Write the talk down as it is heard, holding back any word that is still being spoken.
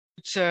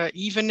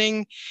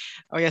evening.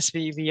 Oh yes,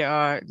 we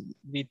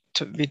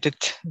did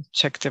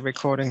check the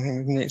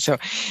recording. So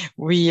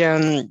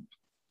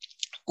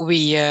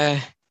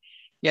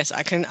yes,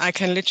 I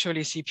can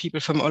literally see people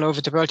from all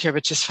over the world here,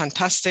 which is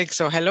fantastic.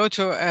 So hello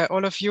to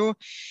all of you.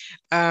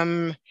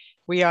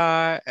 We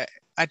are.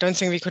 I don't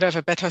think we could have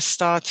a better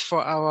start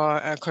for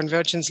our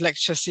convergence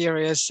lecture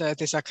series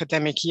this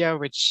academic year,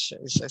 which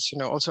is, as you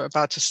know, also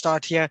about to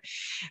start here.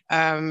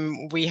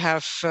 We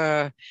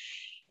have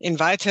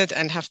invited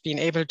and have been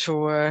able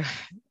to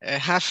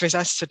have with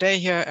us today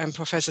here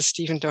Professor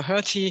Stephen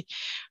Doherty,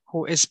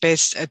 who is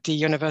based at the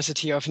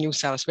University of New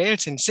South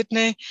Wales in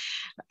Sydney.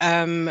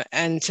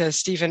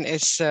 Stephen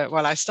is,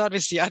 well, I start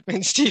with the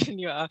admin. Stephen,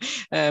 you are,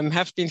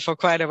 have been for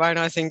quite a while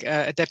now, I think,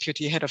 a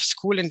deputy head of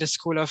school in the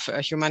School of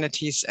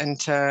Humanities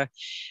and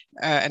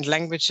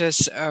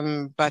Languages.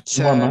 But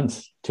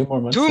 2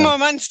 more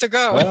months to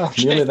go. Well,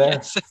 okay, nearly there.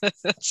 Yes.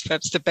 That's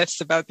perhaps the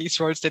best about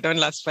these roles. They don't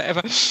last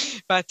forever,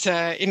 but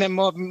in a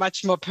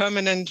much more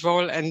permanent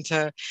role and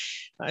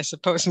I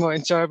suppose more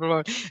enjoyable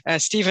role.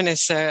 Stephen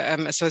is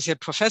Associate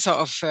Professor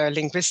of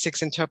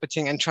Linguistics,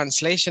 Interpreting and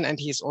Translation, and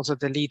he is also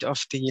the lead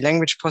of the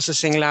Language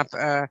Processing Lab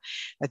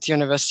at the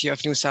University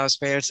of New South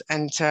Wales.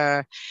 And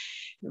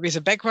with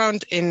a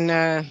background in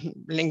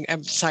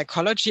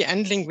psychology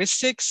and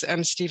linguistics,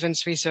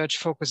 Stephen's research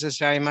focuses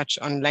very much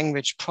on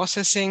language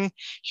processing,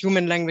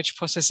 human language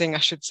processing, I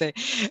should say,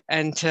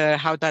 and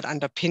how that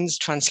underpins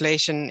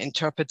translation,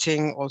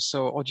 interpreting,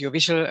 also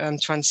audiovisual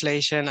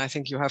translation. I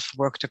think you have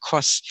worked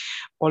across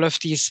all of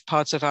these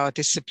parts of our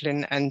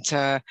discipline and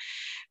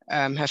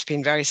have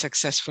been very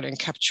successful in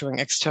capturing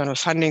external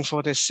funding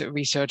for this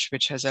research,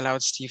 which has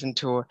allowed Stephen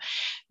to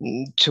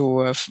do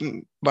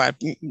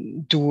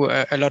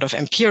a lot of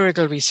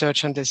empirical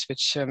research on this,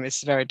 which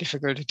is very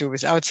difficult to do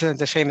without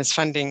the famous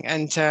funding.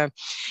 And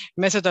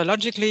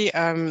methodologically,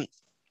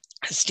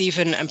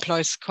 Stephen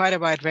employs quite a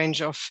wide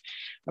range of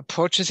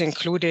approaches,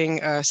 including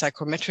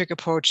psychometric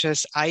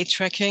approaches, eye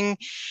tracking,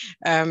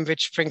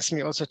 which brings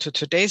me also to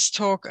today's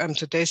talk.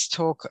 Today's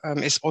talk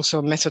is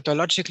also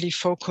methodologically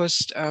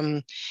focused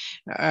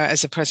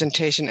as a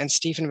presentation, and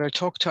Stephen will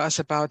talk to us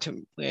about,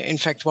 in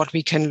fact, what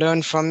we can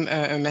learn from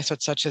a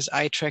method such as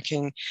eye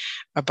tracking,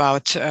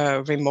 about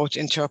remote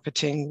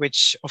interpreting,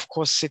 which of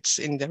course sits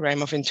in the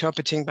realm of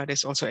interpreting, but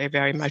is also a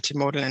very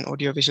multimodal and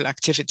audiovisual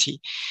activity.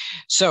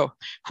 So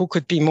who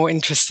could be more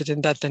interested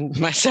in that than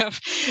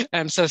myself?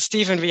 So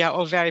Stephen, we are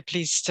all very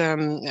pleased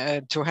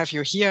to have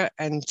you here,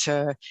 and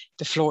the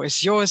floor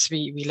is yours.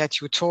 We let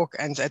you talk,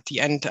 and at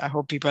the end, I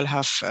hope we will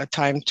have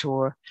time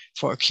for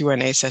a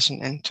Q&A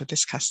session and to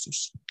discuss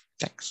this.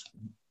 Thanks.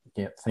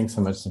 Yeah, thanks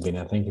so much,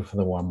 Sabina. Thank you for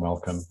the warm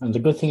welcome. And the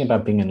good thing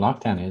about being in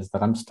lockdown is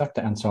that I'm stuck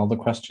to answer all the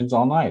questions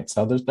all night,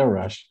 so there's no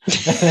rush.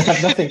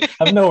 I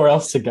have nowhere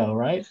else to go,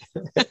 right?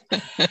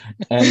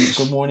 And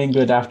good morning,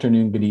 good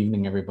afternoon, good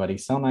evening, everybody.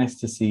 So nice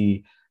to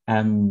see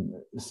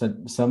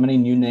so many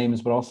new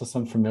names, but also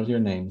some familiar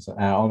names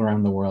all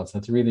around the world. So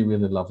it's really,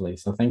 really lovely.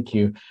 So thank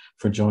you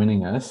for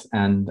joining us,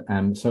 and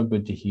so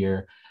good to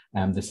hear.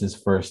 This is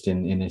first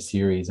in a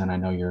series, and I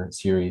know your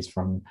series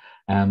from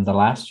the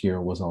last year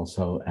was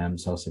also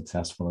so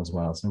successful as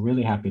well. So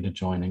really happy to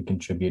join and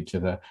contribute to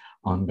the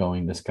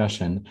ongoing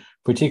discussion,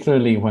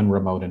 particularly when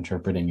remote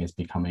interpreting is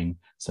becoming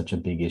such a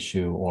big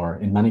issue, or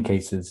in many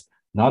cases,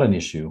 not an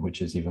issue,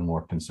 which is even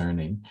more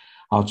concerning.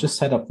 I'll just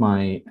set up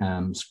my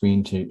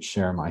screen to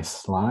share my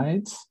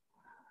slides.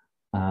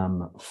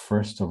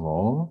 First of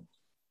all,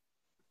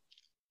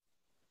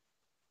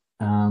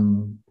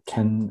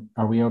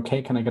 are we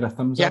okay? Can I get a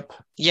thumbs up?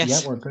 Yes.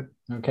 Yeah, we're good.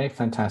 Okay,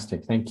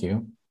 fantastic. Thank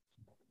you.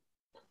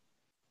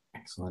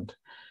 Excellent.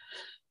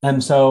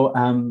 So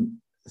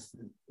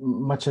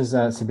much as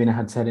Sabina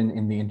had said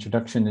in the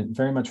introduction,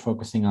 very much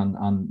focusing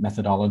on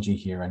methodology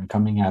here and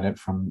coming at it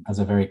from as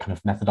a very kind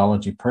of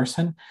methodology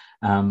person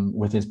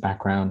with his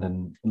background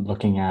and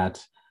looking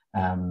at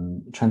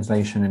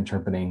translation,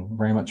 interpreting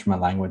very much from a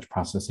language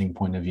processing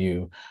point of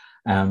view.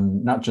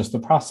 Not just the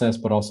process,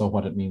 but also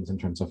what it means in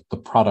terms of the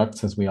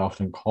products, as we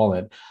often call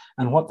it,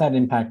 and what that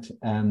impact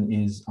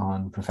is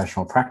on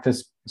professional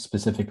practice,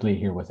 specifically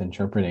here with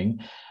interpreting.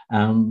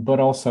 But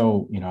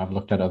also, you know, I've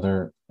looked at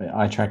other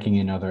eye tracking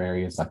in other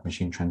areas like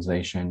machine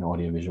translation,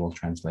 audiovisual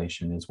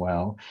translation as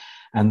well.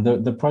 And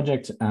the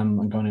project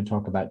I'm going to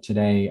talk about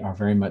today are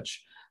very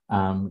much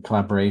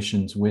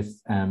collaborations with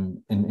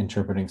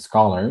interpreting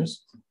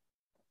scholars.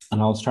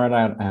 And I'll start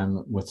out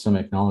with some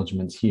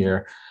acknowledgements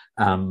here.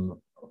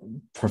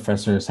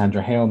 Professor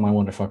Sandra Hale, my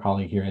wonderful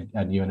colleague here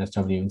at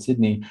UNSW in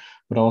Sydney,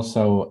 but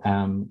also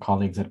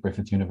colleagues at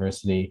Griffith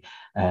University,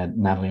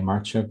 Natalie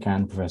Marchuk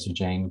and Professor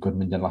Jane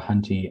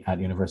Goodman-Delahunty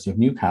at University of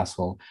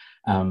Newcastle,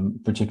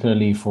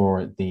 particularly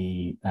for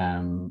the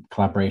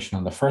collaboration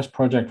on the first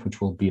project,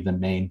 which will be the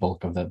main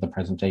bulk of the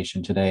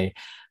presentation today,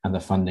 and the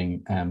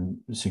funding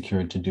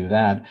secured to do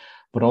that,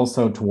 But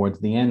also towards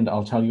the end,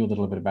 I'll tell you a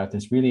little bit about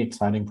this really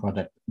exciting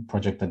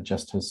project that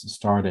just has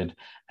started,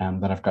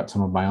 that I've got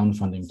some of my own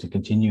funding to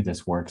continue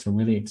this work. So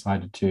really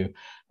excited to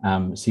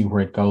see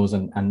where it goes,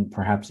 and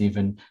perhaps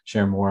even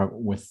share more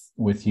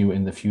with you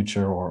in the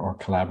future, or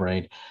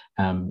collaborate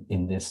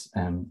in this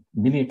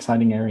really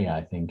exciting area,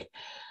 I think.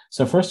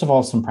 So first of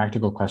all, some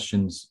practical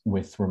questions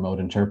with remote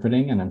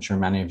interpreting, and I'm sure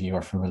many of you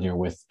are familiar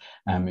with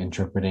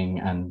interpreting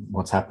and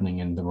what's happening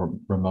in the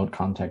remote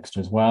context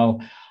as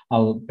well.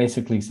 I'll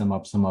basically sum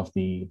up some of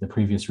the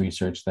previous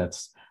research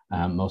that's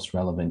most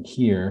relevant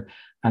here,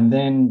 and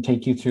then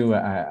take you through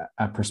a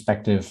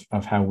perspective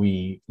of how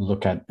we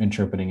look at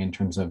interpreting in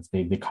terms of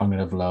the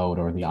cognitive load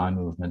or the eye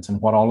movements, and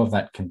what all of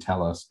that can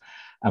tell us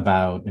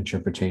about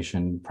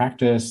interpretation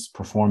practice,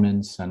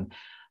 performance, and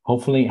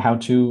hopefully how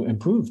to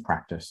improve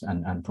practice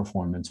and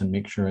performance, and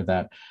make sure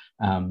that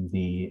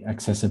the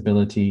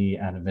accessibility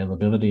and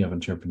availability of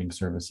interpreting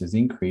services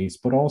increase,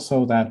 but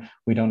also that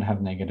we don't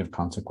have negative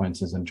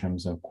consequences in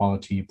terms of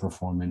quality,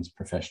 performance,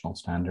 professional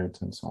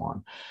standards, and so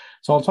on.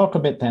 So I'll talk a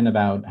bit then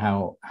about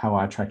how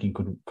eye tracking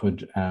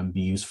could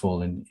be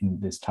useful in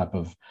this type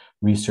of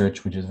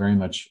research, which is very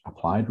much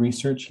applied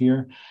research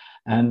here.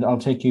 And I'll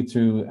take you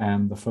through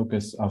the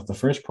focus of the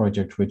first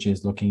project, which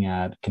is looking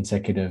at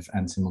consecutive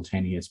and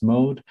simultaneous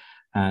mode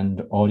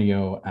and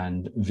audio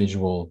and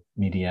visual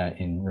media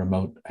in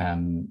remote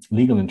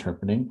legal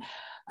interpreting.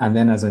 And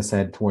then, as I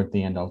said, toward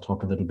the end, I'll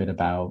talk a little bit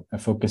about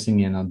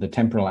focusing in on the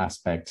temporal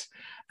aspects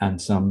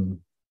and some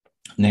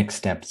next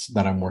steps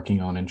that I'm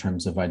working on in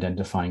terms of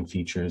identifying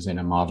features in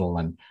a model,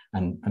 and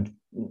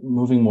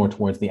moving more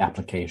towards the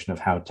application of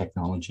how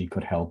technology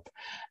could help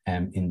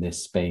in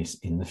this space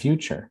in the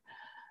future.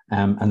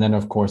 And then,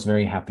 of course,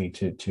 very happy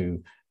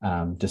to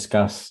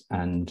discuss,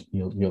 and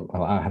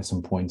I'll have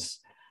some points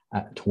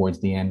towards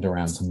the end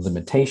around some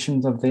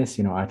limitations of this.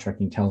 Eye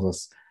tracking tells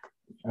us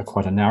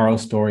quite a narrow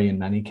story in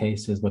many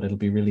cases, but it'll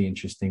be really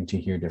interesting to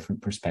hear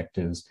different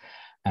perspectives,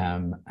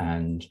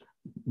 and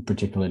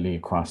particularly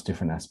across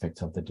different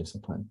aspects of the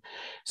discipline.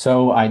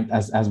 So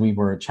as we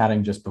were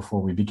chatting just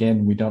before we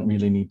begin, we don't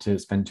really need to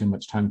spend too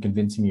much time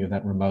convincing you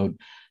that remote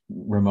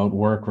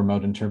work,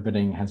 remote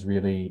interpreting has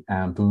really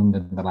boomed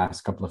in the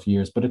last couple of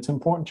years. But it's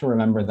important to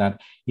remember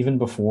that even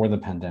before the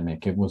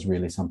pandemic, it was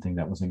really something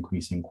that was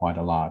increasing quite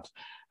a lot.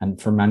 And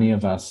for many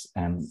of us,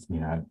 in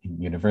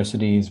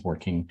universities,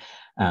 working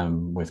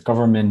with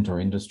government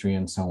or industry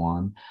and so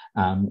on,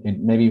 it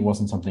maybe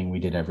wasn't something we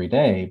did every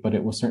day, but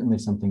it was certainly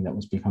something that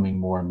was becoming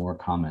more and more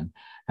common,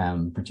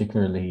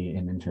 particularly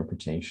in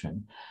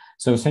interpretation.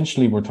 So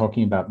essentially, we're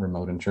talking about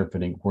remote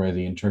interpreting, where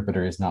the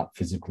interpreter is not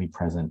physically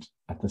present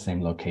at the same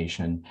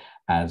location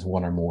as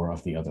one or more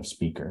of the other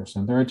speakers.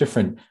 And there are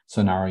different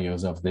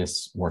scenarios of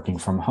this: working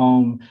from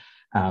home.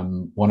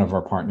 One of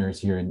our partners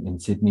here in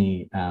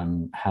Sydney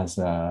has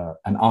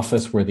an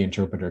office where the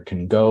interpreter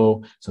can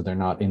go. So they're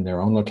not in their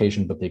own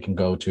location, but they can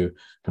go to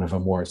kind of a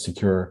more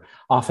secure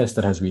office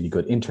that has really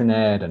good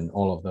internet and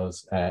all of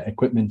those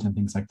equipment and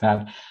things like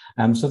that.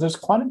 So there's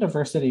quite a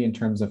diversity in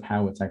terms of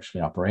how it's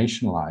actually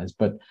operationalized,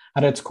 but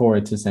at its core,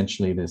 it's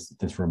essentially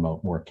this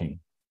remote working.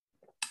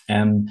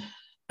 And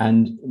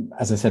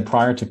as I said,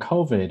 prior to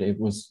COVID, it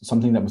was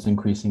something that was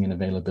increasing in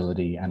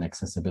availability and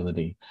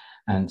accessibility.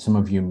 And some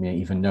of you may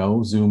even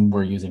know Zoom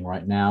we're using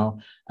right now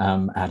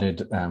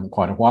added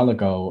quite a while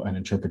ago an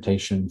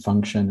interpretation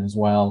function as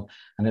well.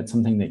 And it's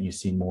something that you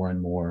see more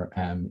and more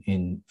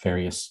in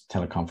various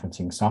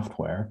teleconferencing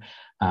software,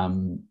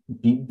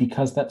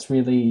 because that's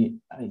really,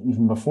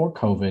 even before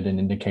COVID, an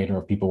indicator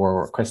of people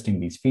were requesting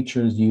these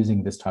features,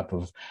 using this type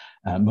of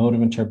mode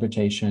of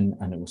interpretation.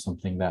 And it was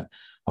something that,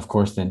 of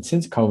course, then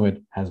since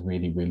COVID has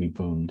really, really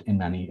boomed in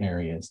many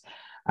areas.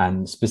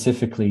 And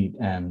specifically,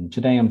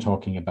 today I'm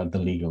talking about the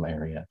legal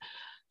area.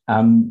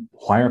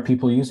 Why are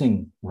people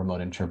using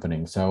remote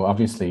interpreting? So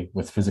obviously,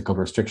 with physical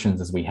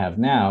restrictions as we have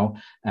now,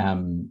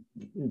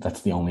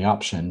 that's the only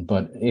option.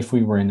 But if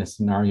we were in a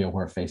scenario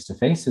where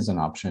face-to-face is an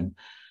option,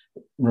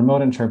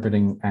 remote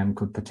interpreting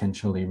could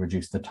potentially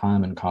reduce the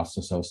time and costs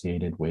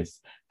associated with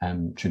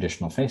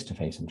traditional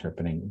face-to-face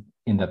interpreting,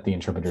 in that the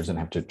interpreters don't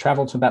have to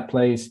travel to that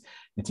place.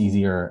 It's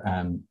easier,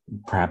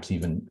 perhaps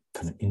even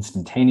kind of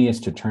instantaneous,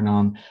 to turn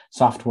on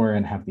software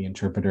and have the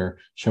interpreter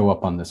show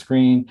up on the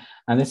screen.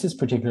 And this is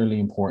particularly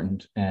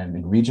important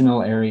in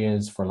regional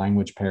areas for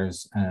language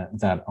pairs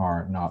that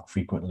are not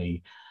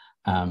frequently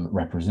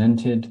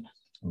represented: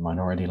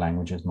 minority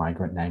languages,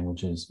 migrant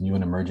languages, new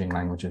and emerging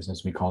languages,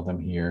 as we call them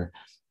here,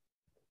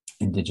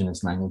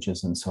 indigenous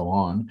languages, and so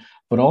on,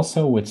 but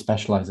also with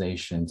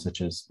specialization such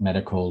as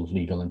medical,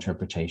 legal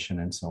interpretation,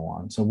 and so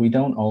on. So we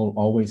don't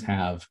always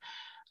have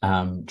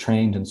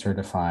trained and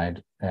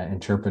certified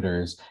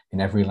interpreters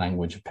in every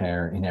language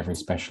pair, in every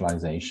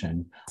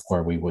specialization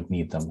where we would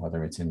need them,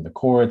 whether it's in the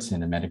courts,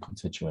 in a medical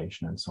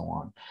situation, and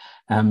so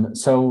on.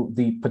 So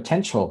the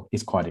potential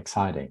is quite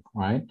exciting,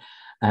 right?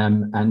 I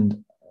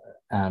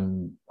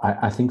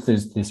think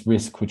there's this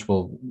risk, which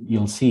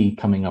you'll see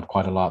coming up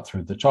quite a lot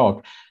through the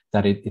talk,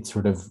 that it's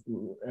sort of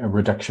a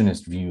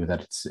reductionist view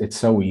that it's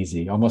so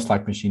easy, almost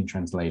like machine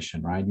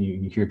translation, right?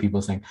 You hear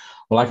people saying,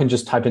 well, I can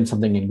just type in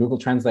something in Google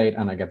Translate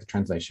and I get the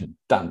translation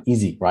done,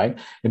 easy, right?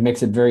 It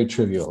makes it very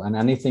trivial. And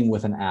anything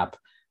with an app,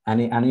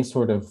 any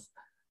sort of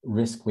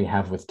risk we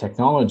have with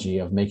technology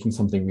of making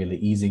something really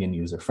easy and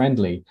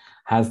user-friendly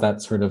has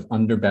that sort of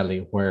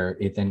underbelly where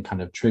it then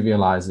kind of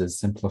trivializes,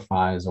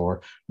 simplifies,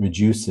 or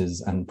reduces,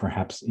 and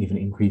perhaps even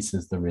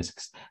increases the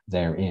risks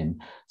therein.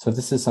 So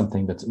this is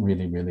something that's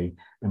really, really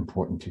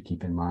important to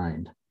keep in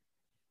mind.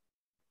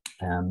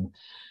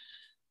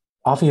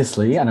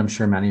 Obviously, and I'm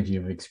sure many of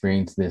you have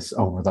experienced this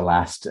over the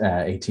last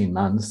 18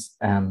 months,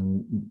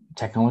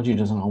 technology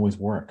doesn't always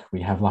work.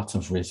 We have lots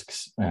of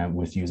risks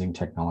with using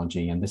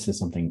technology, and this is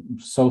something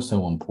so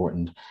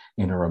important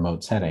in a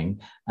remote setting,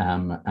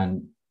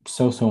 and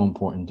so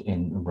important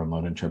in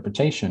remote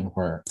interpretation,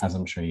 where, as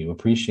I'm sure you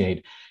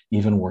appreciate,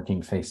 even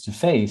working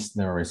face-to-face,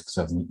 there are risks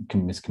of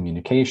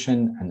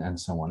miscommunication and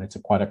so on. It's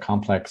quite a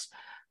complex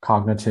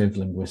cognitive,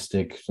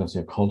 linguistic,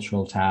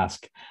 sociocultural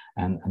task.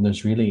 And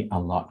there's really a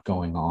lot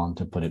going on,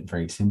 to put it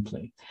very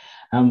simply.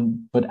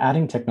 But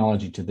adding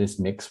technology to this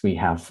mix, we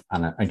have,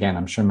 and again,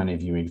 I'm sure many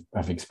of you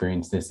have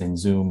experienced this in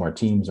Zoom or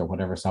Teams or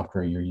whatever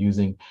software you're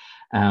using,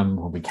 where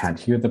we can't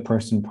hear the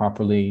person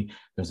properly.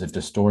 There's a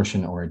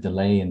distortion or a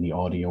delay in the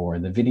audio or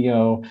the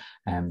video,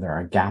 and there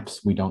are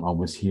gaps. We don't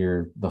always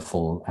hear the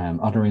full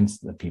utterance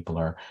that people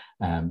are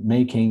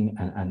making,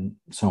 and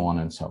so on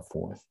and so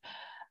forth.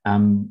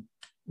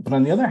 But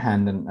on the other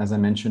hand, and as I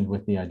mentioned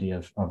with the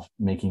idea of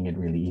making it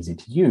really easy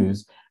to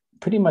use,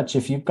 pretty much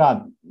if you've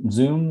got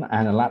Zoom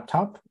and a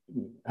laptop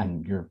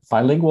and you're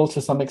bilingual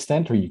to some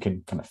extent, or you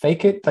can kind of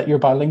fake it that you're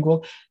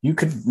bilingual, you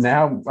could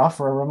now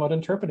offer a remote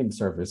interpreting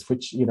service,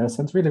 which, you know,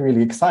 sounds really,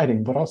 really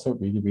exciting, but also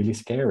really, really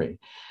scary.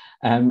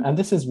 And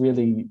this is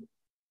really,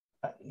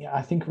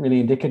 I think, really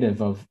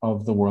indicative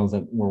of the world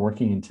that we're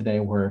working in today,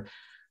 where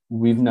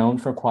we've known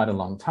for quite a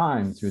long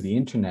time through the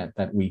internet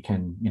that we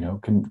can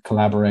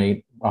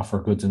collaborate,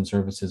 offer goods and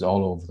services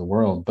all over the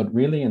world. But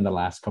really in the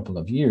last couple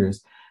of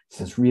years, this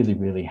has really,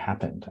 really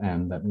happened,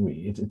 and that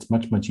it's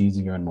much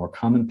easier and more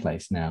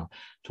commonplace now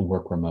to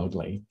work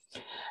remotely.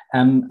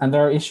 And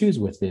there are issues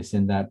with this,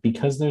 in that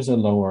because there's a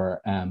lower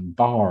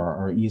bar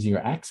or easier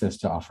access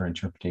to offer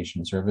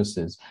interpretation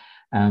services,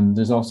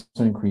 there's also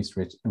increased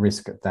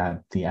risk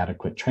that the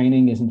adequate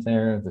training isn't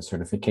there, the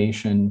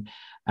certification,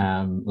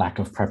 lack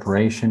of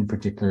preparation,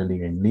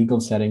 particularly in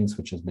legal settings,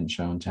 which has been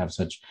shown to have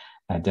such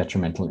a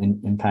detrimental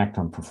impact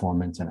on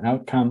performance and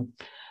outcome.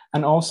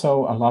 And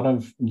also a lot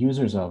of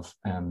users of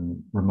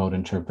remote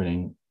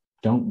interpreting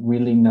don't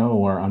really know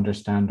or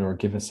understand or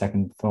give a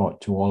second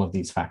thought to all of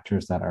these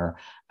factors that are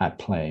at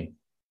play,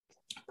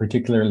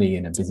 particularly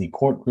in a busy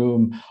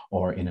courtroom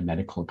or in a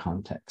medical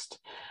context.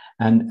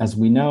 And as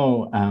we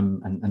know,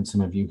 and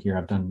some of you here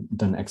have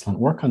done excellent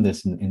work on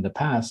this in the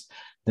past,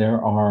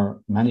 there are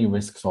many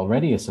risks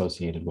already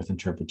associated with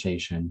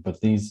interpretation, but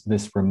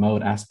this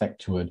remote aspect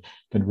to it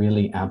could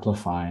really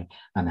amplify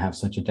and have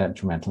such a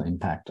detrimental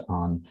impact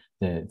on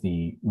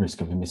the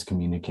risk of a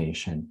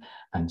miscommunication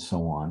and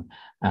so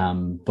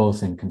on,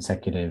 both in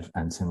consecutive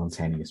and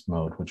simultaneous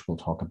mode, which we'll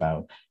talk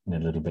about in a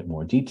little bit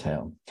more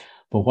detail.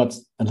 But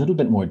what's a little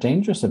bit more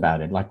dangerous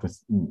about it, like with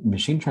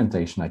machine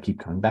translation, I keep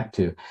coming back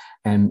to,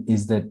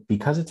 is that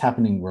because it's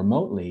happening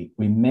remotely,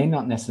 we may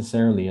not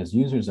necessarily, as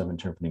users of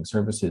interpreting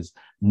services,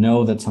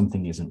 know that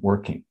something isn't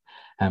working.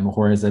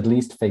 Whereas at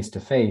least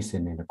face-to-face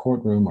in a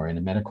courtroom or in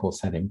a medical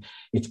setting,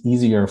 it's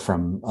easier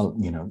from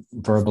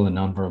verbal and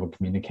nonverbal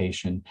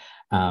communication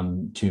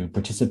to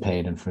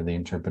participate, and for the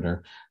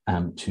interpreter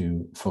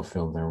to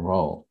fulfill their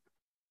role.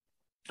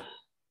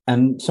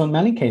 And so in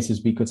many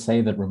cases, we could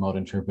say that remote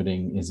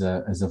interpreting is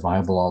a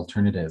viable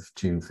alternative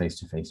to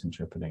face-to-face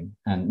interpreting.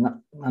 And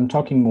I'm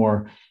talking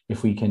more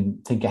if we can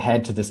think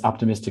ahead to this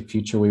optimistic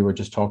future we were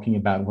just talking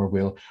about, where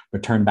we'll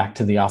return back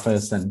to the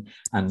office and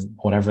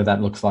whatever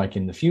that looks like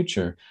in the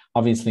future.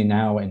 Obviously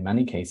now, in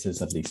many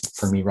cases, at least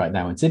for me right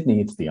now in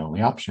Sydney, it's the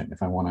only option.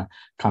 If I want to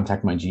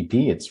contact my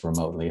GP, it's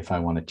remotely. If I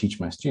want to teach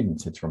my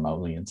students, it's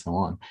remotely, and so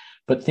on.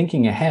 But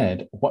thinking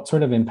ahead, what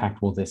sort of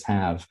impact will this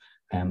have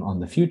on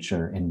the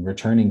future in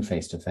returning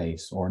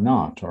face-to-face or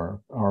not, or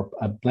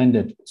a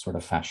blended sort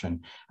of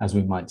fashion, as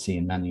we might see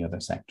in many other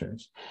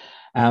sectors.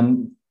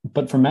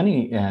 But for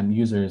many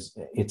users,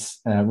 it's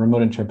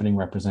remote interpreting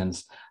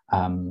represents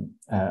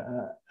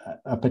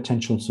a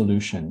potential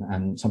solution,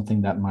 and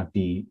something that might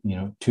be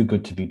too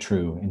good to be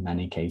true in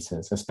many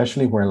cases,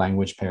 especially where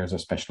language pairs or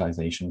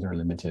specializations are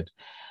limited,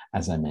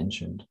 as I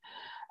mentioned.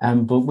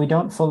 But we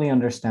don't fully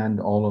understand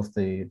all of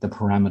the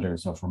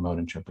parameters of remote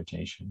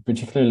interpretation,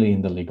 particularly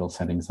in the legal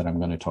settings that I'm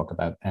going to talk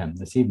about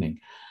this evening.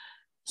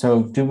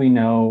 So do we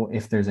know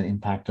if there's an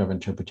impact of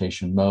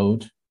interpretation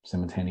mode,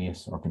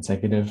 simultaneous or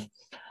consecutive,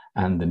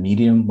 and the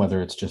medium,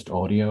 whether it's just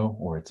audio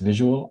or it's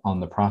visual, on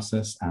the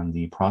process and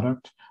the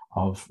product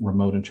of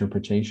remote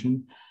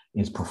interpretation?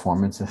 Is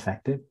performance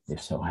effective?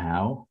 If so,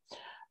 how?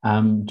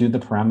 Do the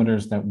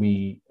parameters that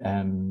we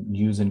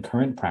use in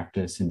current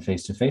practice in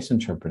face-to-face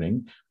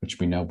interpreting, which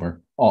we know we're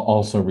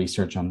also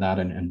research on that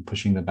and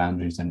pushing the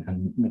boundaries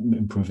and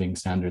improving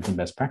standards and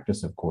best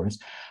practice, of course,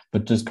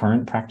 but does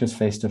current practice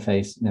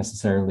face-to-face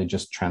necessarily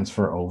just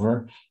transfer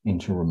over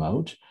into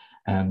remote?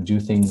 Do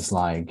things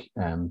like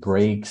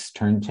breaks,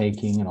 turn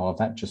taking, and all of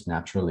that just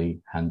naturally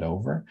hand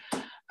over?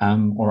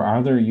 Or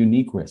are there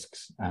unique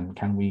risks, and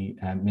can we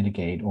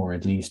mitigate or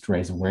at least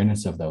raise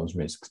awareness of those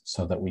risks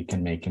so that we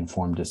can make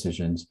informed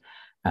decisions,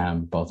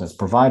 both as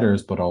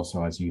providers, but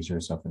also as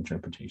users of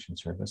interpretation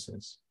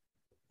services?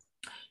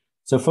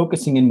 So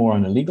focusing in more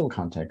on a legal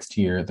context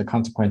here, the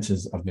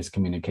consequences of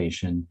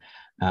miscommunication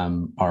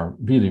are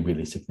really,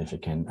 really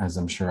significant, as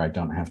I'm sure I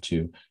don't have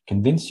to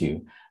convince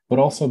you, but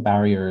also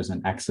barriers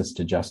and access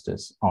to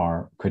justice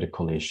are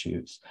critical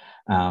issues.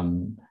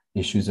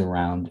 Issues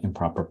around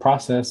improper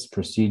process,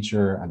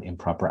 procedure, and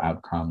improper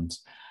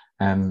outcomes,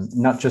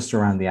 not just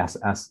around the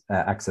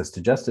access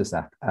to justice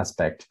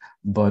aspect,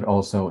 but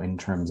also in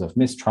terms of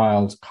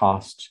mistrials,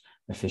 cost,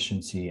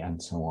 efficiency, and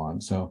so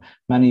on. So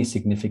many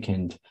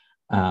significant,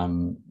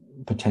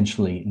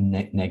 potentially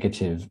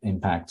negative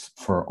impacts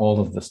for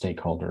all of the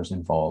stakeholders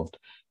involved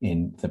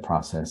in the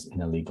process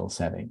in a legal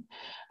setting.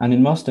 And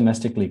in most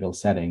domestic legal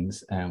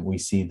settings, we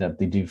see that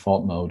the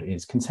default mode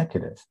is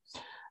consecutive.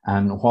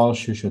 And while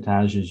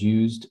chuchotage is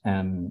used,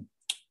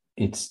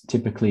 it's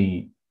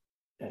typically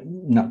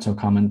not so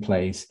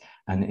commonplace.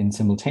 And in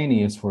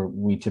simultaneous, where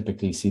we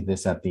typically see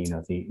this at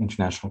the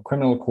International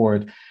Criminal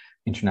Court,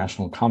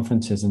 international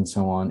conferences, and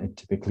so on, it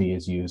typically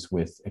is used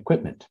with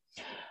equipment.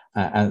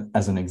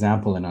 As an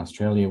example, in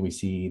Australia, we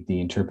see the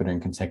interpreter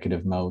in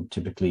consecutive mode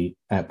typically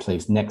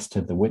placed next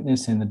to the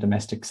witness in the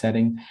domestic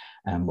setting,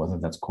 whether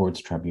that's courts,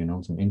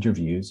 tribunals, and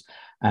interviews.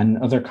 And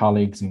other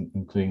colleagues,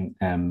 including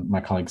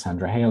my colleague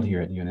Sandra Hale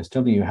here at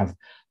UNSW, have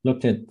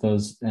looked at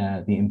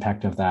the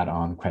impact of that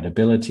on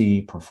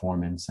credibility,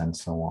 performance, and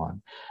so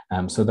on.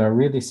 So there are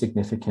really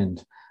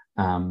significant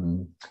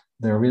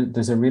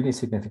there's a really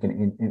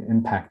significant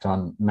impact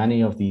on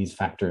many of these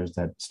factors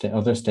that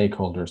other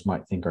stakeholders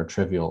might think are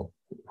trivial,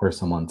 where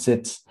someone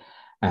sits,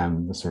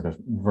 the sort of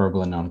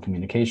verbal and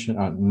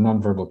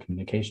non-verbal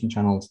communication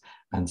channels,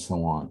 and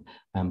so on.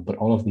 But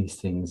all of these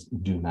things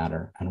do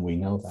matter, and we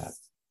know that.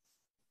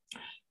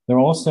 There are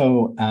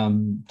also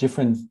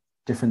different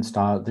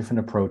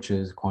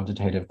approaches,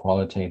 quantitative,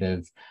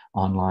 qualitative,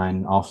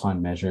 online,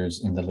 offline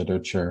measures in the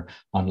literature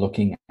on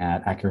looking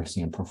at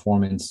accuracy and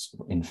performance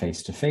in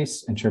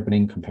face-to-face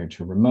interpreting compared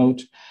to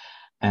remote.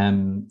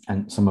 And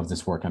some of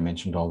this work I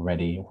mentioned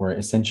already, where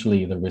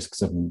essentially the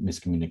risks of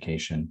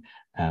miscommunication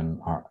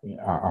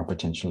are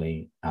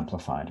potentially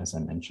amplified, as I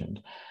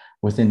mentioned.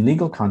 Within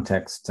legal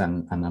contexts,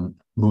 and I'm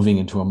moving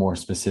into a more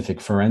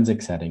specific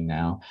forensic setting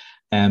now,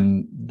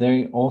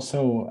 there's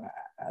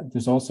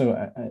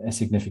also a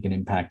significant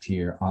impact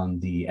here on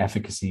the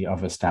efficacy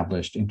of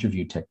established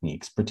interview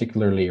techniques,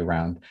 particularly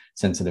around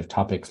sensitive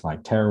topics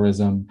like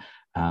terrorism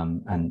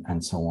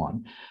and so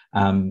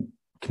on.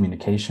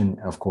 Communication,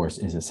 of course,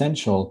 is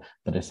essential,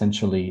 but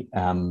essentially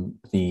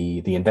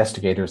the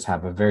investigators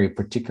have a very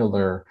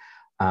particular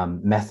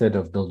method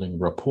of building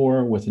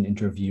rapport with an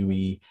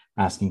interviewee,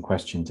 asking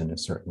questions in a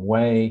certain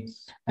way,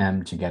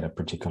 to get a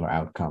particular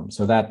outcome.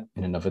 So that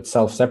in and of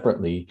itself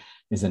separately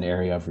is an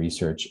area of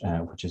research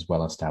which is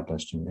well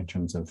established in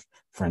terms of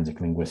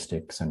forensic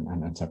linguistics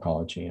and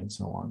psychology and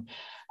so on.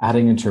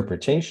 Adding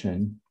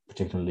interpretation,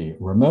 particularly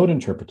remote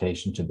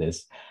interpretation to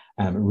this,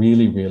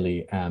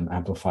 really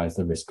amplifies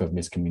the risk of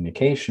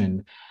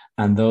miscommunication.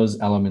 And those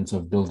elements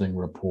of building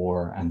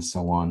rapport and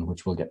so on,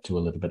 which we'll get to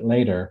a little bit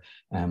later,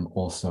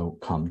 also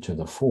come to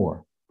the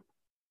fore.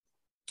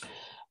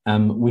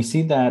 We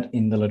see that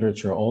in the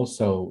literature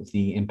also,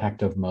 the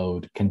impact of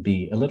mode can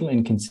be a little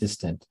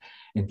inconsistent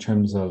in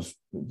terms of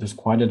there's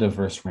quite a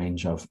diverse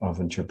range of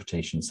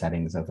interpretation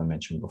settings, as I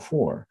mentioned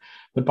before.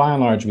 But by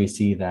and large, we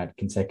see that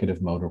consecutive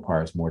mode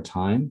requires more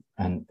time,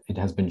 and it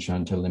has been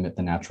shown to limit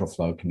the natural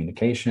flow of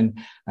communication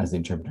as the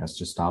interpreter has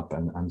to stop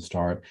and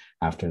start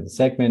after the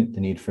segment, the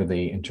need for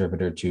the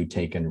interpreter to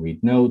take and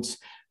read notes,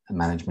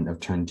 management of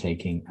turn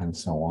taking, and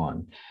so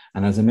on.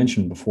 And as I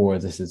mentioned before,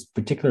 this is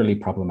particularly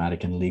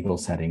problematic in legal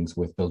settings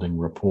with building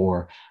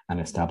rapport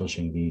and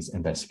establishing these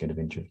investigative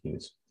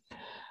interviews.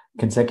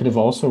 Consecutive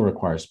also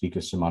requires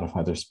speakers to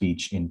modify their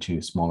speech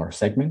into smaller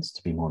segments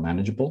to be more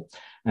manageable,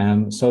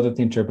 so that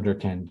the interpreter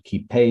can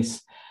keep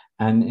pace.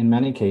 And in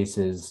many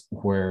cases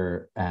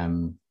where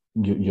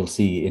you'll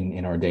see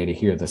in our data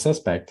here, the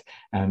suspect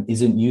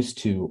isn't used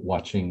to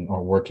watching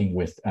or working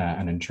with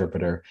an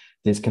interpreter,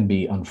 this can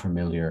be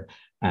unfamiliar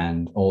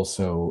and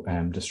also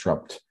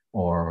disrupt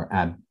or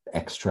add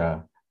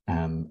extra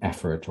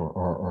effort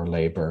or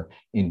labor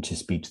into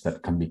speech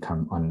that can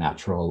become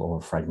unnatural or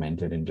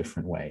fragmented in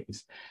different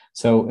ways.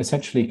 So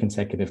essentially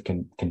consecutive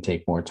can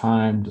take more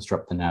time,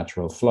 disrupt the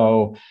natural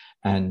flow,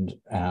 and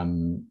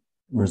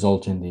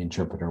result in the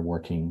interpreter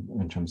working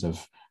in terms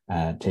of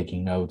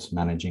taking notes,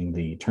 managing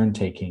the turn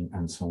taking,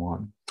 and so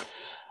on.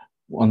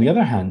 On the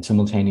other hand,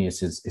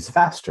 simultaneous is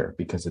faster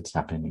because it's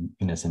happening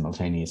in a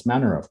simultaneous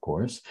manner, of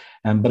course,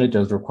 but it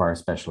does require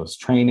specialist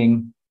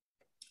training,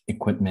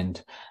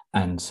 equipment,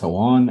 and so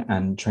on.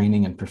 And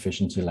training and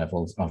proficiency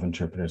levels of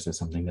interpreters is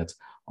something that's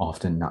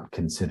often not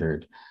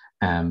considered,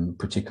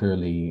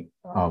 particularly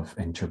of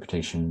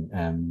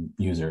interpretation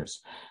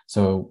users.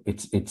 So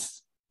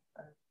it's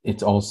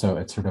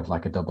sort of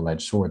like a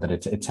double-edged sword, that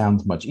it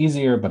sounds much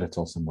easier, but it's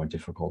also more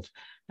difficult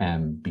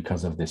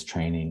because of this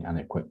training and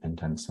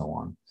equipment and so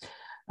on.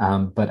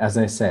 But as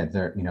I said,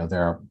 there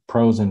are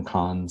pros and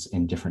cons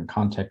in different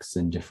contexts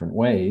in different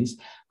ways.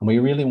 And we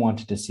really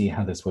wanted to see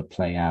how this would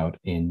play out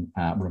in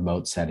a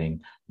remote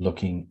setting,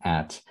 looking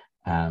at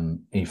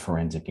a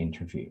forensic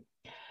interview.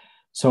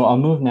 So I'll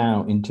move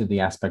now into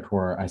the aspect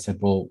where I said,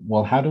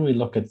 well, how do we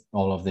look at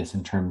all of this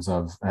in terms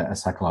of a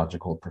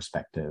psychological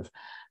perspective?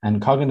 And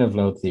cognitive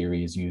load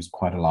theory is used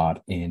quite a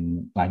lot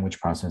in language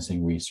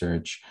processing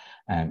research,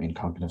 in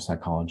cognitive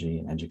psychology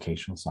and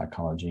educational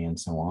psychology and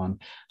so on.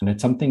 And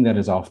it's something that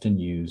is often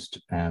used,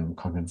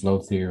 cognitive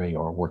load theory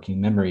or working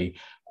memory,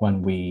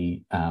 when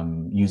we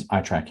use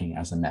eye tracking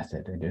as a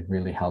method. It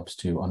really helps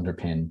to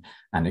underpin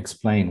and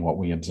explain what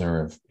we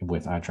observe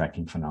with eye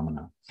tracking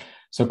phenomena.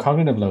 So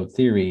cognitive load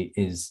theory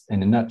is,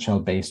 in a nutshell,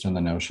 based on the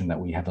notion that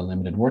we have a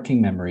limited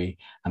working memory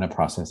and a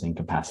processing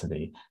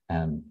capacity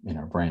in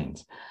our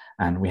brains.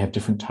 And we have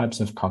different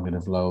types of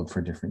cognitive load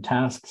for different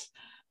tasks.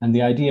 And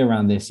the idea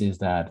around this is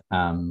that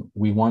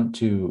we want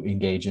to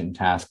engage in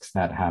tasks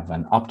that have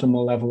an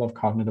optimal level of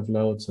cognitive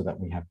load so that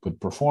we have good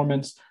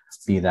performance,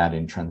 be that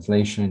in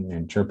translation,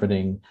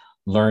 interpreting,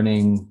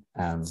 learning,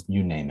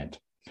 you name it.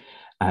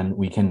 And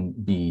we can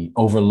be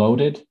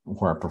overloaded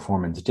where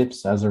performance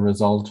dips as a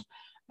result,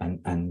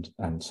 and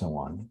so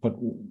on. But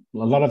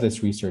a lot of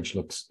this research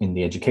looks in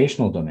the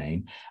educational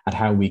domain at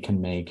how we can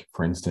make,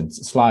 for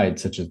instance,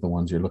 slides such as the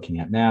ones you're looking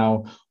at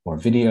now, or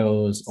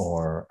videos,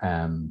 or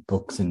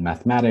books in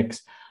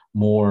mathematics,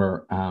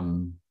 more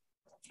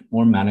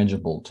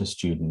manageable to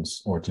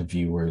students or to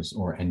viewers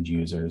or end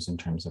users in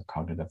terms of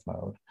cognitive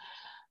load.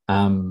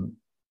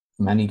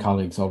 Many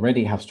colleagues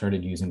already have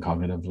started using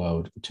cognitive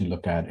load to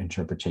look at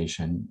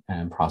interpretation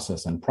and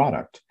process and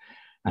product.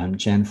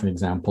 Jen, for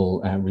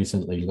example,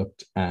 recently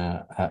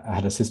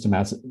had a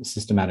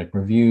systematic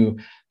review,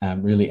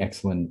 really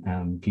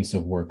excellent piece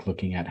of work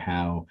looking at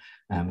how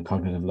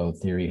cognitive load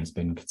theory has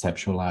been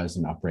conceptualized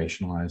and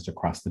operationalized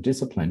across the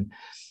discipline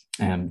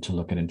to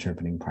look at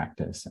interpreting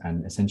practice,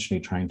 and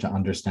essentially trying to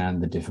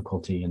understand the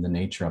difficulty and the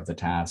nature of the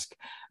task,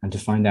 and to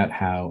find out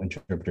how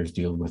interpreters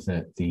deal with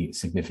the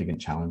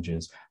significant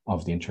challenges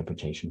of the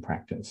interpretation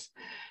practice.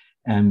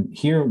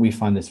 Here we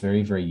find this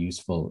very, very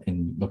useful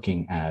in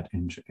looking at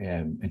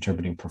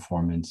interpreting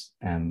performance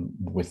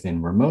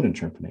within remote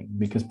interpreting,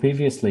 because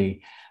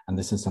previously, and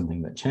this is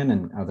something that Chen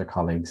and other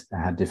colleagues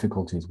had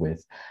difficulties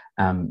with,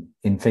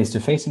 in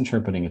face-to-face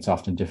interpreting, it's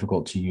often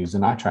difficult to use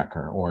an eye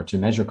tracker or to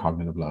measure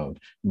cognitive load,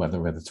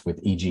 whether it's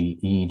with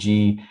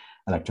EEG,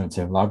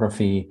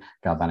 electroencephalography,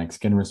 galvanic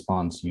skin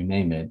response, you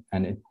name it,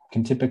 and it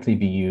can typically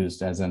be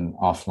used as an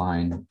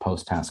offline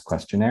post-task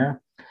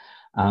questionnaire.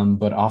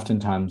 But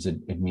oftentimes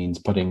it means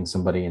putting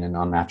somebody in an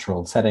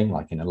unnatural setting,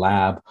 like in a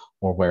lab,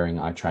 or wearing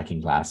eye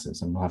tracking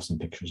glasses. And we'll have some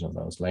pictures of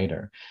those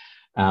later.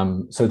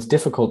 So it's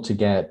difficult to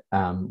get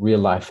real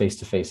life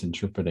face-to-face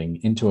interpreting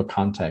into a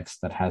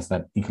context that has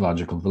that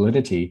ecological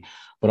validity,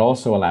 but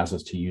also allows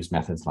us to use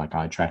methods like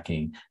eye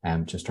tracking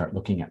to start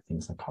looking at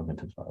things like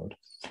cognitive load.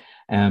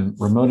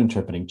 Remote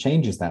interpreting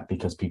changes that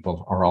because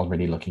people are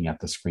already looking at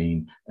the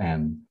screen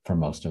for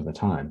most of the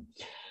time.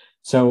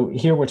 So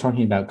here we're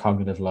talking about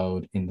cognitive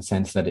load in the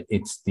sense that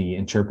it's the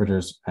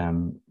interpreter's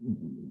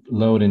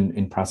load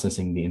in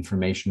processing the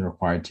information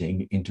required to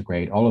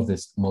integrate all of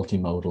this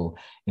multimodal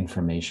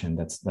information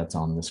that's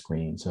on the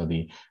screen. So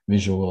the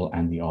visual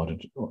and the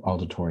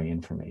auditory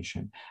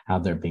information, how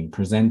they're being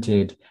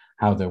presented,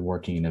 how they're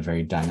working in a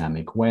very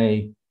dynamic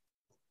way,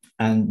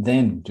 and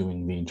then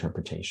doing the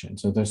interpretation.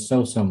 So there's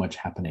so much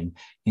happening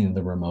in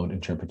the remote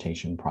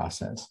interpretation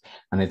process.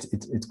 And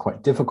it's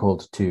quite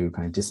difficult to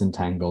kind of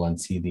disentangle and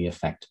see the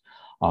effect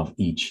of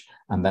each.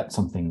 And that's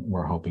something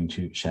we're hoping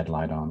to shed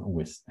light on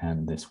with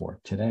this work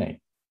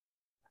today.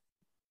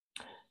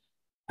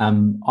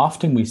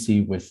 Often we see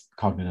with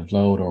cognitive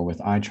load or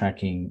with eye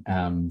tracking,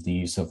 the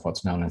use of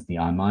what's known as the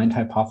eye-mind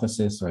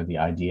hypothesis, or the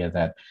idea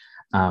that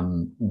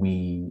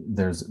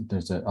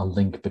there's a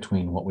link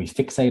between what we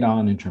fixate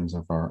on in terms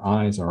of our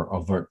eyes or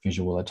overt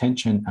visual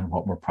attention and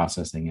what we're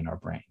processing in our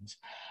brains.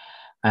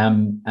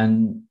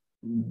 And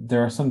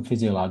there are some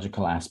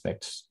physiological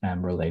aspects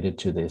related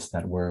to this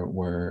that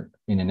we're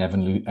in an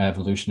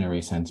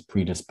evolutionary sense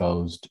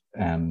predisposed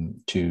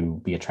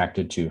to be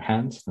attracted to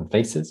hands and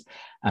faces,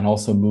 and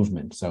also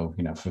movement. So,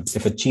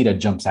 if a cheetah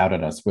jumps out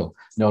at us, we'll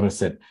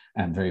notice it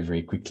very,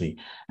 very quickly.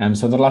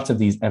 So there are lots of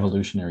these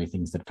evolutionary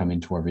things that come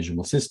into our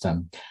visual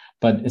system.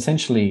 But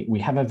essentially, we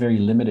have a very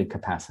limited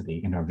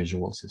capacity in our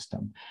visual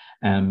system.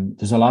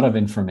 There's a lot of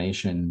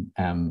information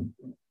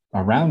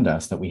around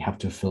us that we have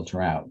to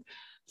filter out.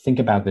 think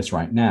about this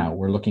right now.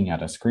 We're looking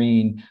at a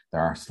screen,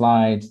 there are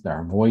slides, there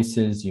are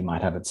voices, you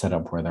might have it set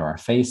up where there are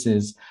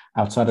faces.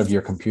 Outside of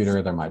your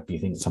computer, there might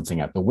be something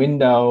at the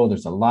window,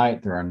 there's a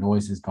light, there are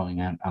noises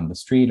going on the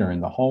street or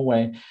in the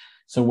hallway.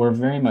 So we're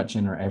very much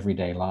in our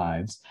everyday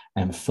lives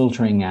and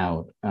filtering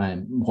out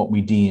what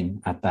we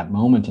deem at that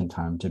moment in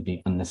time to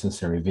be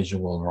unnecessary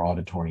visual or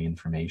auditory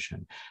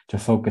information, to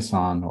focus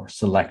on or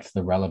select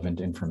the relevant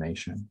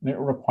information. It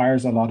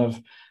requires a lot of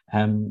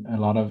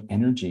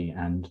energy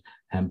and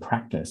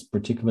practice,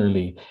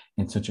 particularly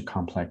in such a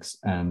complex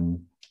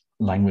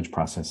language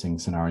processing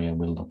scenario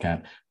we'll look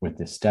at with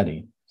this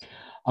study.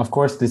 Of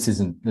course, this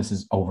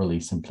is overly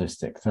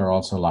simplistic. There are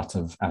also lots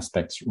of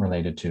aspects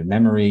related to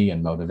memory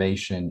and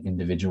motivation,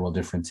 individual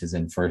differences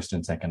in first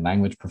and second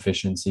language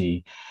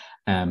proficiency,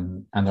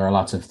 and there are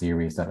lots of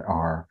theories that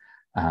are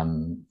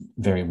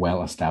very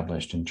well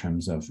established in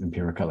terms of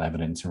empirical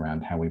evidence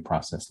around how we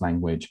process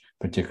language,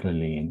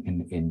 particularly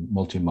in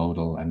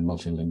multimodal and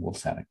multilingual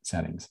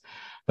settings.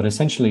 But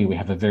essentially, we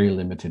have a very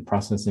limited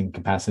processing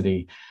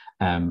capacity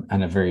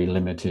and a very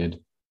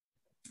limited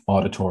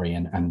auditory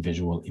and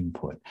visual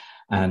input.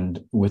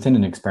 And within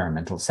an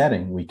experimental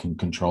setting, we can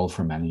control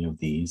for many of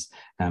these.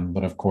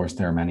 But of course,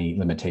 there are many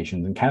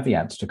limitations and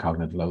caveats to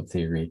cognitive load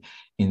theory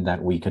in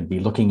that we could be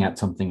looking at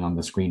something on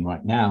the screen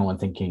right now and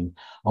thinking,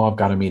 oh, I've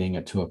got a meeting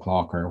at 2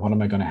 o'clock, or what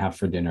am I going to have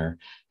for dinner?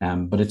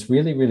 But it's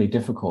really, really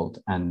difficult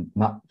and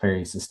not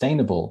very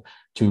sustainable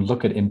to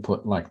look at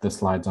input like the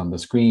slides on the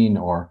screen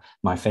or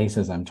my face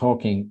as I'm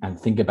talking and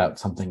think about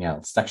something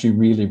else. It's actually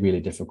really, really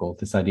difficult,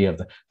 this idea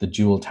of the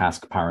dual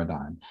task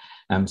paradigm.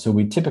 So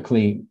we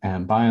typically,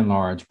 by and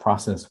large,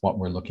 process what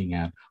we're looking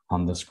at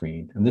on the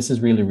screen. And this is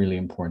really, really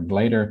important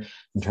later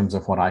in terms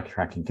of what eye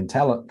tracking can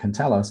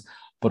tell us,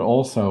 but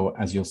also,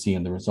 as you'll see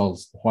in the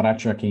results, what eye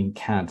tracking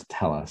can't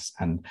tell us,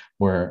 and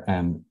where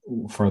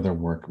further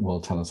work will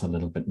tell us a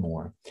little bit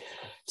more.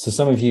 So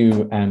some of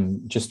you,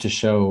 just to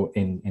show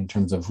in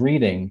terms of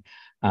reading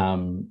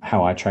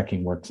how eye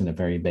tracking works in a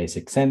very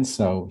basic sense.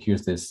 So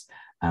here's this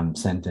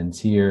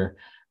sentence here.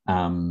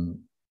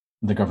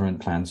 The government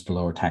plans to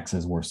lower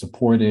taxes were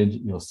supported.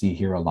 You'll see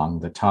here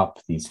along the top,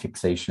 these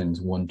fixations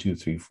 1, 2,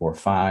 3, 4,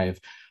 5,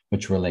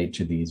 which relate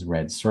to these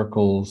red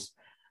circles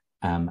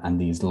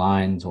and these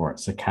lines, or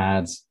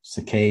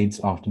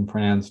saccades often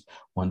pronounced,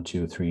 1,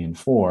 2, 3, and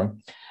 4.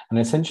 And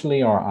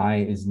essentially our eye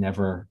is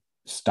never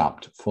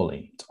stopped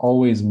fully. It's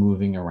always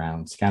moving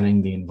around,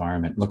 scanning the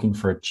environment, looking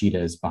for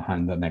cheetahs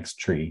behind the next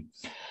tree.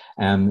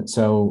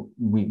 So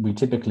we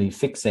typically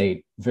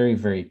fixate very,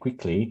 very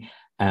quickly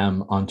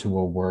onto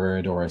a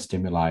word or a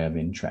stimuli of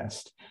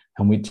interest.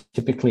 And we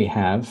typically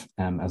have,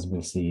 as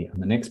we'll see on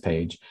the next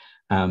page,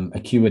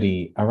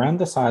 acuity around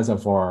the size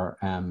of our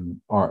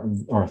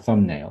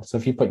thumbnail. So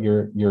if you put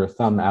your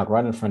thumb out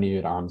right in front of you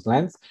at arm's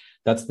length,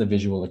 that's the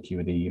visual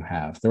acuity you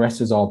have. The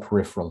rest is all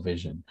peripheral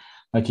vision,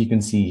 like you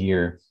can see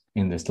here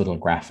in this little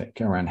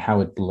graphic around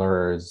how it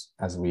blurs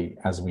as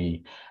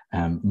we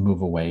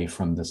move away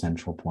from the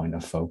central point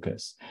of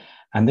focus.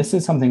 And this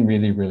is something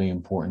really, really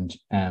important,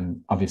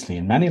 obviously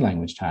in many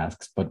language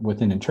tasks, but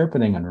within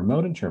interpreting and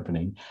remote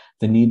interpreting,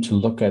 the need to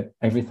look at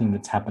everything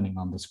that's happening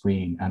on the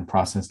screen and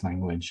process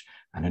language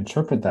and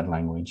interpret that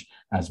language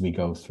as we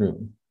go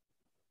through.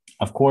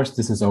 Of course,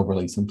 this is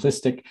overly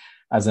simplistic.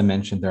 As I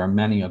mentioned, there are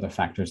many other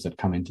factors that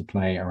come into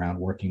play around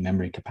working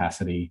memory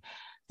capacity,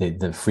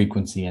 the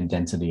frequency and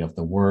density of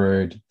the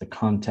word, the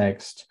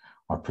context,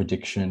 or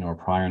prediction or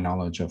prior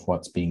knowledge of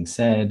what's being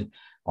said,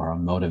 or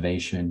on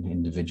motivation,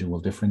 individual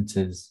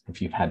differences,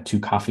 if you've had 2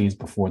 coffees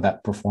before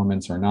that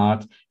performance or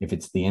not, if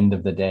it's the end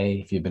of the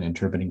day, if you've been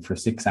interpreting for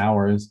 6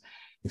 hours,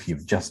 if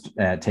you've just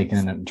taken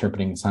an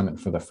interpreting assignment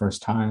for the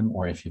first time,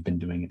 or if you've been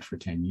doing it for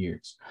 10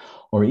 years.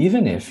 Or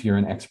even if you're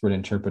an expert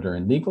interpreter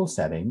in legal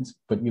settings,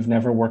 but you've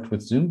never worked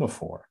with Zoom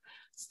before.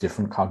 It's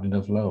different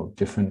cognitive load,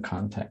 different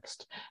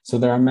context. So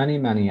there are many,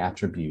 many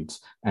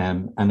attributes.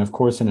 And of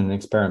course, in an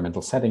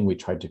experimental setting, we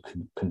try to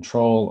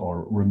control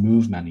or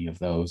remove many of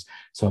those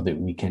so that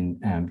we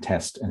can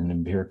test in an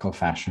empirical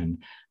fashion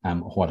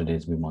what it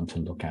is we want to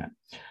look at.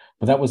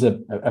 But that was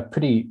a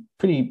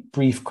pretty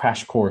brief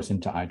crash course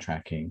into eye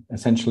tracking.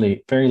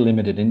 Essentially, very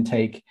limited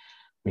intake.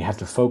 We have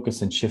to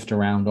focus and shift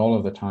around all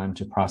of the time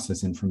to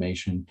process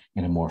information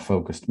in a more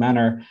focused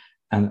manner.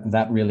 And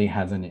that really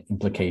has an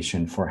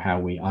implication for how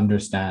we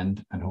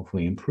understand and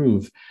hopefully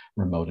improve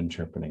remote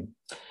interpreting.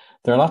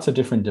 There are lots of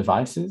different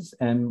devices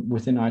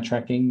within eye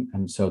tracking.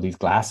 And so these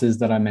glasses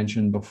that I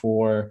mentioned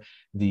before,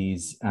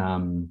 these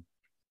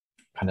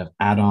kind of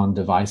add-on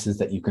devices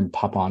that you can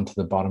pop onto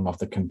the bottom of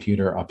the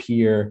computer up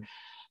here.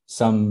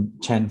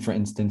 Chen, for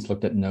instance,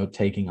 looked at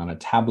note-taking on a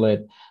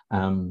tablet.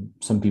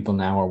 Some people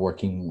now are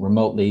working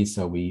remotely,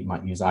 so we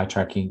might use eye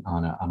tracking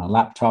on a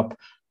laptop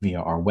via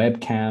our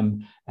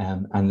webcam,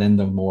 and then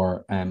the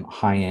more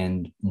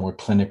high-end, more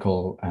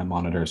clinical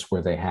monitors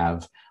where they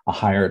have a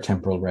higher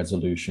temporal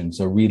resolution.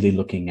 So really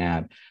looking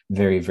at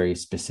very, very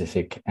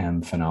specific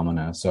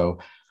phenomena. So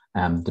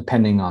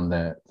depending on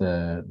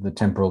the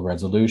temporal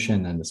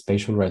resolution and the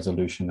spatial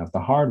resolution of the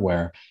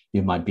hardware,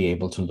 you might be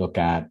able to look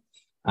at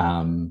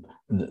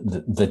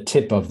the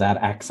tip of that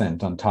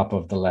accent on top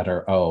of the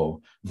letter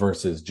O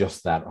versus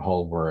just that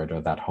whole word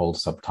or that whole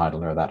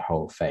subtitle or that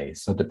whole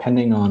phrase. So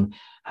depending on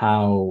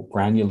how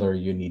granular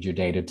you need your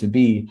data to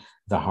be,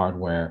 the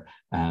hardware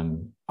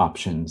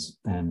options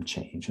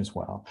change as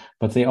well.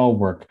 But they all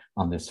work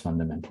on this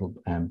fundamental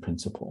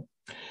principle.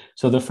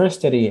 So the first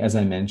study, as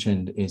I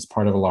mentioned, is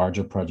part of a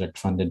larger project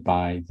funded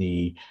by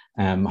the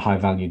High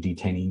Value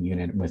Detaining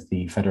Unit with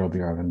the Federal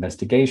Bureau of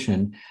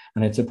Investigation.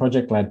 And it's a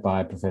project led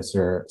by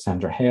Professor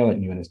Sandra Hale at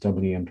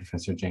UNSW and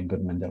Professor Jane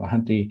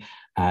Goodman-Delahanty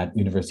at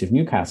University of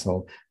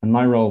Newcastle. And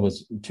my role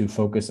was to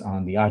focus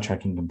on the eye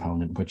tracking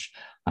component, which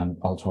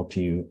I'll talk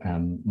to you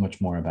much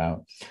more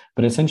about.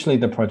 But essentially,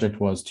 the project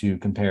was to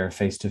compare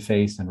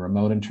face-to-face and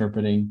remote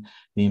interpreting,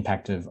 the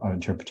impact of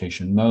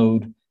interpretation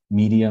mode,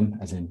 medium,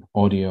 as in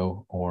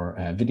audio or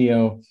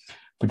video,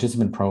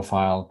 participant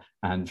profile,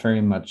 and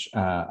very much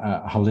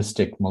a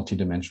holistic,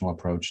 multidimensional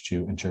approach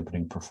to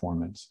interpreting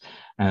performance.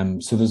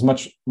 So there's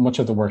much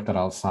of the work that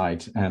I'll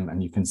cite,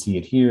 and you can see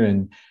it here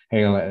in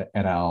Hale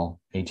et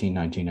al. 18,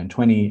 19, and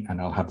 20, and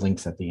I'll have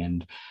links at the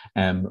end,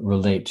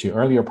 relate to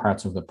earlier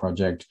parts of the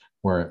project,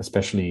 where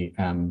especially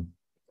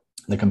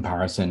the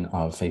comparison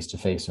of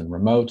face-to-face and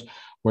remote,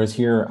 whereas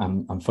here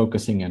I'm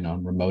focusing in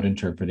on remote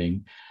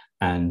interpreting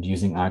and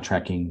using eye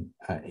tracking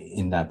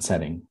in that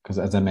setting. Because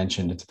as I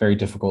mentioned, it's very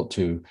difficult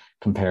to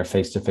compare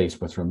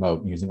face-to-face with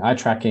remote using eye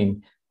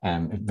tracking,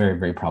 very,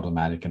 very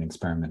problematic in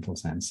experimental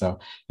sense. So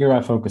here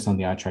I focus on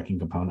the eye tracking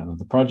component of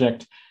the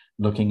project,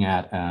 looking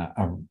at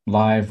a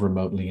live,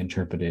 remotely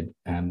interpreted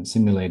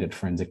simulated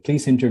forensic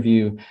police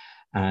interview.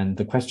 And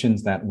the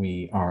questions that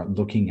we are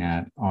looking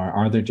at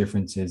are there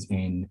differences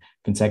in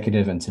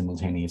consecutive and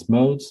simultaneous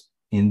modes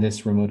in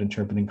this remote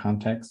interpreting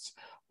context?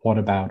 What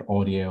about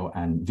audio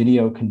and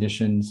video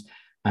conditions?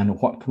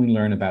 And what can we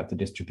learn about the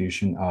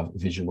distribution of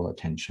visual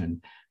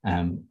attention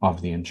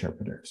of the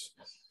interpreters?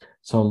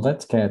 So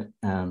let's get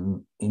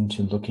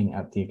into looking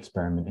at the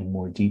experiment in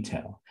more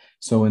detail.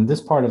 So in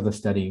this part of the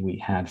study, we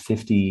had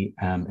 50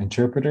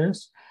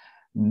 interpreters,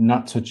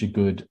 not such a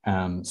good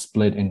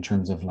split in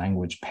terms of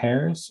language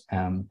pairs.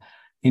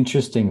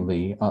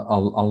 Interestingly,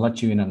 I'll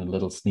let you in on a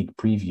little sneak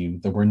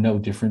preview. There were no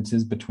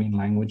differences between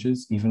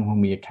languages, even when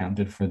we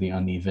accounted for the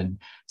uneven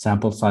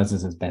sample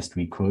sizes as best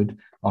we could.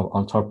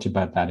 I'll talk to you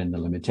about that in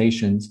the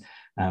limitations.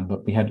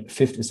 But we had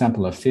a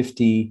sample of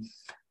 50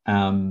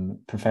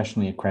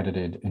 professionally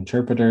accredited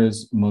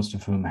interpreters, most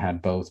of whom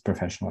had both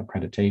professional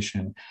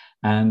accreditation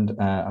and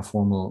a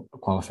formal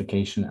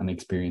qualification and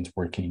experience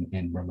working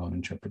in remote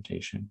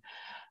interpretation.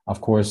 Of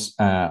course,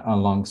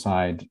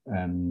 alongside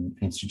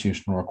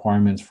institutional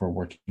requirements for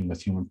working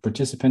with human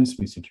participants,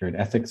 we secured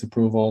ethics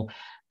approval,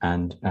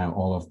 and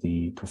all of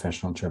the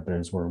professional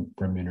interpreters were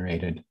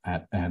remunerated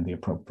at the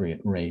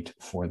appropriate rate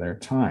for their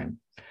time.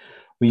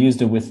 We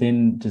used a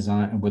within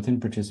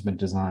participant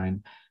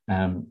design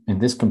in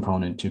this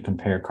component to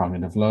compare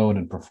cognitive load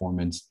and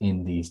performance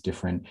in these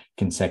different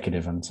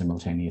consecutive and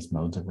simultaneous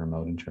modes of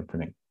remote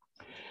interpreting.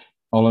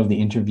 All of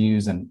the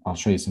interviews, and I'll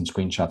show you some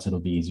screenshots, it'll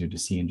be easier to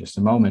see in just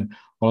a moment.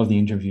 All of the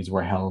interviews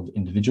were held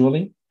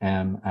individually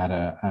at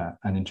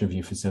an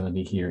interview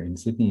facility here in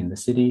Sydney, in the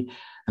city.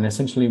 And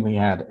essentially we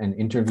had an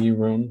interview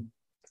room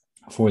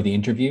for the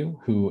interview,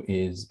 who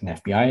is an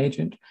FBI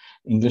agent,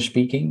 English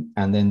speaking,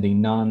 and then the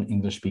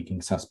non-English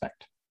speaking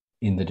suspect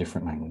in the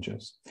different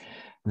languages.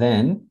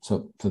 Then,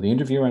 so the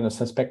interviewer and the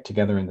suspect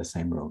together in the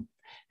same room.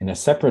 In a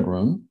separate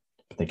room,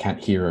 but they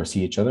can't hear or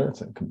see each other,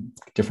 it's a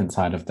different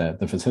side of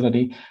the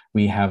facility,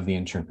 we have the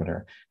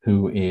interpreter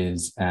who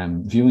is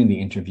viewing the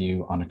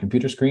interview on a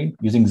computer screen,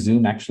 using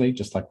Zoom actually,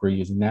 just like we're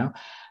using now,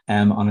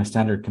 on a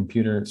standard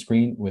computer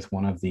screen with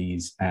one of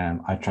these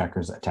eye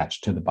trackers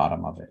attached to the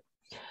bottom of it.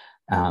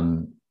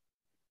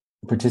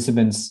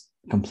 Participants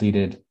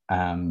completed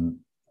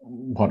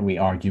what we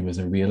argue was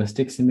a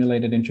realistic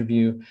simulated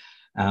interview,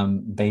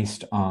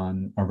 based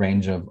on a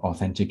range of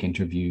authentic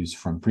interviews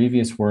from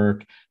previous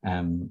work.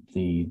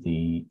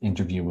 The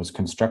interview was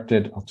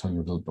constructed. I'll tell you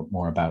a little bit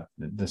more about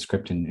the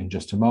script in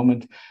just a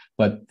moment.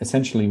 But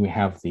essentially, we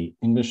have the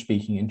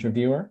English-speaking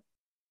interviewer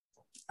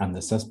and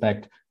the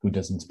suspect who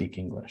doesn't speak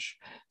English.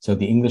 So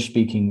the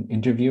English-speaking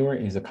interviewer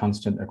is a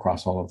constant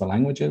across all of the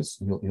languages.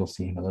 You'll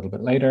see him a little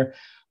bit later,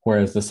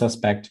 whereas the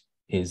suspect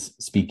is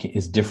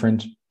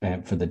different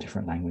for the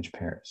different language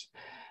pairs.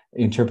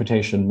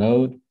 Interpretation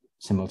mode,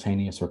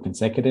 simultaneous or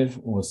consecutive,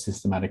 was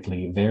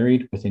systematically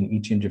varied within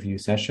each interview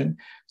session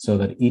so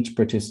that each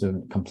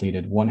participant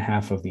completed one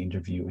half of the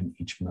interview in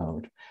each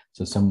mode.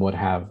 So some would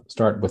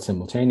start with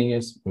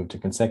simultaneous, move to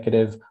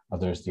consecutive,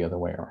 others the other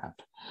way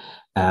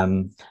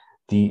around.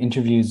 The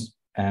interviews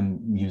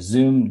use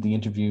Zoom. The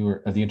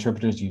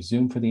interpreters use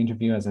Zoom for the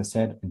interview, as I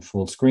said, in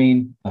full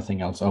screen,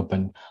 nothing else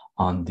open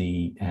on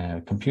the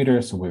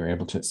computer. So we were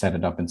able to set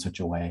it up in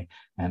such a way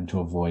to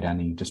avoid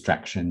any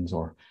distractions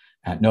or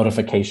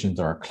notifications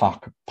or a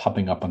clock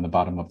popping up on the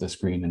bottom of the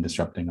screen and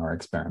disrupting our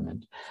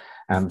experiment.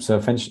 So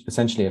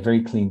essentially a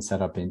very clean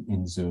setup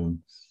in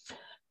Zoom.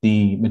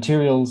 The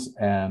materials,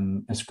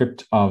 a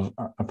script of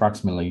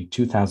approximately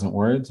 2,000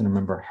 words, and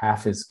remember,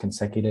 half is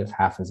consecutive,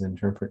 half is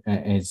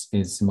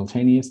is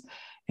simultaneous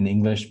in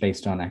English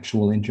based on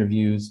actual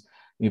interviews.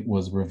 It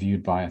was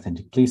reviewed by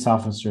authentic police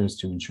officers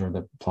to ensure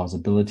the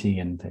plausibility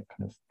and the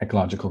kind of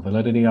ecological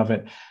validity of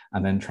it,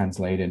 and then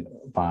translated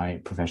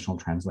by professional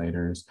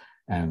translators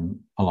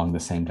along the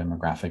same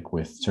demographic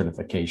with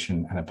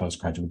certification and a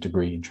postgraduate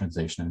degree in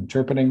translation and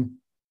interpreting.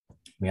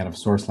 We had a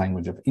source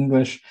language of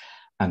English,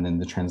 and then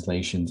the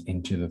translations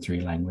into the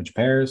 3 language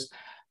pairs,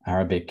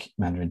 Arabic,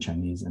 Mandarin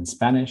Chinese, and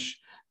Spanish.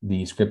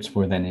 The scripts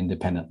were then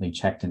independently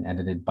checked and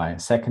edited by a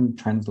second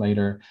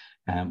translator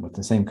with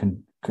the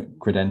same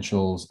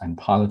credentials and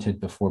piloted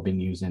before being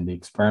used in the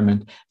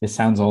experiment. This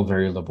sounds all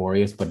very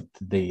laborious, but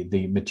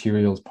the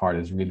materials part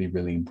is really,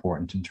 really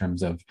important in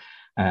terms of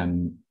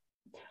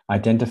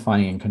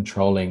identifying and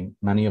controlling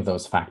many of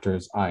those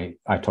factors I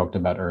talked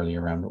about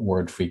earlier around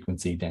word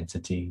frequency,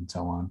 density, and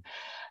so on.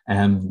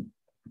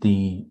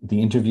 The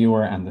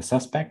interviewer and the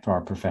suspect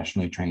are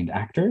professionally trained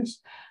actors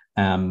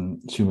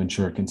to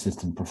ensure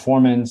consistent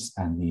performance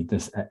and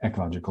this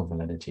ecological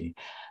validity.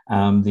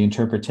 The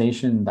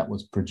interpretation that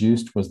was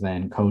produced was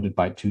then coded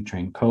by 2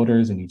 trained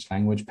coders in each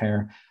language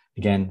pair,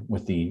 again,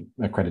 with the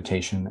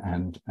accreditation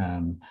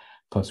and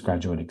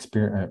postgraduate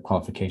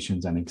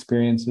qualifications and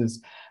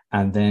experiences.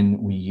 And then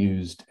we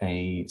used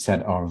a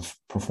set of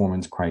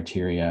performance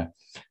criteria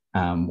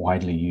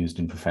widely used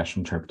in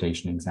professional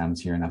interpretation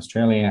exams here in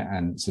Australia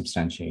and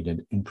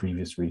substantiated in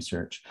previous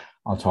research.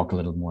 I'll talk a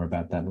little more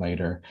about that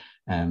later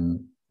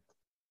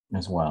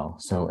as well.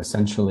 So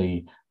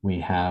essentially, we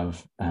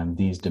have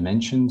these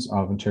dimensions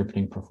of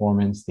interpreting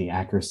performance: the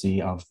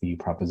accuracy of the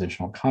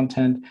propositional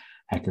content,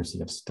 accuracy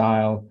of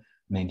style,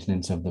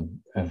 maintenance of the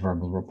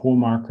verbal rapport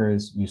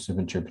markers, use of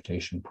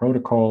interpretation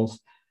protocols,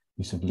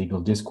 use of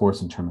legal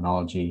discourse and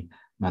terminology,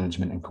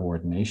 management and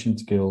coordination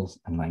skills,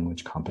 and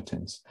language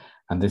competence.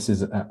 And this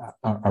is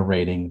a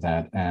rating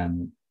that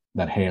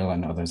Hale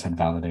and others had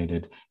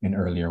validated in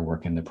earlier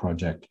work in the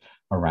project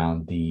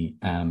around the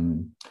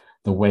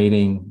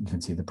weighting. You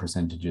can see the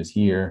percentages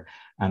here,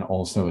 and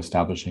also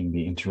establishing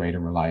the inter-rater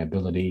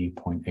reliability,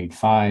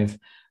 0.85.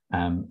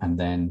 And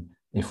then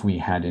if we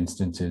had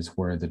instances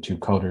where the 2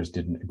 coders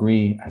didn't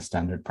agree, as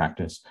standard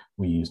practice,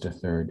 we used a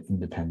 3rd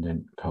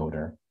independent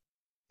coder.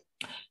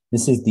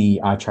 This is the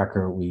eye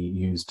tracker we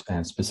used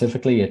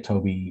specifically at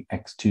Tobii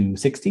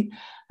X260,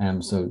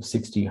 so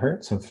 60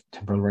 hertz of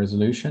temporal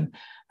resolution.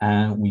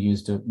 We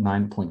used a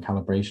 9-point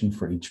calibration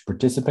for each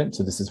participant.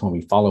 So this is when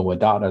we follow a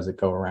dot as it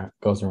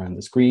goes around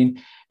the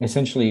screen,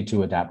 essentially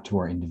to adapt to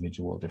our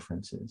individual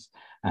differences.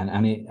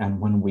 And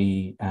when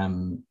we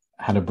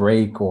had a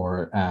break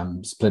or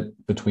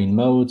split between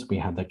modes, we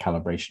had the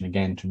calibration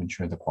again to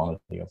ensure the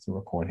quality of the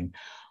recording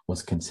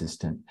was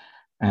consistent.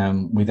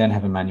 We then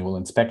have a manual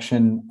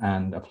inspection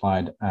and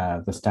applied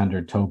the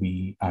standard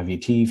Tobii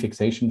IVT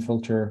fixation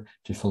filter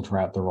to filter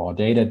out the raw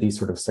data. These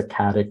sort of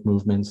saccadic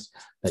movements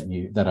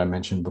that I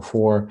mentioned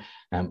before.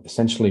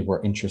 Essentially,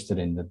 we're interested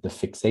in the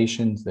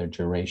fixations, their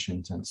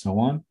durations, and so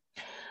on.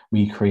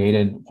 We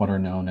created what are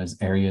known as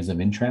areas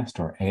of interest,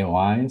 or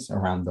AOIs,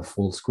 around the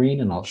full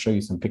screen, and I'll show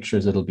you some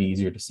pictures. It'll be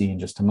easier to see in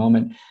just a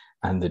moment.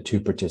 And the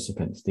 2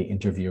 participants, the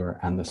interviewer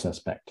and the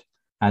suspect,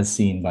 as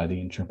seen by the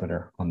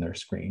interpreter on their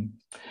screen.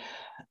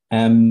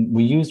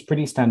 We used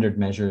pretty standard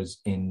measures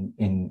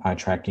in eye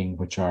tracking,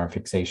 which are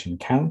fixation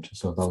count.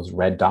 So those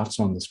red dots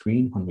on the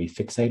screen when we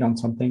fixate on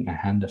something, a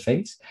hand, a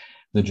face.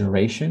 The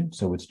duration,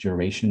 so it's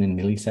duration in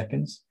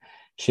milliseconds.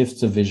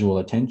 Shifts of visual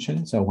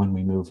attention. So when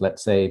we move,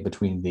 let's say,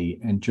 between the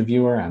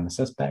interviewer and the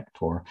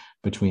suspect, or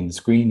between the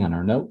screen and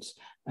our notes,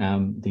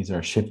 these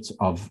are shifts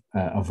of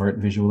overt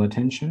visual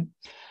attention.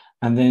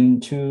 And then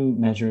 2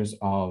 measures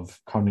of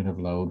cognitive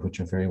load, which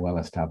are very well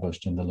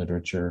established in the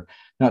literature,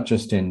 not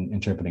just in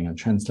interpreting and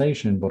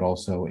translation, but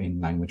also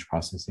in language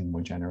processing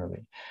more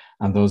generally.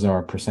 And those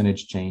are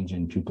percentage change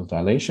in pupil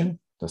dilation,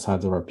 the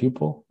size of our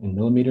pupil in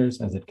millimeters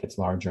as it gets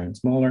larger and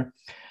smaller,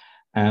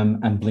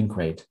 and blink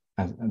rate,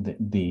 as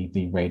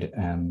the rate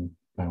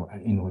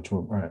in which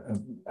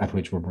at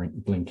which we're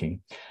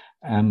blinking.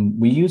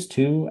 We use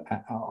 2.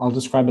 I'll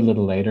describe a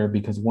little later,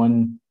 because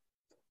one.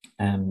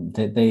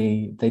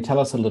 They tell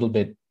us a little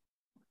bit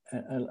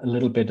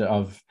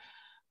of,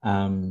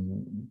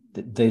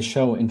 they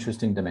show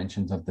interesting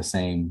dimensions of the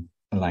same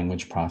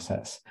language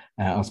process.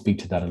 I'll speak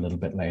to that a little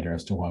bit later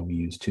as to why we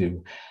use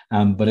 2.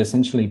 But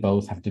essentially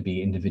both have to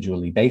be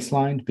individually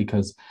baselined,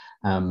 because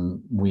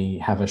we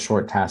have a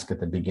short task at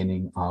the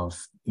beginning of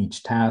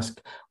each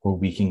task where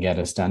we can get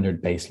a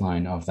standard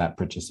baseline of that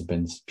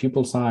participant's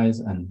pupil size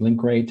and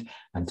blink rate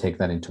and take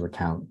that into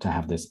account to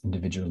have this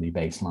individually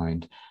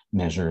baselined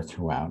measure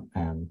throughout.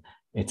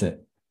 It's a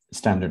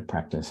standard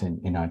practice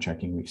in eye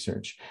tracking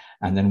research.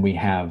 And then we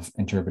have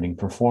interpreting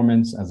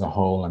performance as a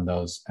whole and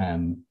those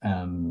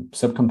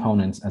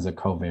subcomponents as a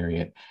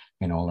covariate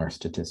in all our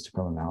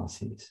statistical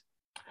analyses.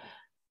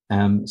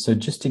 So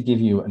just to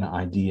give you an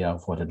idea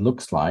of what it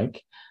looks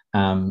like,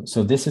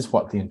 So this is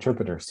what the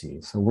interpreter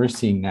sees. So we're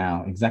seeing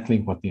now exactly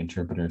what the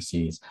interpreter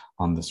sees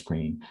on the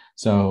screen.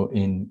 So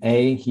in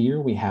A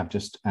here, we have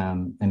just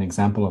an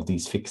example of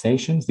these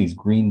fixations, these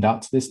green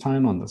dots this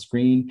time on the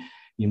screen.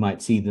 You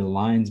might see the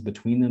lines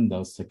between them,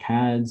 those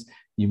saccades.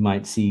 You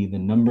might see the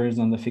numbers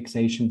on the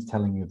fixations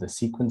telling you the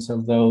sequence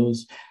of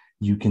those.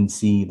 You can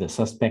see the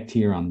suspect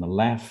here on the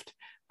left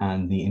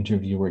and the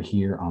interviewer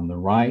here on the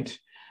right.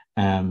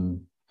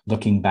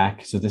 Looking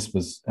back, so this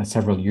was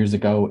several years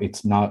ago.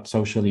 It's not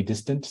socially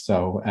distant,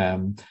 so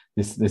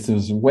this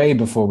was way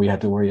before we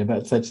had to worry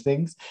about such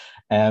things.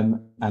 And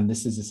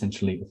this is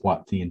essentially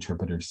what the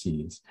interpreter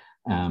sees.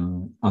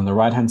 On the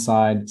right-hand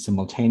side,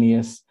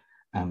 simultaneous,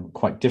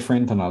 quite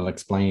different, and I'll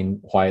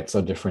explain why it's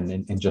so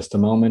different in just a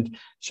moment,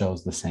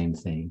 shows the same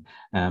thing.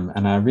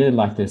 And I really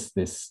like this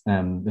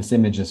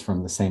image is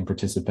from the same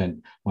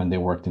participant when they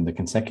worked in the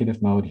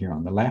consecutive mode here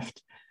on the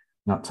left.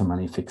 Not so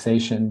many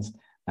fixations,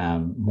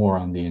 more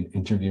on the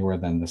interviewer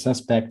than the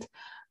suspect.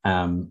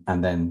 And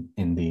then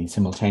in the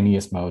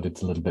simultaneous mode,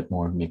 it's a little bit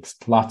more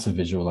mixed, lots of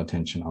visual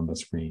attention on the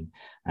screen.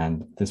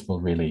 And this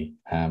will really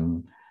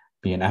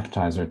be an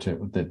appetizer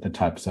to the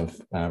types of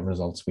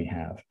results we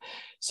have.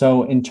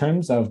 So in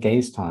terms of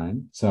gaze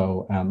time,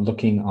 so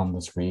looking on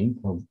the screen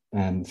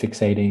and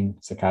fixating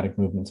saccadic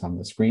movements on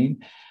the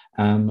screen,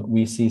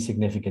 we see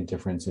significant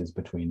differences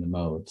between the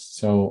modes.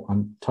 So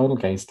on total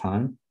gaze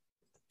time,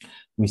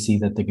 we see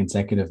that the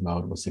consecutive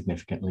mode was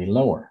significantly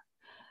lower.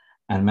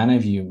 And many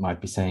of you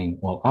might be saying,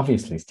 well,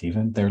 obviously,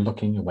 Stephen, they're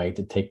looking away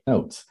to take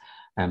notes.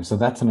 So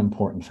that's an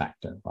important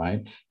factor,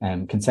 right?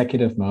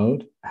 Consecutive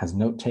mode has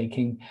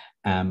note-taking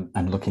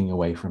and looking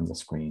away from the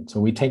screen. So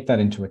we take that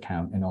into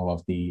account in all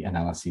of the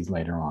analyses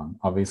later on,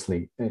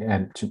 obviously,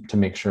 and to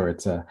make sure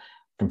it's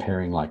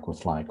comparing like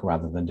with like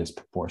rather than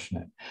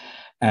disproportionate.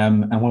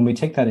 And when we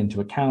take that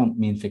into account,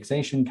 mean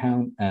fixation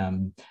count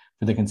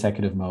for the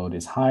consecutive mode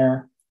is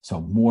higher, so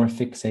more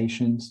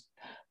fixations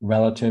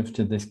relative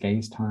to this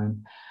gaze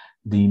time.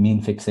 The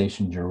mean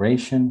fixation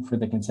duration for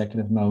the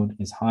consecutive mode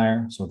is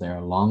higher, so there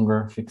are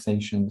longer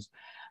fixations,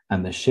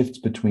 and the shifts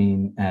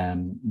between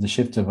the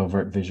shift of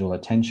overt visual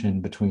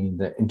attention between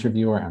the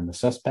interviewer and the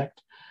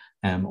suspect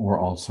were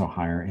also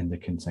higher in the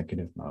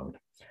consecutive mode.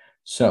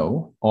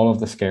 So all of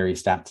the scary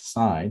stats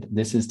aside,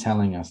 this is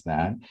telling us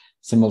that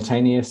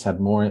simultaneous had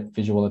more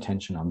visual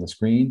attention on the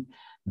screen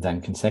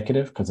than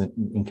consecutive, because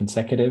in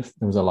consecutive,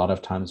 there was a lot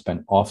of time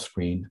spent off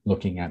screen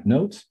looking at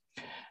notes.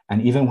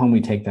 And even when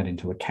we take that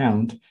into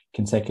account,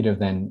 consecutive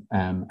then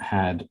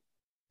had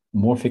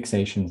more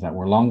fixations that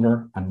were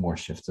longer and more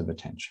shifts of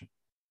attention.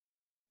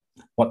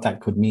 What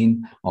that could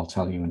mean, I'll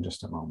tell you in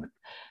just a moment.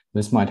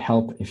 This might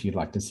help if you'd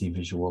like to see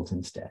visuals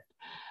instead.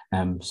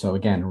 So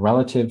again,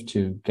 relative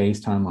to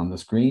gaze time on the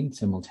screen,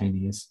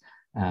 simultaneous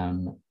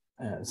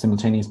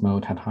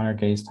mode had higher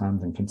gaze time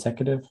than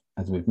consecutive,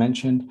 as we've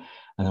mentioned.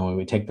 And then when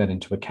we take that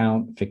into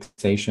account,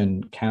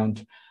 fixation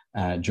count,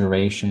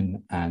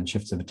 duration, and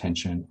shifts of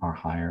attention are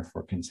higher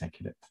for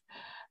consecutive.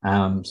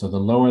 So the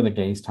lower the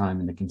gaze time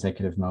in the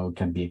consecutive mode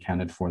can be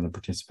accounted for the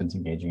participants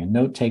engaging in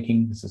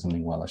note-taking. This is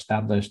something well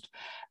established.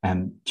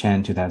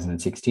 Chen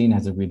 2016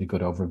 has a really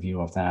good overview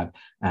of that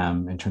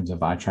in terms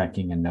of eye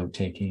tracking and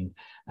note-taking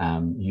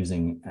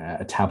using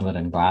a tablet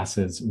and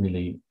glasses,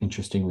 really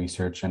interesting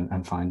research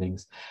and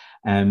findings.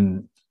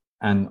 And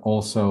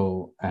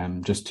also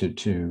just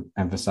to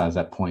emphasize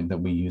that point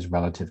that we use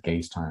relative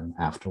gaze time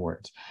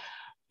afterwards.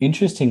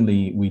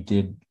 Interestingly, we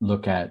did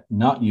look at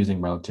not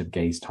using relative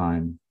gaze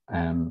time.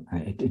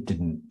 It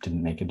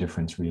didn't make a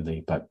difference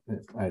really, but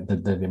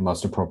the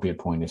most appropriate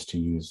point is to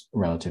use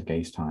relative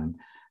gaze time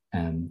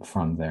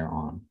from there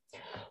on.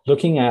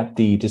 Looking at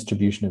the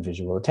distribution of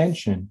visual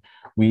attention,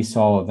 we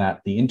saw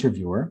that the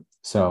interviewer,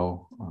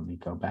 so let me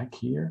go back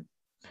here,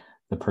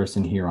 the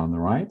person here on the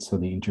right, so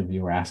the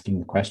interviewer asking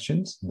the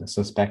questions, the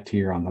suspect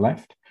here on the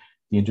left.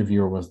 The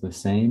interviewer was the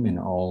same in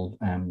all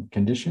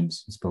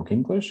conditions, spoke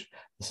English.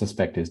 The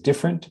suspect is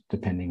different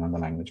depending on the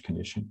language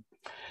condition.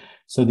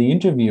 So the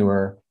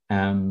interviewer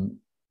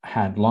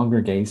had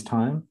longer gaze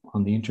time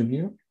on the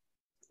interview,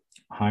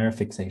 higher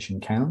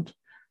fixation count,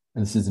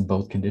 and this is in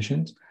both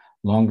conditions,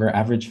 longer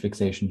average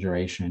fixation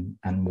duration,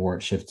 and more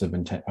shifts of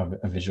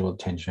visual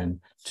attention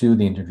to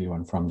the interviewer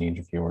and from the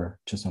interviewer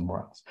to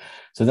somewhere else.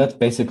 So that's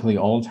basically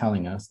all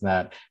telling us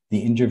that the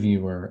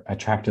interviewer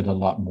attracted a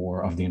lot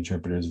more of the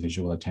interpreter's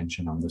visual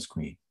attention on the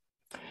screen.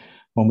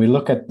 When we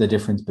look at the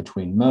difference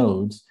between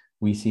modes,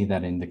 we see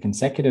that in the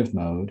consecutive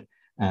mode,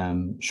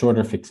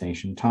 shorter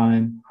fixation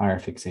time, higher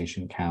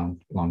fixation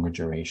count, longer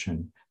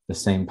duration, the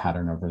same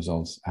pattern of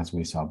results as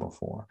we saw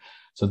before.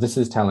 So this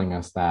is telling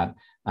us that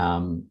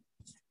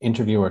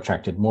interviewer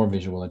attracted more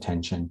visual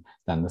attention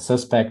than the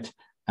suspect,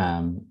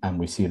 and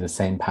we see the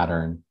same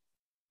pattern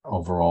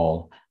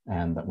overall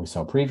that we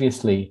saw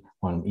previously,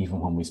 even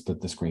when we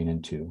split the screen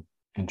in two,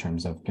 in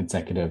terms of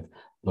consecutive,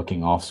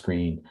 looking off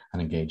screen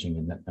and engaging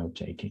in that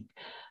note-taking.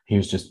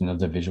 Here's just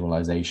another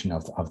visualization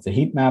of the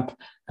heat map.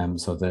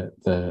 So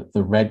the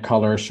red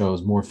color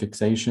shows more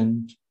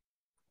fixation,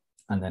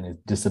 and then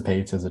it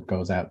dissipates as it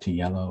goes out to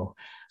yellow.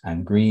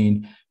 and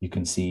green, you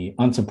can see,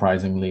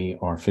 unsurprisingly,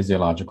 our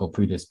physiological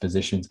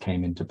predispositions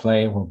came into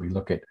play where we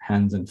look at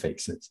hands and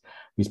faces.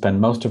 We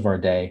spend most of our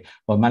day,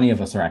 well, many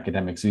of us are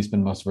academics, so we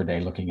spend most of our day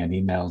looking at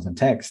emails and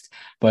text,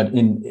 but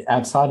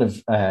outside of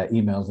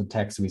emails and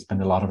text, we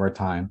spend a lot of our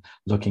time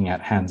looking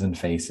at hands and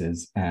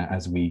faces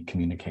as we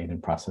communicate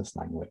and process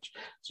language.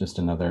 It's just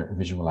another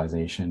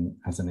visualization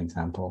as an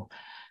example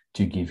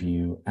to give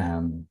you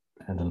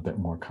a little bit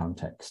more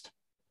context.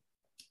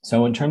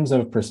 So in terms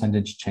of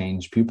percentage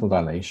change pupil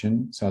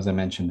dilation, so as I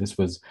mentioned, this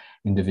was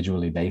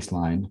individually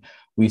baselined,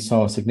 we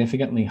saw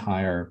significantly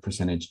higher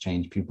percentage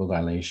change pupil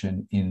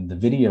dilation in the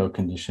video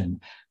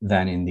condition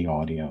than in the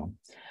audio,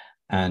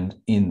 and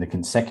in the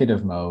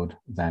consecutive mode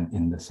than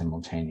in the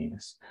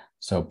simultaneous.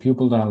 So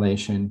pupil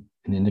dilation,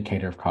 an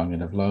indicator of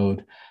cognitive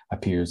load,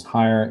 appears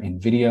higher in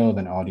video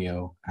than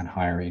audio and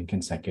higher in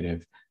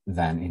consecutive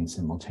than in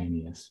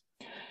simultaneous.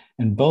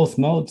 In both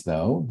modes,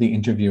 though, the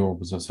interviewer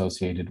was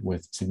associated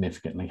with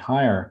significantly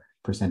higher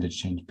percentage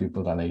change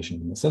pupil dilation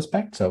than the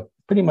suspect. So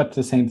pretty much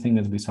the same thing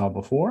as we saw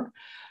before.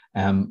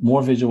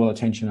 More visual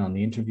attention on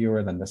the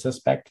interviewer than the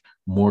suspect,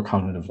 more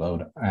cognitive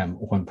load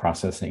when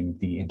processing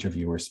the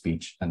interviewer's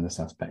speech than the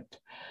suspect.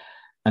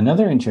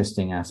 Another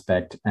interesting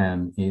aspect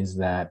is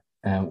that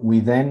we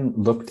then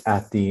looked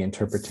at the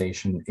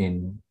interpretation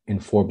in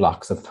 4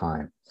 blocks of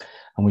time.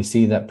 And we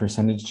see that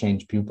percentage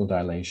change pupil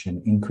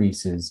dilation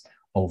increases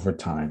over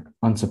time,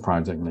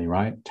 unsurprisingly,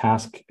 right?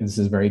 This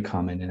is very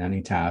common in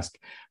any task,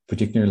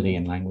 particularly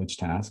in language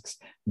tasks,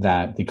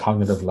 that the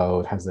cognitive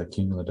load has a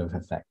cumulative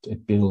effect.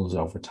 It builds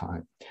over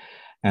time.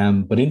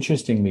 But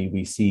interestingly,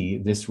 we see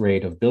this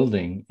rate of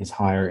building is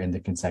higher in the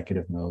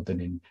consecutive mode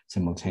than in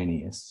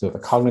simultaneous. So the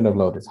cognitive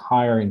load is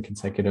higher in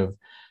consecutive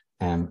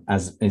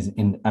as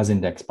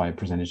indexed by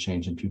percentage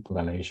change in pupil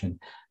dilation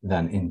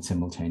than in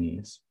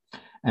simultaneous.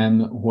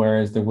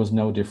 Whereas there was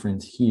no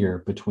difference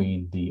here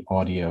between the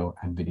audio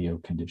and video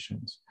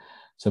conditions.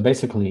 So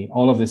basically,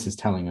 all of this is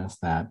telling us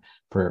that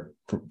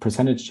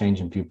percentage change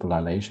in pupil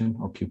dilation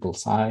or pupil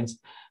size,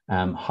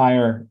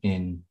 higher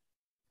in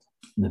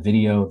the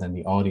video than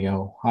the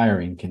audio, higher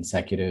in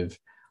consecutive,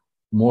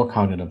 more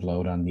cognitive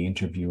load on the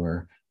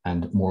interviewer,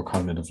 and more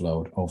cognitive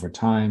load over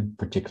time,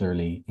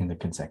 particularly in the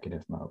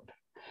consecutive mode.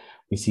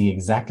 We see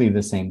exactly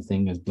the same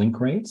thing as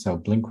blink rate. So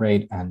blink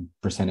rate and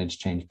percentage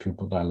change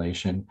pupil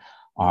dilation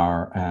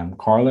are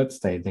correlates.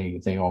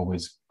 They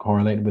always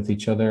correlate with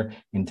each other.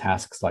 In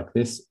tasks like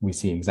this, we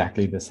see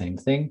exactly the same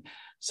thing.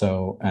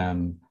 So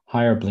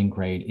higher blink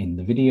rate in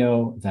the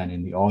video than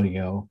in the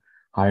audio,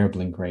 higher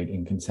blink rate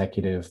in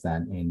consecutive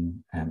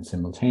than in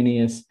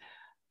simultaneous,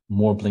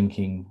 more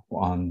blinking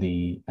on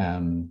the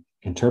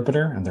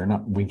interpreter, and they're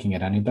not winking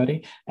at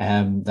anybody,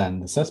 than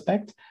the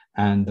suspect,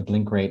 and the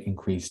blink rate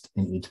increased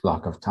in each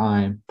block of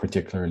time,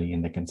 particularly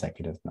in the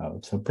consecutive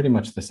mode. So pretty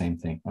much the same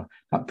thing, well,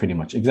 not pretty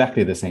much,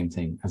 exactly the same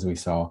thing as we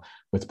saw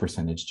with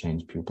percentage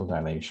change pupil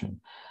dilation.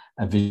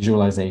 A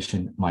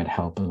visualization might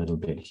help a little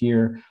bit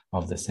here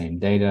of the same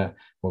data,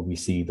 where we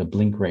see the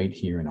blink rate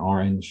here in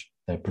orange,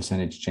 the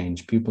percentage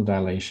change pupil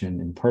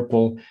dilation in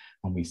purple,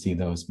 and we see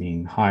those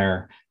being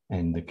higher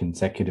in the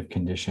consecutive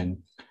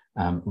condition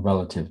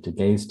relative to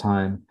gaze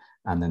time.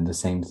 And then the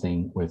same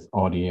thing with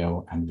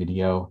audio and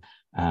video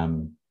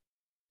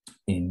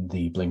in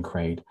the blink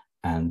rate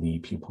and the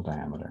pupil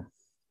diameter.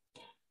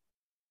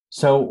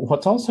 So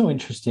what's also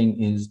interesting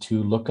is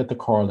to look at the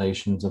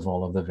correlations of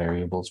all of the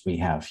variables we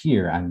have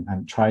here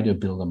and try to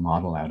build a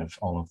model out of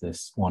all of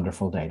this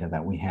wonderful data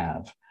that we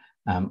have.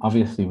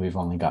 Obviously, we've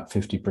only got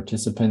 50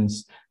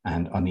 participants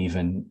and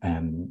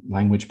uneven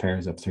language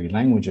pairs of 3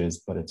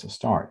 languages, but it's a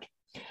start.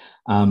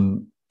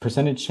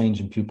 Percentage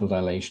change in pupil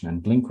dilation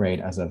and blink rate,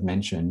 as I've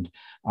mentioned,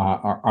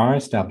 are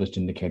established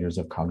indicators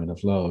of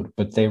cognitive load,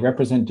 but they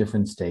represent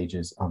different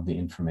stages of the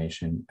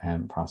information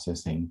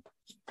processing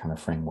kind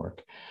of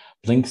framework.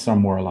 Blinks are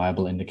more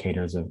reliable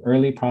indicators of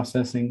early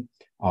processing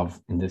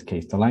of, in this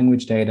case, the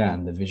language data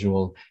and the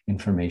visual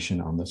information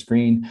on the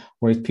screen,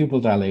 whereas pupil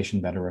dilation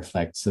better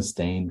reflects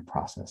sustained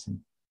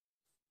processing.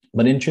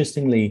 But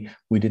interestingly,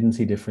 we didn't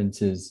see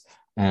differences.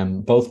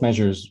 Both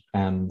measures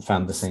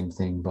found the same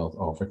thing, both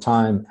over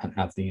time and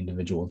at the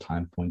individual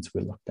time points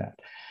we looked at.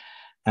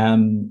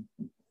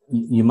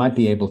 You might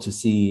be able to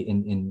see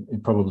in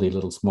probably a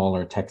little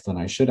smaller text than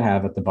I should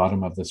have at the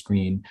bottom of the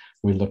screen,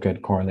 we look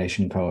at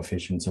correlation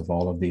coefficients of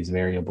all of these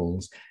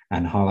variables,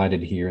 and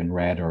highlighted here in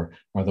red are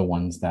the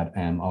ones that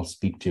I'll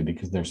speak to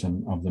because they're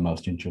some of the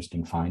most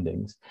interesting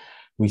findings.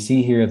 We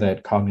see here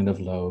that cognitive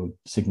load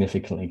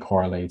significantly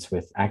correlates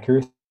with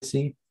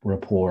accuracy,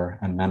 rapport,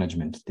 and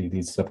management,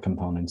 these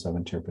subcomponents of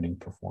interpreting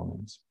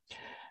performance.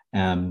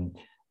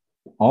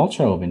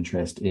 Also of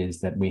interest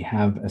is that we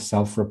have a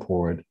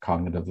self-report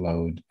cognitive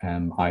load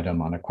item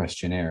on a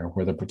questionnaire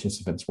where the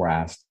participants were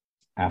asked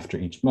after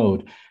each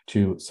mode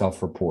to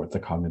self-report the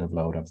cognitive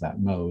load of that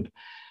mode.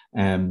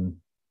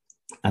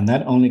 And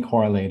that only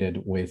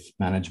correlated with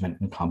management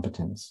and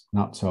competence,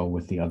 not so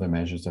with the other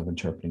measures of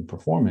interpreting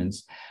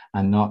performance,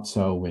 and not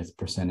so with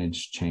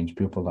percentage change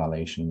pupil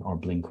dilation or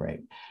blink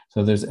rate.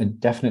 So there's a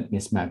definite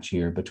mismatch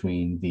here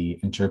between the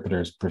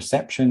interpreter's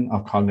perception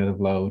of cognitive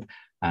load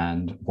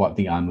and what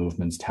the eye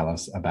movements tell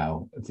us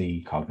about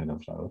the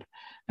cognitive load,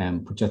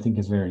 which I think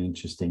is very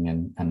interesting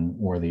and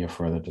worthy of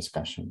further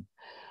discussion.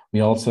 We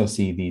also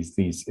see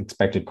these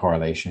expected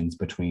correlations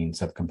between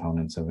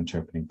subcomponents of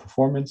interpreting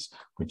performance,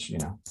 which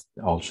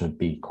all should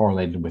be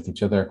correlated with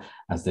each other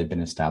as they've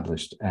been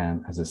established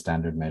as a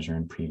standard measure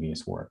in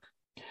previous work.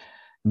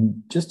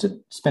 And just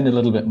to spend a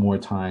little bit more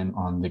time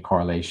on the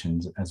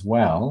correlations as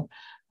well,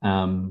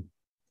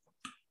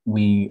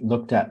 we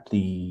looked at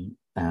the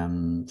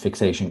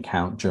fixation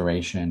count,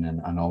 duration,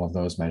 and all of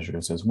those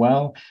measures as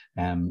well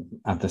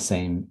at the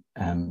same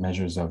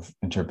measures of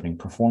interpreting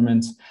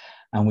performance.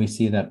 And we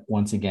see that,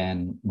 once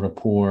again,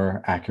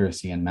 rapport,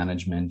 accuracy, and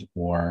management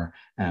were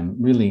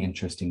really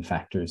interesting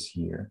factors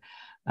here.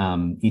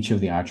 Each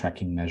of the eye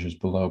tracking measures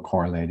below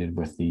correlated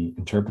with the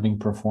interpreting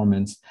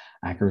performance.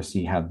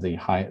 Accuracy had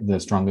the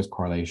strongest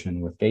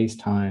correlation with gaze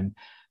time,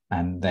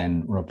 and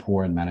then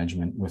rapport and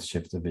management with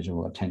shifts of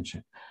visual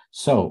attention.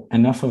 So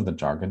enough of the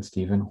jargon,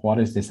 Stephen. What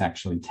is this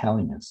actually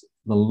telling us?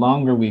 The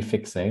longer we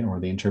fixate, or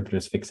the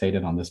interpreters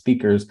fixated on the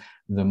speakers,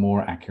 the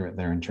more accurate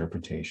their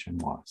interpretation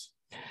was.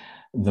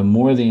 The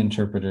more the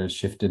interpreters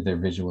shifted their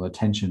visual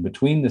attention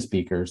between the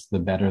speakers, the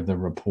better the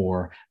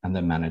rapport and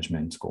the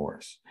management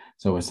scores.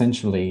 So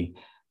essentially,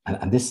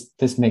 and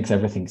this makes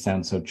everything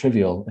sound so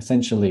trivial,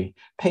 essentially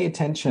pay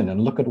attention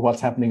and look at what's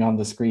happening on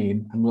the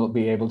screen, and we'll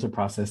be able to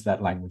process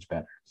that language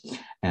better.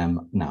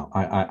 Now,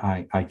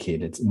 I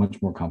kid, it's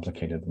much more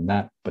complicated than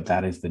that, but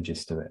that is the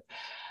gist of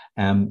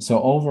it.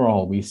 So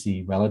overall, we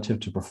see,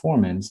 relative to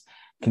performance,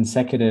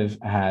 consecutive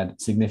had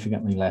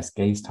significantly less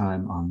gaze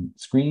time on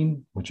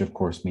screen, which of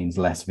course means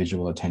less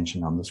visual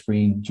attention on the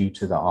screen due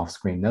to the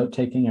off-screen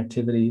note-taking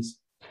activities.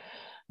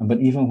 But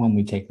even when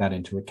we take that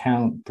into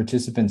account,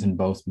 participants in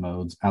both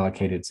modes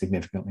allocated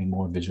significantly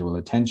more visual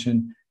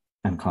attention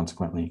and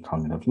consequently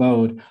cognitive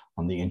load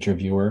on the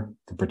interviewer,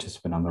 the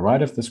participant on the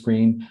right of the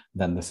screen,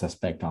 than the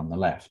suspect on the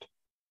left.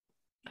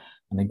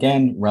 And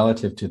again,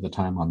 relative to the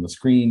time on the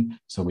screen,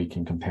 so we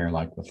can compare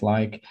like with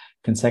like,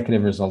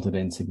 consecutive resulted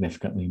in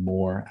significantly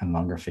more and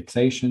longer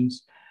fixations,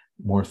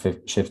 more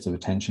shifts of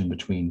attention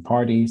between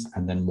parties,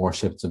 and then more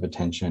shifts of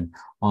attention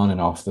on and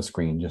off the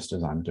screen, just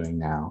as I'm doing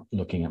now,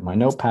 looking at my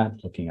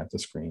notepad, looking at the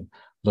screen,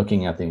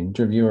 looking at the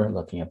interviewer,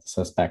 looking at the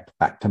suspect,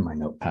 back to my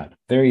notepad.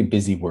 Very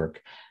busy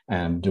work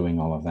doing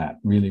all of that,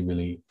 really,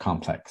 really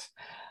complex.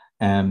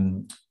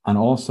 And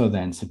also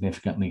then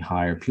significantly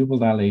higher pupil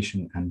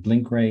dilation and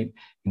blink rate,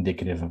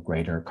 indicative of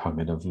greater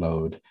cognitive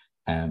load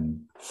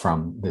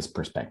from this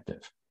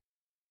perspective.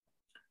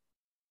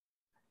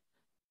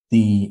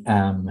 The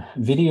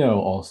video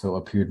also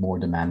appeared more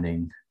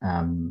demanding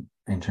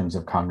in terms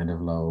of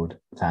cognitive load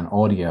than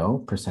audio.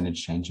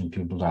 Percentage change in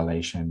pupil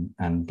dilation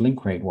and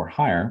blink rate were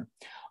higher,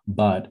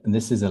 but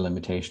this is a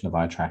limitation of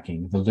eye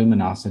tracking. The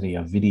luminosity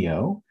of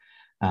video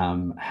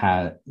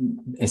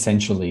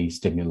essentially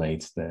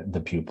stimulates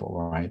the pupil,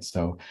 right?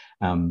 So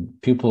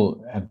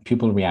pupil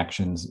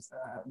reactions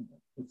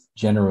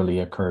generally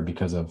occur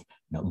because of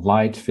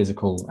light,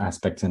 physical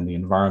aspects in the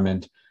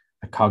environment,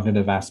 a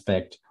cognitive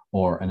aspect,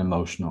 or an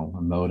emotional,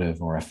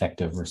 emotive, or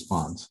affective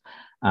response.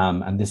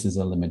 And this is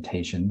a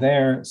limitation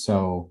there.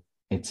 So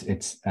it's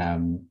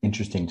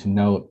interesting to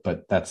note,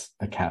 but that's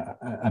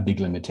a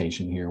big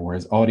limitation here.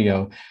 Whereas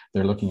audio,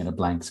 they're looking at a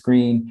blank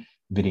screen.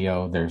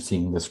 Video, they're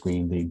seeing the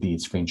screen, the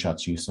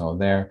screenshots you saw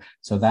there.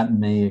 So that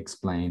may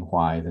explain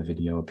why the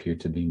video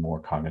appeared to be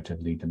more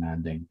cognitively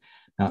demanding.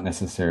 Not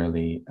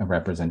necessarily a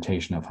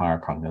representation of higher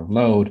cognitive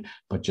load,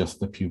 but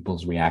just the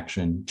pupil's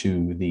reaction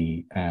to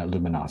the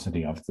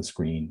luminosity of the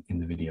screen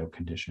in the video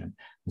condition.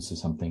 This is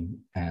something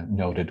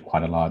noted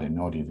quite a lot in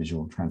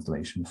audiovisual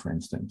translation, for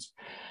instance.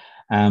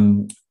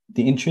 The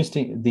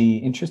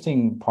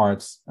interesting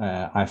parts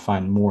I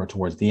find more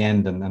towards the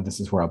end, and this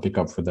is where I'll pick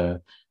up for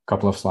the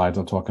couple of slides.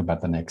 I'll talk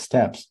about the next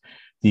steps.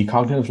 The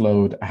cognitive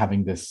load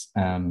having this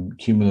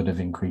cumulative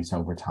increase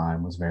over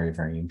time was very,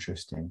 very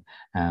interesting.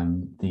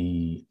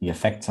 The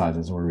effect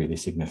sizes were really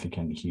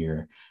significant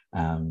here,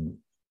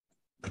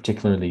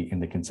 particularly in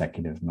the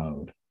consecutive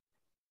mode.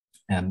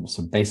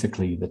 So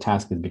basically, the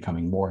task is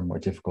becoming more and more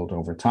difficult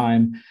over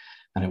time,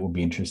 and it will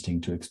be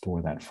interesting to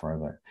explore that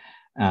further.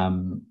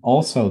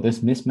 Also, this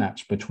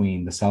mismatch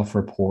between the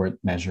self-report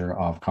measure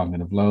of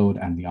cognitive load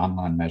and the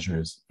online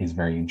measures is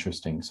very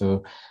interesting.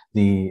 So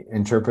the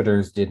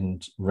interpreters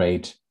didn't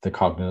rate the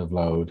cognitive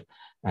load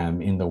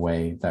in the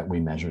way that we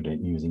measured it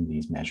using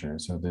these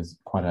measures. So there's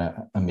quite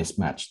a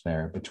mismatch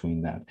there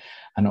between that.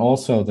 And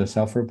also the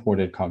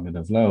self-reported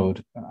cognitive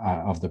load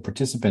of the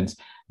participants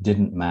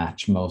didn't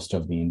match most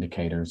of the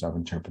indicators of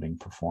interpreting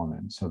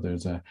performance. So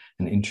there's an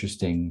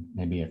interesting,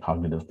 maybe a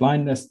cognitive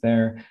blindness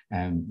there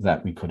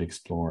that we could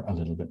explore a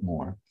little bit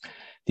more.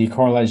 The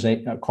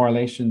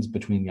correlations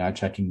between the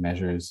eye-checking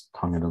measures,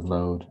 cognitive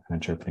load, and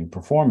interpreting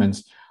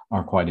performance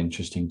are quite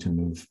interesting to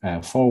move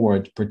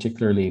forward,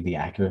 particularly the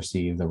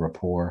accuracy, the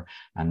rapport,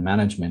 and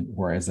management,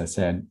 where, as I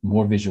said,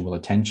 more visual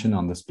attention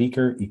on the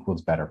speaker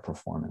equals better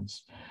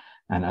performance.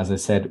 And as I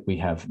said, we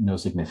have no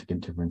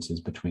significant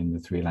differences between the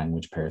 3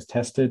 language pairs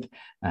tested,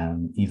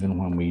 even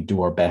when we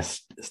do our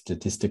best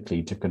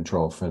statistically to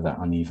control for the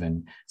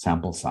uneven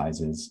sample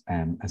sizes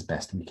as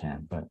best we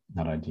can, but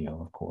not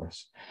ideal, of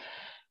course.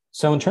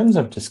 So in terms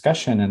of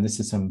discussion, and this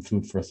is some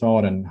food for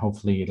thought, and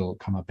hopefully it'll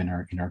come up in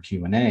our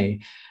Q&A,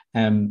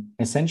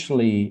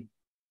 essentially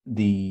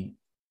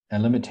a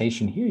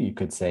limitation here, you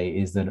could say,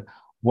 is that,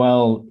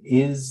 well,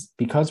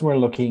 because we're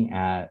looking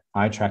at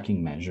eye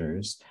tracking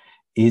measures,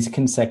 is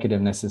consecutive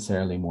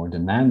necessarily more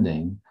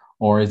demanding,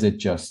 or is it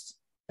just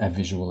a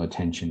visual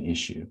attention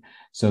issue?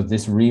 So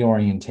this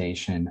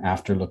reorientation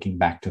after looking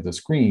back to the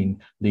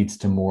screen leads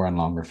to more and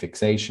longer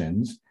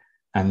fixations.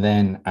 And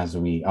then as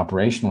we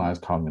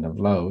operationalize cognitive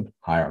load,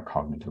 higher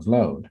cognitive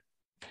load.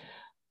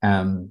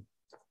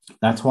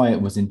 That's why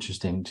it was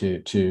interesting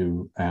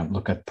to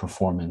look at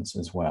performance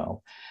as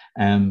well.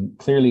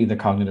 Clearly, the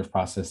cognitive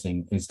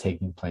processing is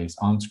taking place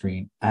on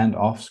screen and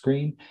off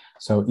screen.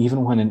 So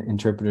even when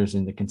interpreters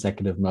in the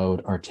consecutive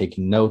mode are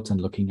taking notes and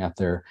looking at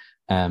their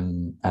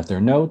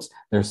notes,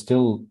 they're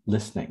still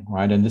listening,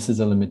 right? And this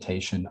is a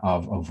limitation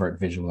of overt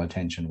visual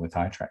attention with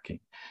eye tracking.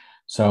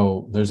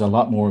 So there's a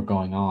lot more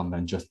going on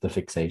than just the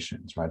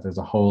fixations, right? There's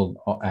a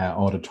whole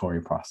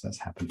auditory process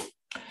happening.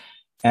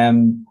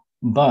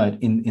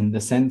 But in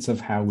the sense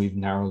of how we've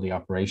narrowly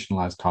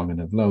operationalized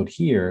cognitive load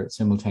here,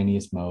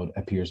 simultaneous mode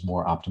appears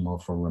more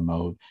optimal for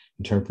remote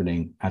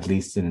interpreting, at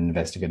least in an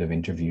investigative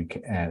interview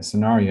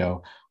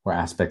scenario, where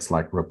aspects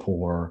like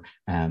rapport,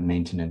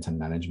 maintenance, and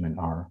management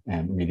are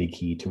really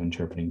key to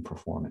interpreting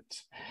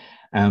performance.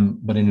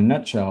 But in a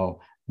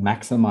nutshell,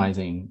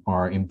 maximizing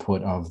our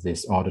input of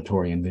this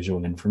auditory and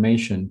visual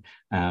information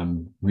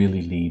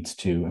really leads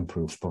to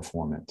improved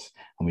performance.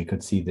 And we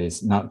could see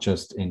this not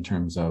just in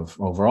terms of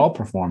overall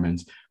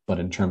performance, but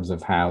in terms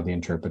of how the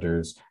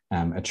interpreters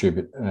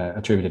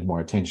attributed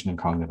more attention and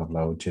cognitive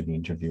load to the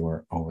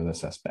interviewer over the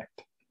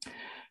suspect.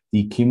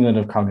 The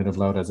cumulative cognitive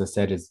load, as I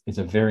said, is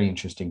a very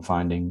interesting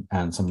finding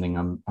and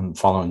something I'm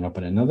following up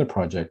in another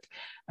project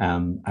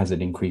as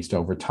it increased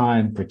over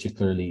time,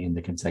 particularly in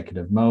the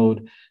consecutive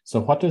mode. So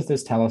what does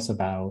this tell us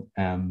about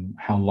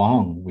how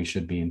long we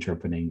should be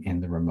interpreting in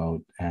the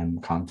remote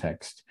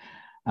context?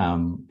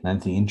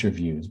 Lengthy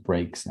interviews,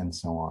 breaks, and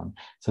so on.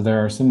 So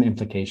there are some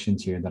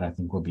implications here that I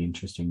think will be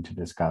interesting to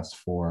discuss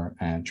for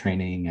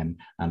training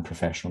and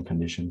professional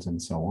conditions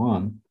and so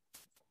on.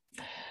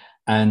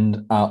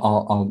 And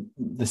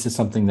this is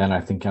something that I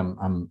think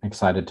I'm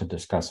excited to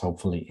discuss,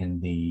 hopefully in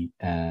the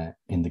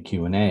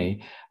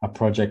Q&A, a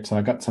project. So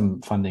I got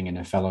some funding in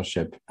a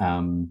fellowship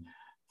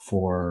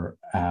for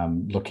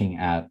looking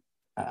at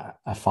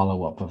a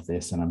follow-up of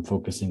this, and I'm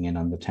focusing in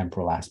on the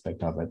temporal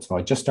aspect of it. So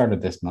I just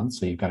started this month,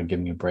 so you've got to give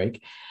me a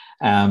break.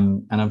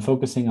 And I'm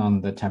focusing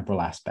on the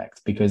temporal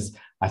aspects because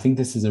I think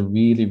this is a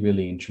really,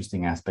 really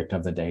interesting aspect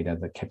of the data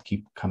that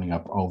keep coming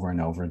up over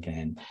and over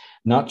again.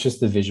 Not just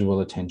the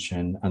visual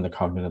attention and the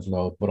cognitive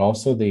load, but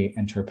also the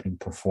interpreting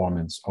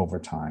performance over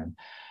time.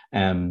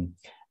 And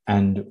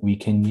we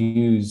can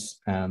use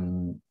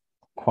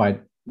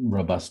quite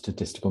robust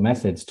statistical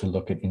methods to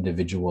look at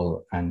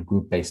individual and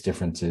group-based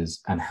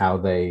differences and how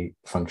they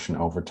function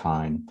over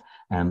time,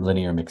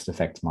 linear mixed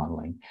effects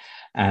modeling.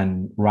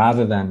 And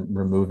rather than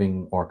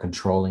removing or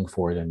controlling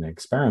for it in an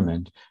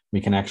experiment,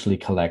 we can actually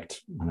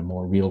collect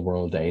more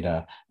real-world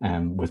data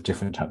with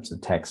different types of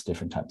text,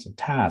 different types of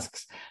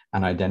tasks,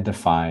 and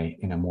identify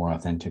in a more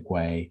authentic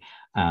way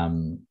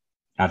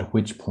at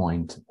which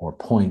point or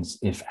points,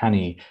 if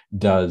any,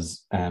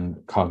 does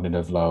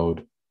cognitive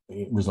load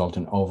result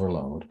in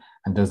overload,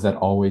 and does that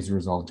always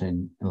result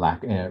in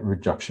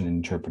reduction in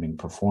interpreting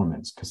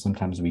performance? Because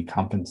sometimes we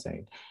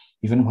compensate.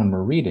 Even when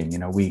we're reading,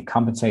 we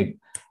compensate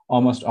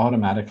almost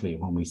automatically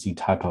when we see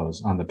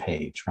typos on the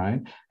page,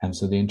 right? And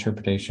so the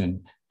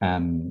interpretation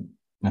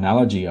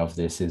analogy of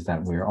this is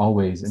that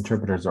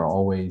interpreters are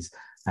always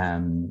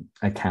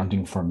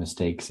accounting for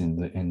mistakes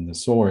in the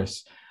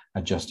source,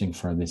 adjusting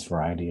for this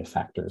variety of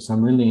factors. So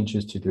I'm really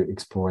interested to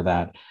explore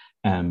that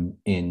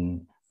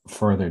in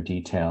further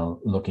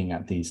detail, looking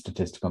at these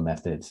statistical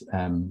methods,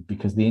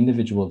 because the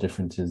individual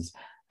differences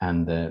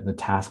and the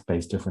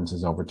task-based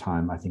differences over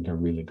time, I think, are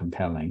really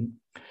compelling.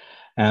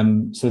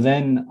 So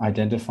then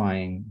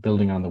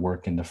building on the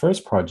work in the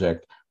first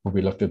project, where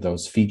we looked at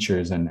those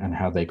features and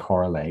how they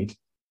correlate,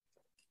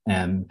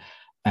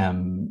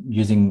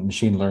 using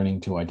machine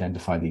learning to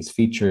identify these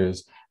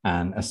features,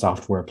 and a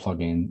software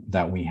plugin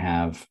that we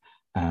have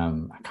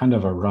kind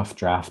of a rough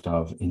draft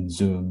of in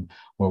Zoom,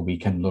 where we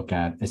can look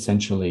at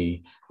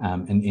essentially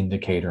an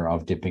indicator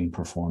of dipping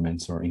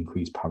performance or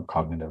increased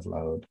cognitive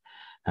load.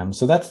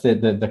 So that's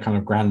the kind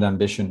of grand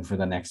ambition for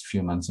the next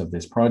few months of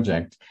this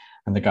project.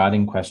 And the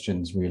guiding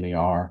questions really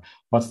are,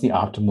 what's the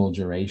optimal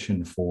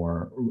duration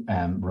for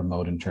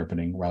remote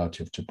interpreting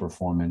relative to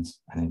performance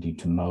and indeed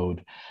to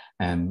mode?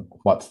 And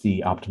what's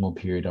the optimal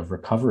period of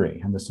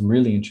recovery? And there's some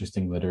really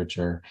interesting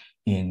literature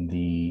in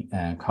the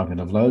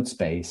cognitive load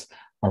space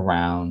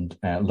around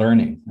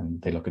learning.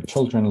 And they look at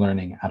children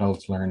learning,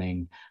 adults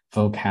learning,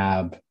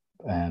 vocab,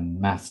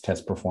 maths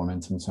test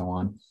performance, and so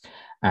on.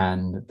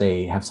 And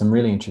they have some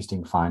really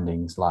interesting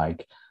findings,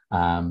 like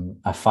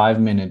a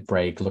 5-minute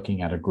break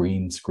looking at a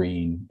green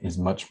screen is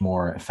much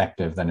more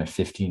effective than a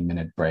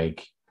 15-minute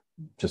break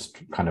just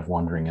kind of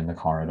wandering in the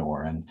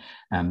corridor. And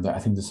I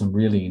think there's some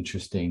really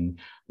interesting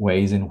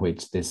ways in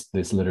which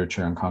this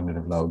literature on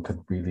cognitive load could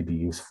really be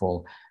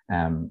useful,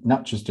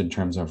 not just in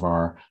terms of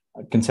our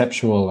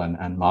conceptual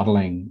and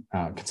modeling,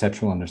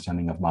 conceptual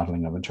understanding of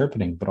modeling of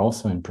interpreting, but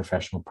also in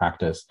professional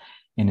practice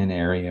in an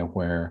area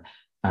where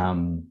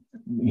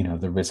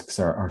the risks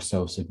are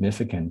so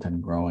significant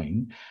and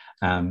growing,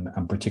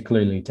 and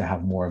particularly to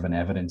have more of an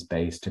evidence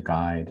base to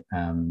guide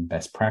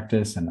best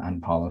practice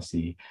and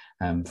policy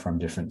from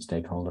different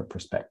stakeholder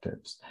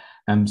perspectives.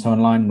 So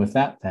in line with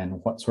that, then,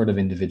 what sort of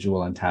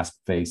individual and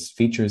task-based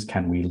features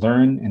can we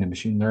learn in a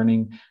machine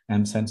learning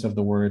sense of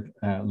the word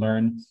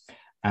learn?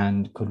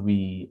 And could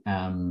we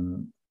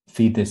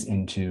feed this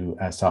into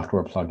a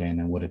software plugin,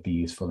 and would it be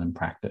useful in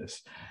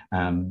practice?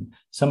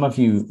 Some of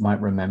you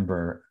might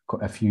remember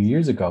a few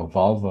years ago,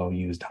 Volvo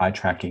used eye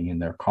tracking in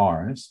their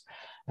cars,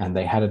 and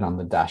they had it on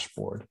the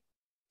dashboard.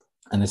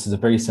 And this is a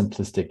very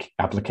simplistic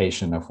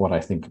application of what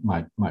I think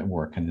might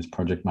work and this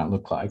project might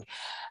look like.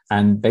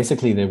 And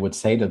basically they would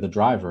say to the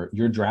driver,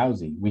 you're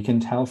drowsy. We can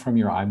tell from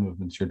your eye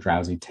movements you're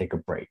drowsy, take a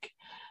break.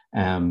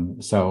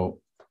 So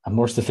a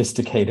more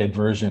sophisticated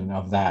version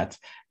of that,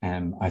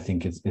 I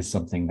think is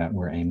something that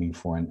we're aiming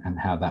for, and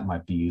how that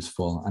might be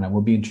useful. And I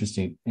will be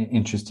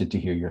interested to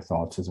hear your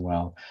thoughts as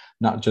well,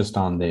 not just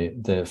on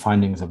the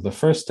findings of the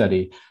first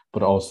study,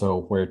 but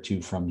also where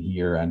to from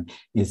here, and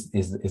is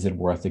it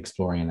worth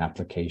exploring an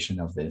application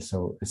of this?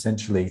 So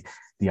essentially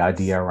the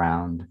idea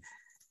around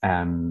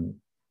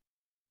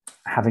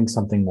having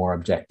something more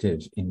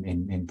objective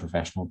in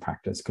professional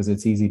practice, because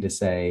it's easy to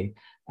say,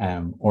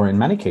 or in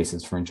many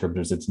cases for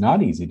interpreters, it's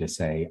not easy to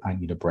say, I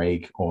need a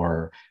break,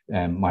 or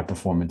my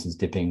performance is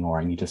dipping, or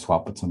I need to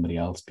swap with somebody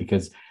else,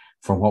 because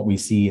from what we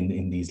see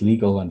in these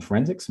legal and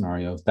forensic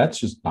scenarios, that's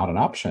just not an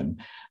option.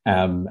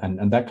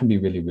 And that can be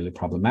really, really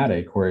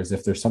problematic. Whereas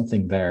if there's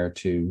something there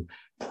to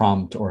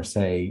prompt or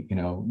say,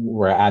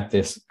 we're at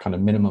this kind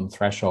of minimum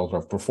threshold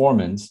of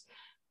performance,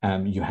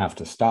 you have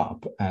to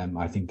stop.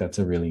 I think that's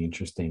a really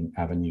interesting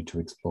avenue to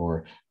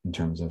explore in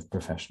terms of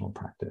professional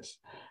practice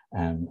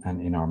and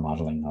in our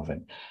modeling of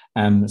it.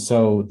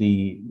 So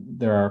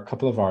there are a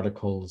couple of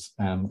articles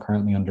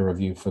currently under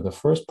review for the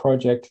first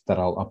project that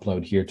I'll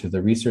upload here to the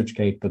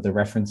ResearchGate, but the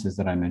references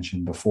that I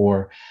mentioned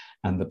before,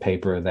 and the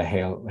paper, the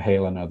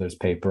Hale and others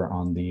paper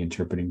on the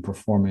interpreting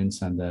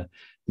performance and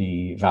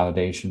the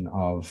validation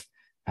of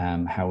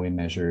how we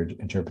measured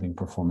interpreting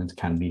performance,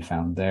 can be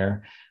found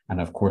there. And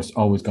of course,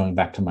 always going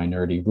back to my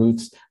nerdy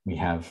roots, we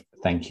have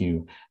thank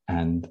you,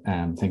 and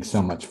thanks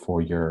so much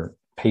for your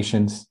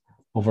patience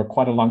over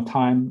quite a long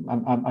time.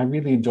 I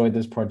really enjoyed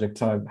this project,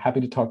 so I'm happy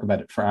to talk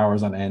about it for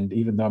hours on end,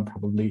 even though I'm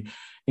probably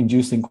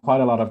inducing quite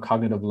a lot of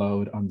cognitive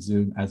load on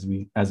Zoom as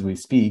we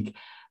speak.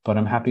 But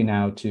I'm happy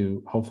now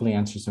to hopefully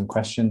answer some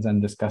questions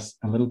and discuss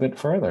a little bit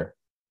further.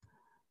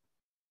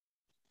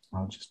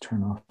 I'll just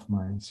turn off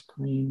my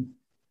screen.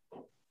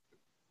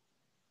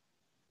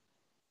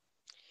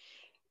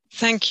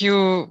 Thank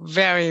you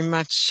very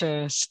much,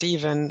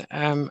 Stephen.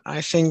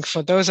 I think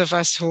for those of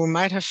us who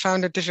might have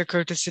found it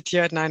difficult to sit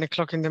here at 9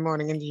 o'clock in the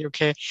morning in the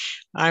UK,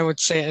 I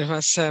would say it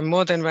was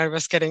more than what I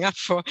was getting up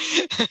for.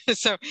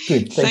 So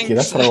good, thank you.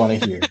 That's what I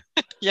want to hear.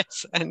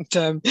 Yes, and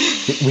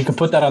we can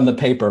put that on the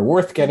paper.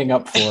 Worth getting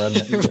up for.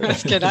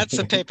 Okay, that's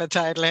a paper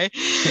title, eh?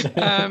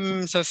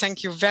 So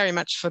thank you very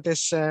much for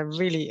this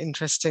really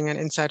interesting and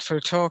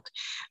insightful talk.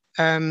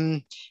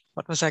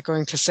 What was I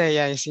going to say?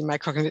 Yeah, you see my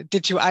cognitive.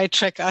 Did you eye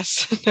track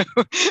us?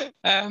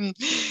 No.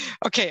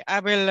 Okay, I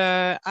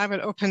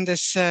will open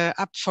this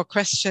up for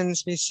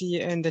questions. We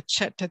see in the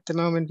chat at the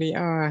moment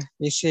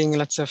we're seeing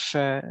lots of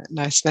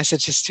nice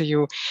messages to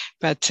you,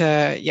 but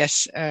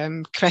yes,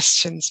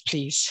 questions,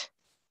 please.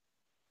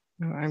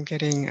 Oh, I'm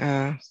getting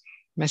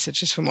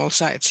messages from all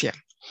sides here.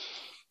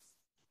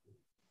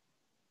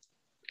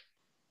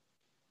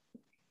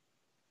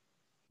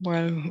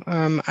 Well,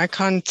 I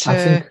can't.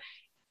 I think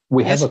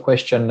we have a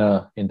question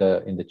in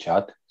the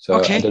chat. So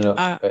okay. I don't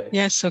know.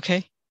 Yes.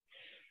 Okay.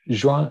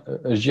 Juan,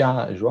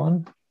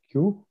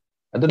 you.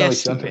 I don't know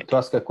if you want to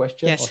ask a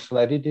question, or shall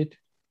I read it?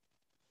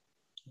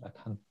 I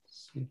can't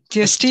see.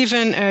 Dear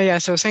Stephen,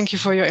 so thank you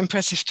for your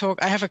impressive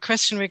talk. I have a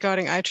question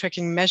regarding eye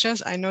tracking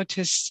measures. I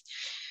noticed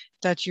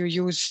that you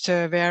used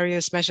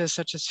various measures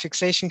such as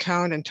fixation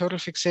count and total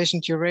fixation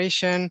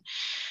duration.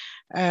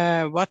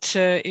 What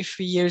if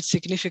we yield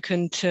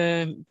significant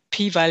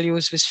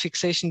p-values with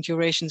fixation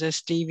durations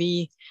as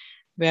dv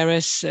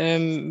whereas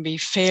we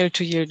fail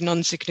to yield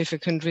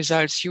non-significant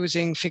results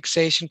using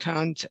fixation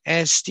count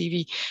as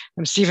Stevie.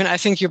 Stephen, I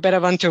think you better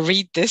want to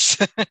read this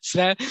as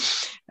well.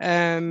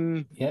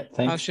 Yeah,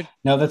 thanks.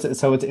 No, that's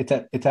so.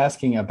 It's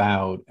asking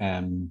about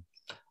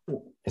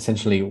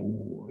essentially,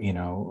 you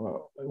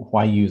know,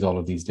 why use all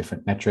of these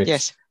different metrics?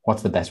 Yes.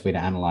 What's the best way to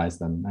analyze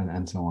them,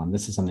 and so on.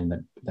 This is something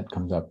that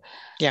comes up.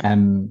 Yeah.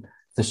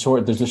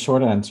 There's a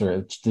short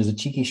answer. There's a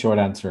cheeky short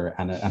answer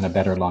and a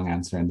better long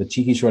answer. And the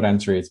cheeky short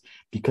answer is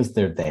because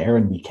they're there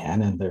and we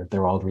can, and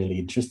they're all really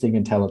interesting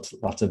and tell us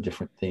lots of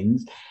different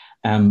things.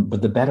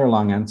 But the better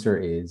long answer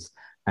is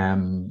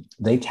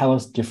they tell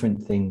us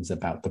different things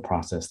about the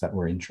process that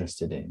we're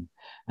interested in.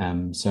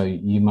 So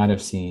you might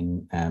have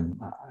seen, and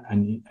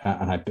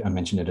I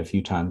mentioned it a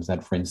few times,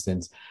 that, for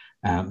instance,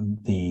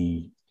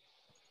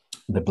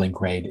 the blink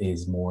rate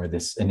is more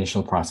this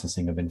initial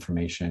processing of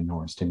information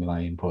or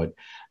stimuli input,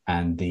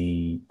 and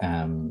the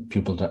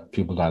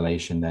pupil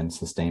dilation then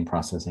sustained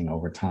processing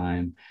over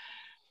time.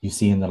 You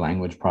see in the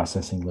language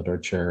processing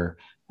literature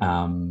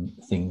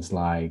things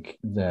like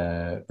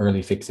the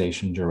early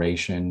fixation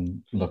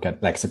duration, look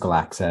at lexical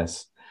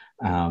access,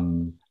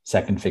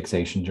 second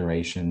fixation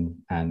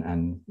duration,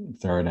 and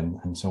third,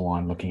 and so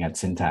on, looking at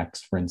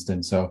syntax, for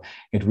instance. So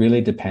it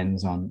really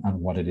depends on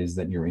what it is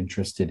that you're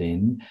interested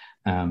in,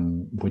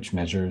 which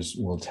measures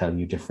will tell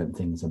you different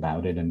things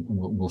about it. And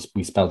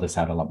we spell this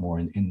out a lot more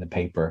in the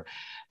paper.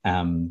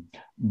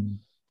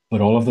 But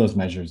all of those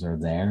measures are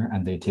there,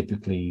 and they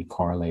typically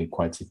correlate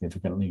quite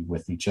significantly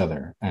with each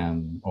other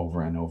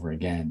over and over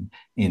again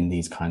in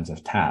these kinds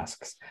of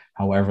tasks.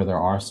 However,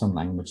 there are some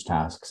language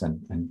tasks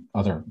and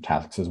other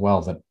tasks as well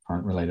that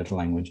aren't related to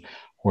language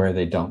where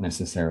they don't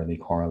necessarily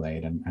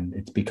correlate. And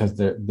it's because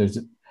there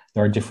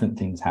are different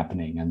things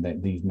happening, and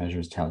that these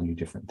measures tell you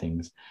different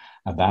things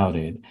about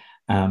it.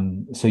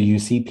 So you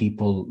see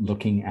people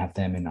looking at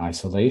them in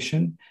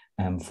isolation,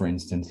 for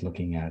instance,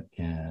 looking at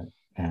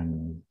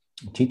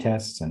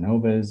t-tests,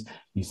 ANOVAs.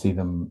 You see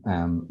them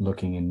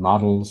looking in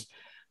models.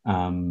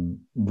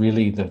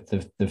 Really,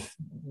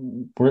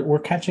 we're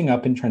catching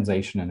up in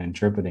translation and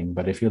interpreting,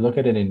 but if you look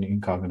at it in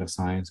cognitive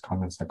science,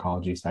 cognitive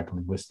psychology,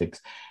 psycholinguistics,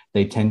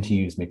 they tend to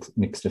use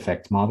mixed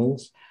effect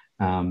models,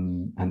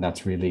 and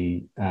that's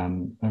really a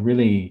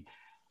really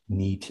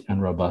neat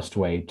and robust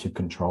way to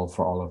control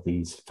for all of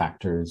these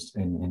factors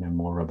in a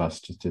more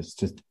robust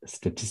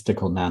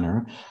statistical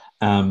manner.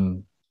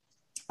 And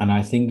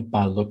I think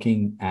by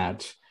looking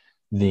at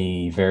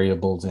the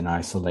variables in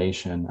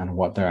isolation and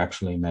what they're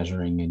actually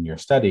measuring in your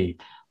study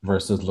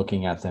versus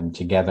looking at them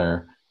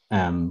together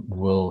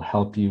will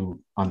help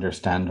you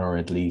understand, or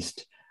at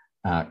least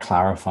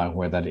clarify,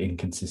 where that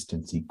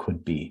inconsistency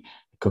could be.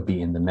 It could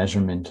be in the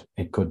measurement,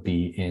 it could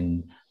be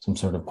in some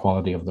sort of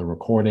quality of the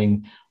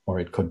recording, or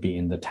it could be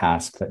in the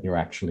task that you're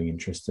actually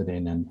interested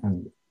in,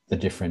 and the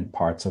different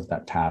parts of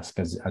that task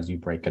as you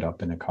break it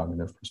up in a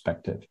cognitive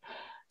perspective.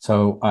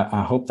 So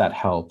I hope that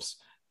helps.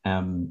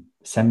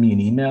 Send me an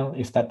email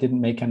if that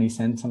didn't make any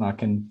sense, and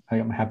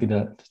I'm happy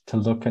to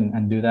look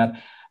and do that.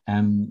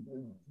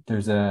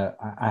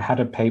 I had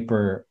a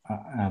paper,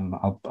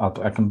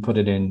 I can put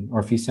it in, or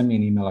if you send me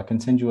an email, I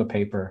can send you a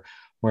paper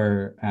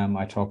where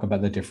I talk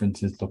about the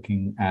differences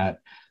looking at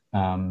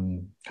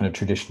kind of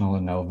traditional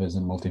ANOVAs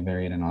and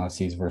multivariate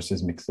analyses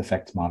versus mixed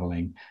effects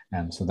modeling.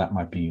 So that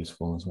might be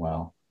useful as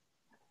well.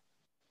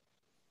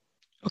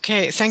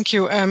 Okay, thank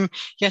you.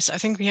 Yes, I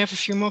think we have a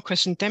few more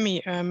questions.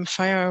 Demi,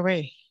 fire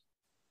away.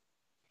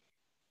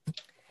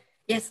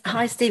 Yes,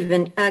 hi,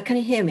 Stephen. Can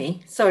you hear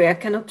me? Sorry, I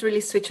cannot really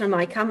switch on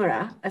my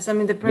camera as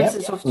I'm in the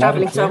process of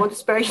traveling, so I want to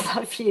spare you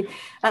that few.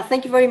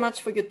 Thank you very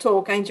much for your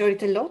talk. I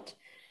enjoyed it a lot.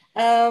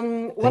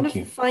 One of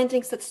the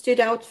findings that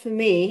stood out for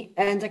me,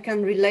 and I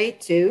can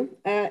relate to,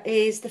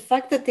 is the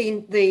fact that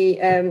the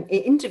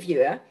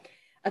interviewer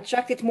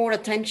attracted more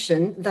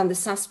attention than the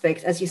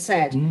suspect, as you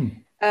said.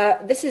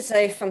 This is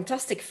a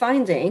fantastic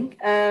finding,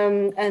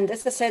 and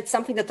as I said,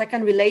 something that I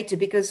can relate to,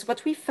 because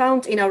what we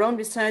found in our own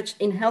research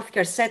in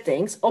healthcare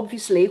settings,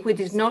 obviously we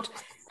did not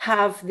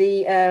have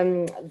the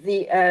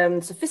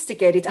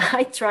sophisticated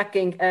eye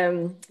tracking,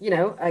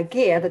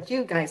 gear that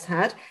you guys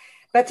had,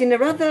 but in a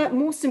rather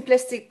more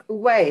simplistic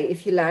way,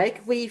 if you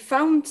like, we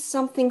found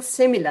something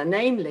similar,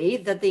 namely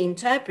that the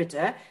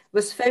interpreter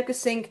was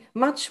focusing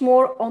much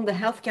more on the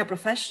healthcare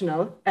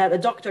professional, the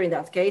doctor in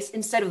that case,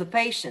 instead of the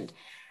patient.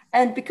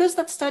 And because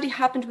that study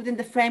happened within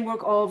the framework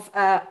of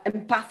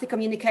empathic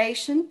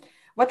communication,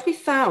 what we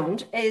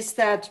found is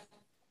that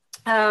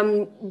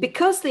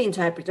because the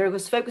interpreter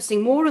was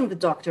focusing more on the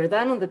doctor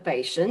than on the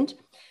patient,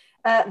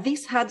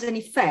 this had an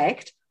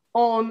effect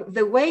on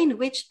the way in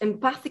which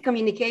empathic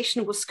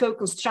communication was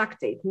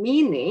co-constructed,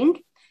 meaning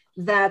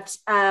that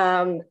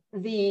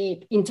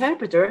the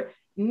interpreter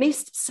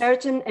missed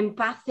certain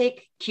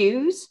empathic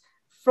cues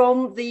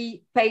from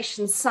the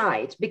patient's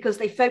side, because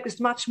they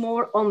focused much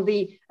more on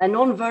the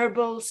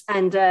non-verbals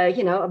and,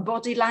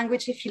 body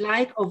language, if you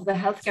like, of the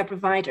healthcare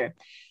provider.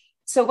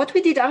 So what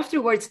we did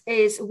afterwards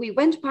is we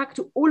went back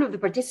to all of the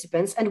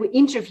participants and we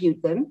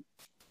interviewed them.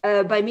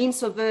 by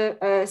means of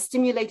a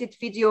stimulated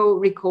video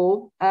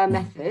recall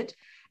method.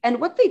 And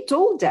what they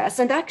told us,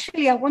 and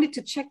actually I wanted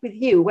to check with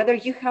you whether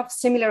you have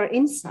similar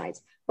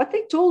insights. What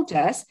they told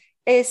us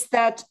is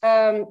that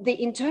the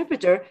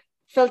interpreter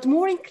felt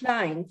more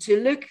inclined to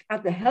look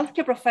at the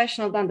healthcare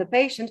professional than the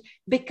patient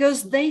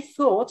because they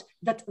thought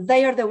that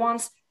they are the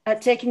ones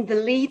taking the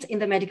lead in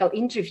the medical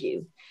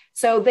interview.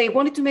 So they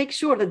wanted to make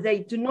sure that they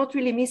do not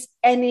really miss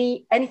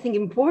anything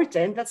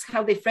important. That's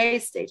how they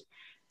phrased it.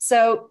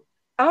 So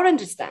our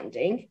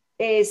understanding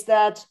is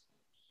that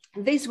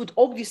this would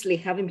obviously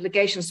have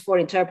implications for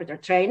interpreter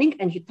training,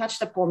 and you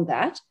touched upon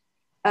that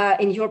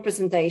in your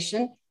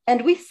presentation.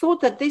 And we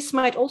thought that this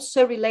might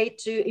also relate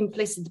to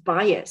implicit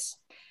bias.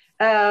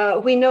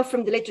 We know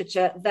from the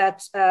literature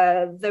that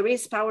there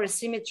is power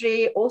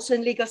asymmetry also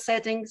in legal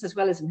settings as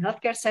well as in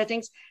healthcare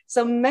settings.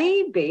 So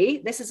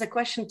maybe, this is a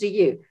question to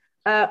you,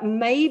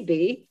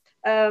 maybe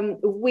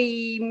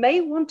we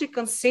may want to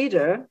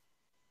consider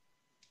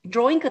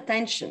drawing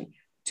attention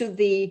to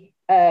the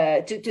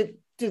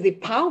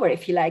power,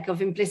 if you like,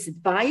 of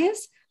implicit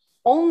bias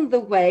on the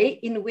way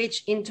in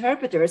which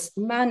interpreters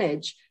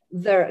manage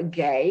their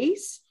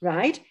gaze,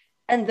 right?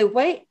 And the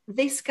way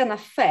this can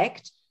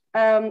affect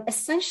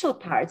essential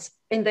parts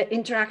in the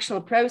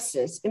interactional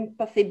process,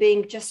 empathy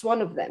being just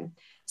one of them.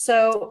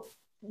 So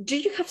do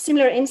you have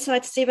similar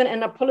insights, Stephen?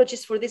 And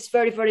apologies for this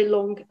very, very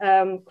long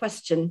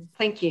question.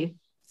 Thank you.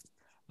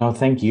 No,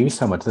 thank you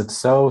so much. That's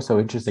so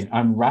interesting.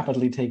 I'm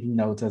rapidly taking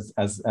notes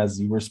as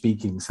you were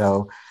speaking.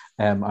 So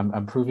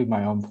I'm proving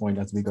my own point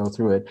as we go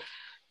through it.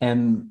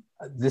 And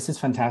this is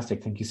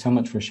fantastic. Thank you so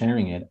much for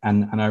sharing it.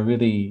 And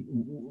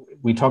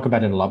we talk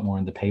about it a lot more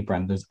in the paper,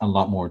 and there's a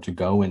lot more to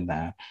go in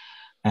that.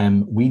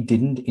 We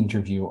didn't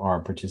interview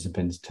our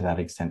participants to that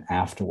extent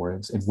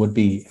afterwards. It would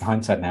be, in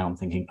hindsight now, I'm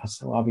thinking, oh,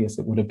 so obvious.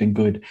 It would have been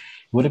good. It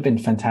would have been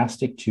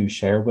fantastic to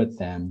share with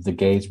them the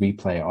gaze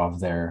replay of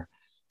their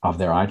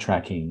eye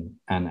tracking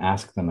and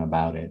ask them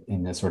about it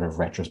in a sort of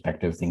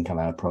retrospective think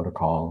aloud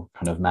protocol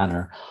kind of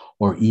manner,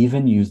 or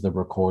even use the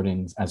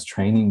recordings as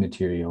training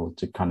material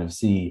to kind of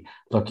see,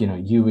 look,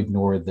 you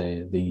ignored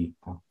a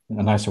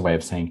nicer way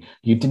of saying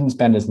you didn't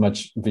spend as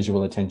much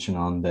visual attention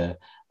on the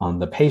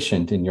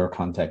patient in your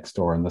context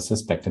or on the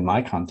suspect in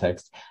my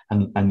context,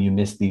 and you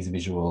missed these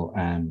visual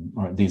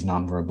or these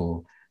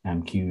nonverbal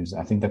cues.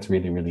 I think that's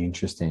really, really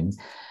interesting.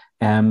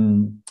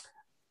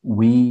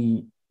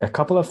 A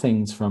couple of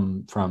things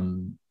from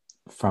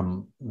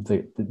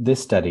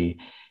this study.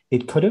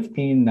 It could have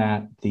been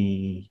that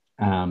the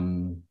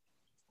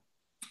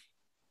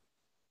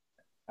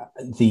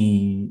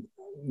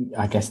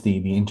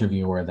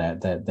interviewer,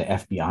 that the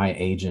FBI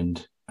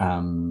agent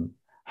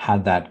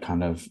had that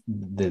kind of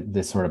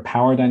this sort of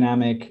power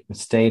dynamic.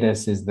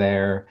 Status is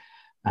there.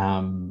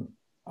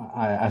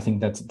 I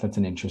think that's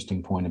an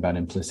interesting point about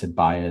implicit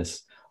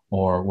bias.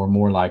 Or we're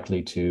more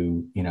likely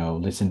to,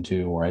 listen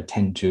to or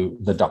attend to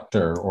the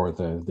doctor or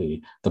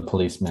the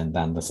policeman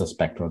than the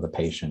suspect or the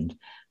patient,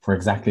 for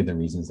exactly the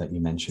reasons that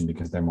you mentioned,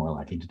 because they're more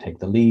likely to take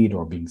the lead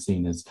or being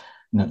seen as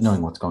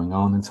knowing what's going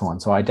on and so on.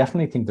 So I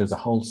definitely think there's a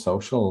whole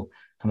social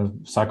kind of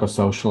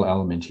psychosocial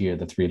element here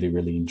that's really,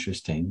 really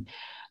interesting.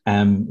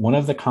 One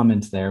of the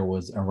comments there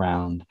was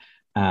around,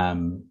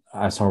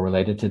 I saw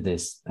related to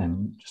this,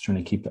 and just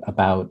trying to keep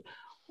about,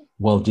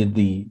 well, did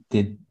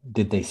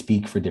they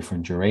speak for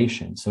different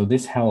durations? So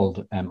this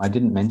held, I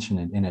didn't mention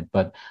it in it,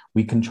 but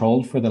we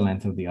controlled for the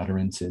length of the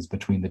utterances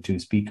between the two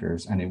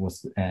speakers, and it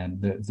was,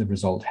 the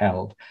result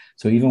held.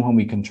 So even when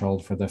we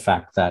controlled for the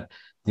fact that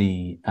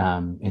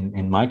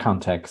in my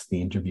context,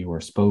 the interviewer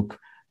spoke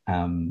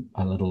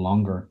a little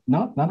longer,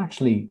 not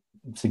actually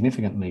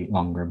significantly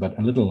longer, but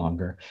a little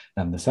longer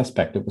than the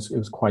suspect. It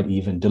was quite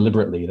even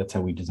deliberately. That's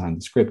how we designed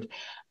the script.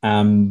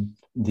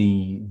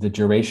 The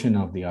duration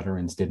of the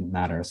utterance didn't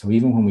matter. So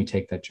even when we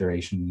take that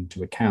duration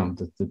into account,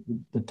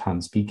 the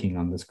time speaking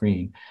on the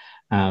screen,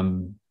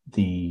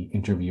 the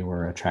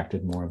interviewer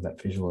attracted more of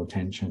that visual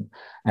attention.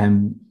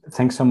 And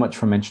thanks so much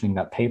for mentioning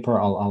that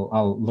paper.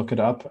 I'll look it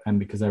up, and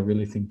because I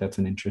really think that's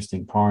an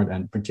interesting part,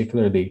 and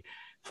particularly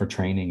for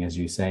training, as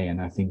you say.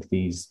 And I think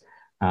these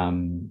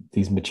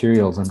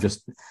materials, I'm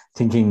just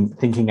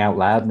thinking out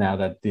loud now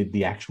that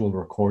the actual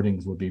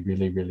recordings will be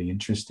really, really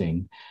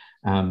interesting.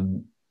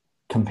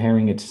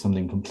 Comparing it to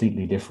something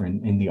completely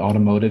different. In the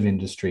automotive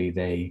industry,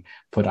 they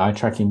put eye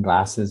tracking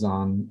glasses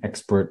on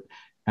expert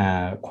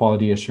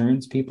quality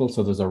assurance people.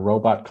 So there's a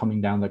robot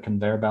coming down the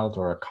conveyor belt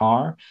or a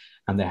car,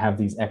 and they have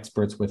these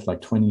experts with like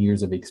 20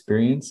 years of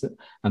experience,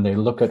 and they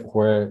look at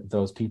where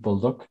those people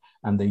look,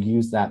 and they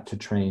use that to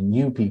train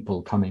new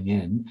people coming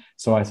in.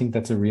 So I think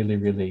that's a really,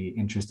 really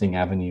interesting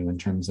avenue in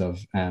terms of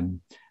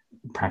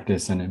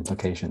practice and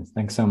implications.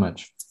 Thanks so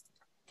much.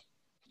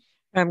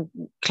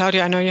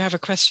 Claudia, I know you have a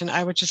question.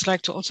 I would just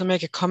like to also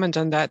make a comment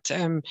on that.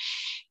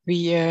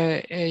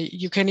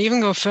 You can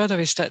even go further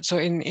with that. So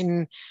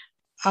in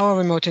our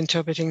remote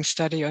interpreting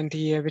study on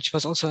the, which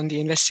was also on the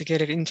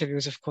investigative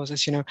interviews, of course,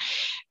 as you know,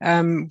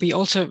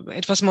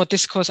 it was more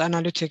discourse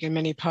analytic in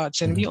many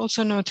parts. And we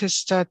also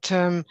noticed that,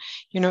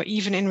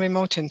 even in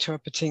remote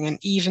interpreting, and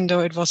even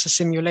though it was a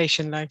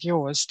simulation like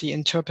yours, the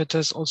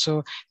interpreters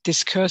also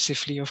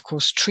discursively, of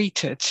course,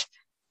 treated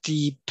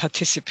the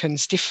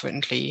participants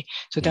differently.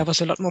 So there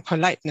was a lot more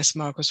politeness,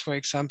 Marcus, for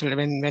example,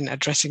 when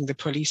addressing the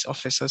police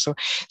officer. So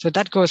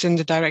that goes in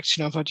the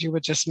direction of what you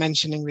were just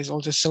mentioning, with all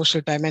the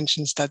social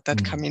dimensions that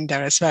come in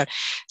there as well.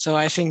 So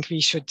I think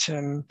we should,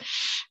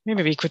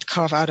 maybe we could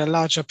carve out a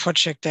larger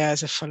project there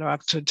as a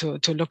follow-up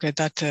to look at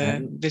that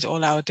with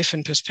all our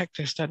different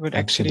perspectives. That would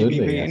actually be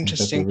really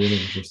interesting. That'd be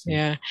really interesting.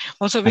 Yeah.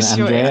 Also with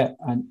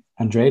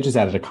Andrea just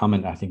added a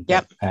comment, I think,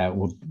 that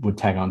would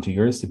tag on to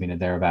yours, Sabina,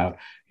 there about,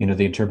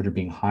 the interpreter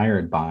being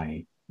hired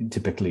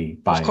typically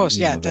by of course,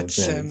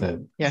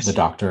 the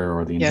doctor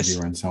or the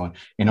interviewer and so on.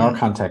 In our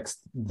context,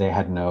 they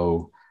had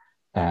no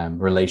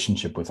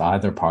relationship with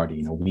either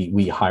party.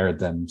 We hired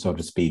them, so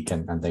to speak,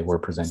 and they were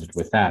presented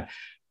with that,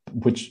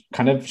 which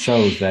kind of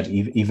shows that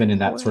even in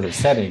that sort of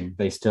setting,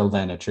 they still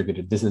then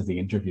attributed, this is the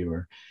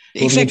interviewer.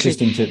 It would be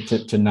interesting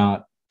to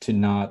not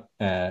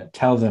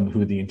tell them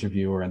who the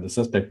interviewer and the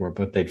suspect were,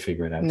 but they'd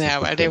figure it out.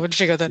 No, they would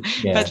figure that.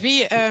 Yeah. But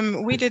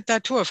we did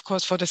that too, of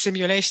course, for the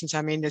simulations.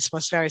 I mean, this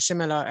was very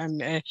similar.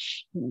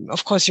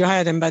 Of course, you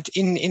hired them, but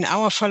in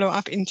our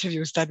follow-up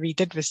interviews that we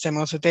did with them,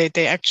 also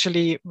they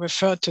actually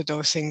referred to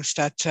those things.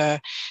 That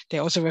they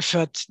also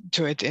referred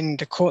to it in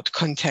the court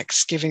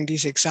context, giving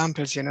these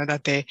examples.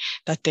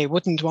 That they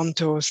wouldn't want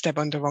to step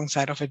on the wrong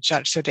side of a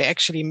judge. So they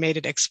actually made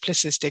it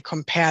explicit. They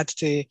compared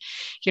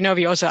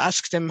we also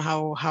asked them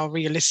how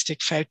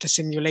realistic felt the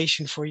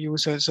simulation for you.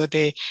 So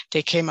they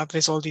came up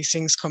with all these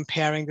things,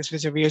 comparing this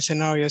with a real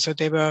scenario. So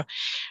they were,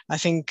 I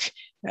think,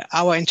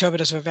 our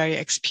interpreters were very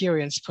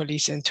experienced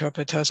police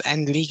interpreters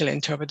and legal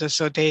interpreters.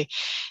 So they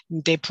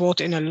brought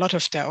in a lot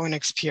of their own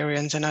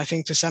experience. And I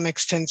think to some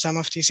extent, some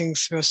of these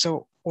things were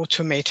so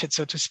automated,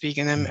 so to speak,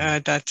 in them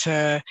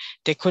that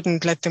they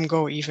couldn't let them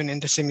go even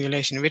in the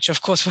simulation, which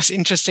of course was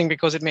interesting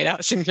because it made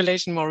our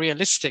simulation more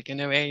realistic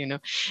in a way,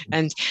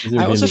 And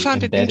I also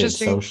found it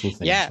interesting, social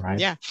things,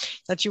 right?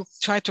 That you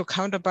try to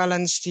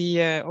counterbalance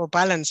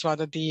balance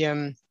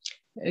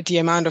the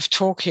amount of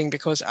talking,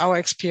 because our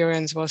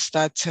experience was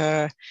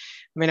that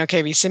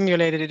we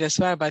simulated it as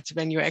well, but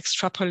when you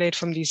extrapolate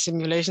from these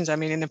simulations,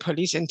 in a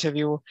police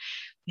interview,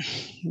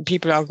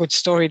 people are good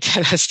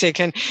storytellers.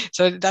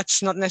 So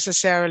that's not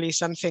necessarily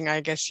something,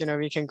 I guess,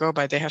 we can go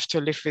by. They have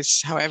to live with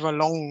however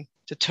long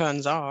the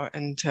turns are,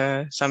 and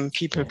some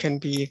people can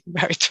be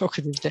very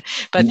talkative.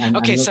 But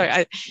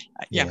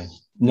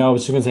No, I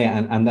was just going to say,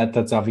 and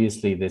that's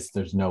obviously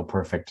there's no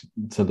perfect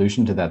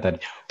solution to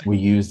that we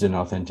used an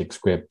authentic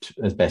script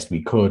as best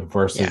we could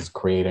versus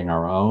creating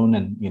our own,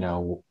 and,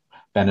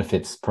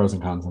 benefits, pros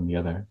and cons on the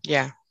other.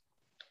 Yeah.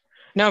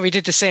 No, we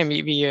did the same.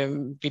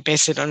 We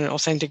based it on an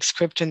authentic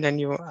script, and then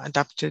you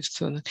adapt it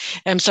to.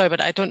 I'm sorry,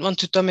 but I don't want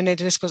to dominate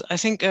this because I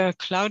think,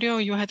 Claudio,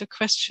 you had a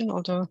question,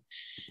 although.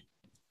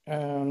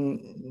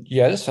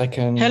 Yes, I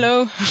can.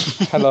 Hello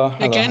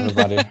again,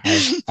 everybody.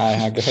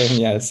 Hi again.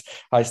 Yes.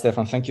 Hi,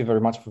 Stefan. Thank you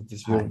very much for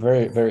this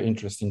very, very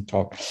interesting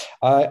talk.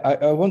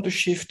 I want to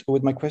shift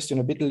with my question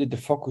a bit the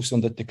focus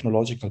on the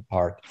technological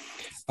part.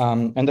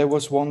 And I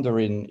was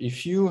wondering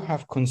if you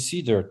have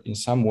considered in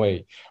some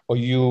way, or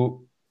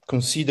you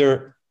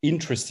consider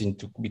interesting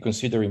to be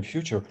considered in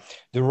future,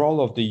 the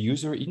role of the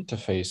user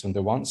interface on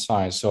the one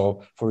side.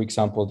 So, for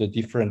example, the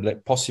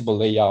different possible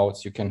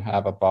layouts you can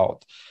have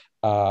about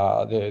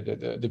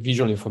the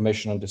visual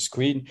information on the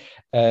screen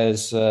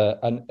as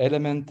an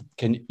element that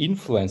can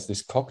influence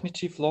this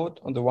cognitive load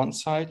on the one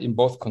side in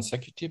both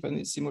consecutive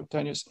and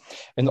simultaneous,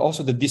 and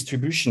also the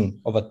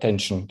distribution of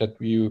attention that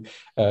you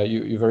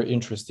very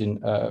interesting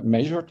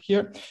measured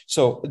here.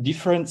 So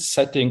different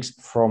settings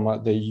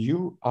from the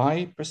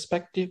UI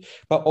perspective,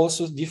 but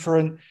also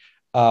different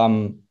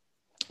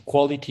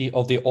quality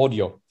of the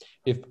audio.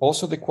 If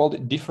also the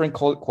different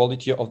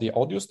quality of the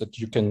audios that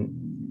you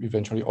can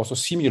eventually also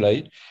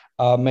simulate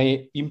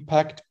may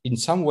impact in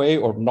some way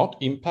or not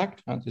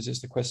impact, and this is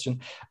the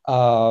question,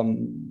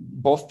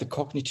 both the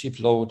cognitive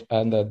load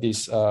and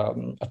this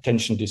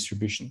attention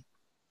distribution.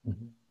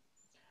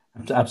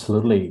 Mm-hmm.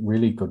 Absolutely,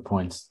 really good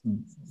points.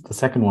 The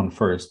second one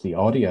first, the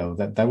audio,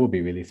 that would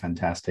be really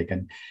fantastic.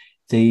 And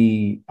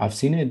I've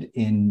seen it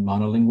in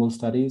monolingual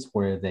studies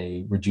where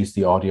they reduce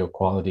the audio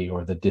quality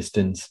or the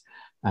distance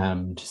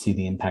to see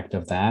the impact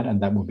of that.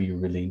 And that would be a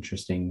really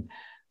interesting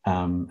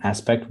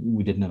aspect.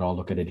 We didn't at all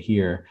look at it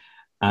here.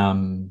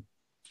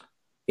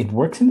 It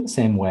works in the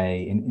same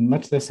way, in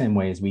much the same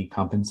way as we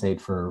compensate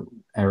for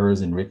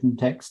errors in written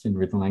text, in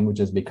written language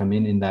as we come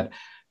in that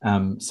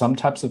some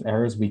types of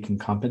errors we can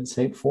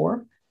compensate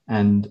for,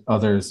 and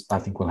others I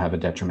think will have a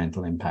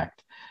detrimental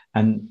impact.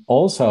 And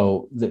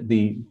also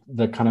the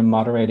kind of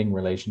moderating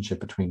relationship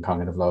between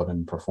cognitive load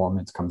and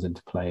performance comes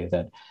into play,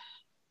 that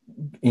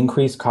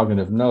increased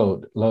cognitive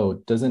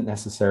load doesn't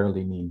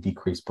necessarily mean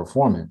decreased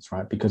performance,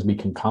 right? Because we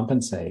can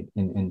compensate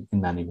in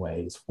many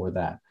ways for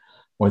that.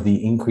 or the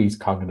increased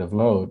cognitive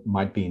load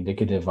might be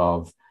indicative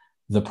of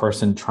the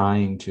person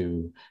trying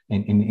to,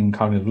 in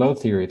cognitive load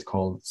theory, it's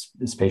called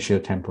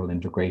spatiotemporal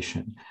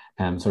integration,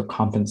 so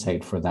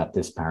compensate for that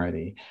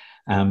disparity.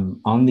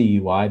 On the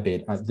UI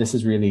bit, this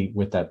is really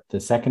with that the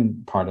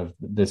second part of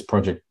this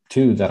project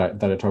too that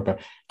I talked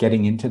about,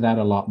 getting into that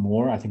a lot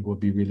more, I think would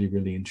be really,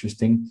 really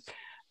interesting.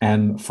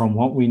 And from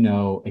what we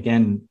know,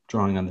 again,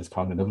 drawing on this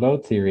cognitive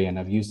load theory, and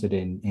I've used it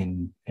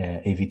in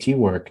AVT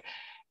work,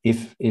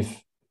 if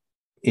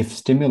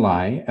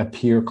stimuli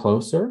appear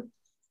closer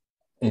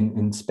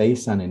in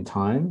space and in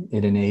time,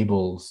 it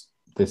enables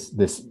this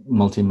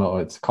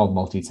multimodal, it's called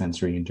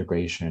multisensory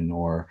integration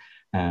or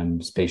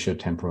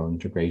spatiotemporal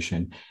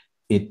integration.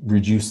 It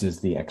reduces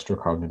the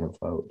extracognitive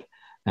load.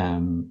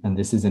 And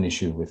this is an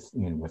issue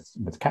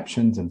with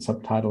captions and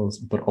subtitles,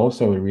 but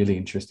also a really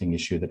interesting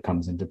issue that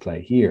comes into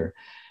play here,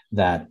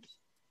 that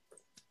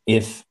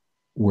if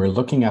we're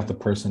looking at the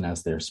person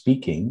as they're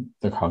speaking,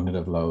 the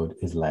cognitive load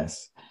is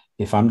less.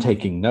 If I'm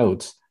taking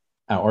notes,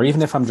 or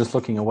even if I'm just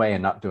looking away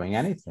and not doing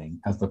anything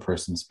as the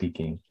person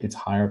speaking, it's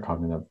higher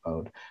cognitive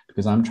load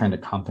because I'm trying to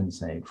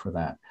compensate for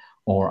that,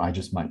 or I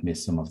just might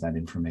miss some of that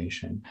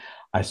information.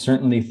 I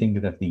certainly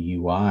think that the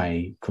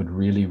UI could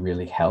really,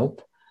 really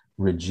help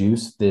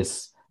reduce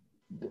this,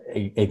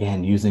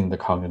 again, using the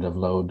cognitive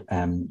load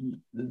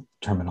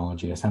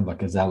terminology. I sound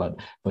like a zealot,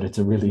 but it's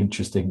a really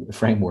interesting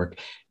framework.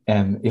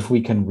 If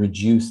we can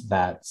reduce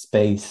that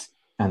space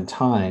and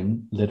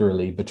time,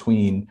 literally,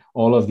 between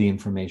all of the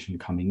information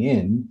coming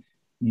in,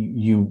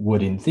 you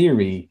would, in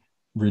theory,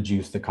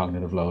 reduce the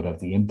cognitive load of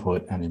the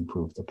input and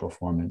improve the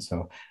performance.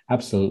 So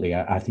absolutely,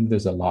 I think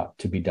there's a lot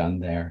to be done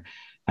there.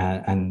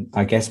 And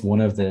I guess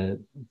one of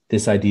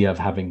this idea of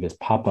having this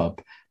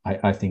pop-up,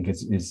 I think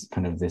is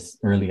kind of this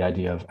early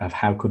idea of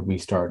how could we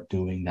start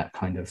doing that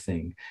kind of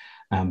thing,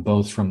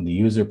 both from the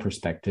user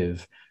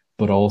perspective,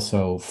 but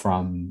also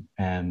from,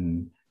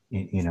 in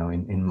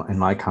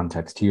my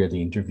context here,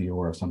 the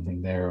interviewer or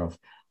something there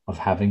of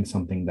having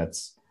something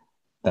that's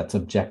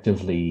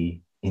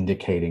objectively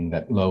indicating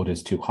that load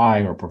is too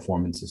high or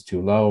performance is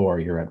too low, or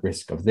you're at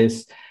risk of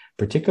this,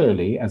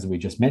 particularly, as we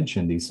just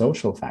mentioned, these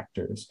social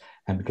factors.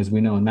 And because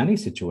we know in many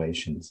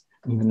situations,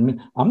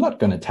 even I'm not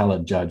going to tell a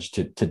judge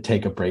to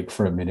take a break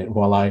for a minute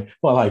while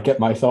I get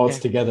my thoughts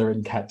together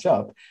and catch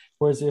up.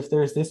 Whereas if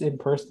there's this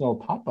impersonal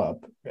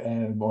pop-up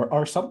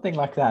or something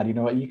like that,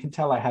 you can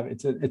tell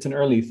it's an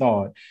early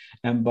thought.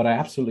 But I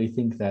absolutely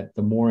think that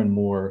the more and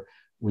more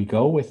we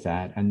go with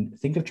that, and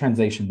think of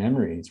translation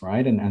memories,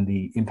 right? And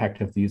the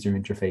impact of the user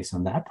interface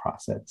on that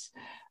process.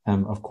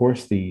 Of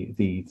course,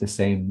 the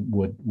same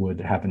would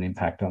have an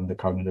impact on the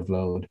cognitive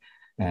load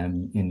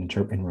in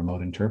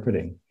remote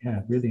interpreting. Yeah,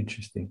 really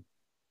interesting.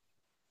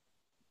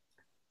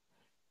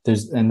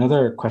 There's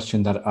another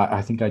question that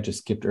I think I just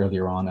skipped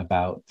earlier on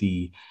about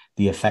the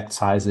effect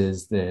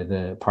sizes,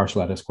 the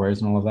partial out of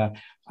squares and all of that.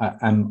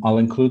 I'll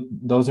include,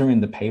 those are in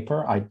the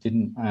paper. I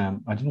didn't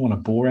want to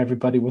bore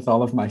everybody with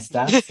all of my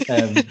stats.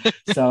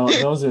 So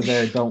those are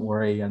there, don't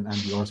worry, and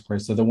the R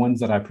squares. So the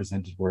ones that I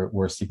presented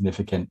were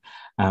significant.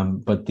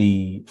 But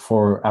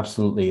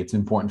absolutely, it's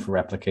important for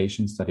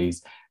replication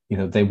studies.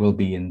 They will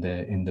be in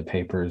the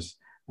papers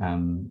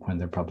when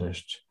they're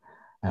published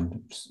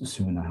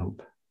soon, I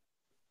hope.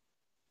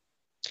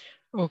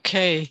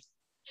 Okay.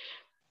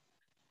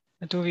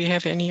 Do we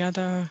have any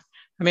other?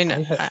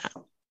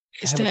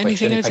 Is there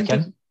anything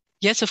else?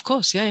 Yes, of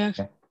course. Yeah.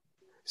 Okay.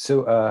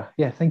 So,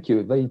 thank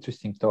you. Very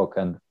interesting talk.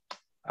 And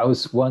I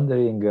was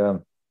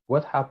wondering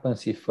what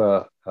happens if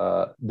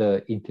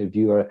the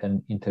interviewer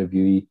and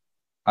interviewee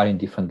are in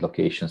different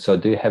locations. So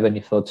do you have any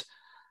thoughts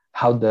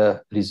how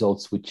the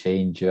results would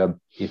change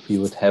if you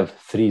would have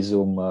 3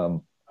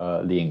 Zoom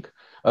link?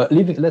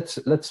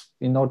 Let's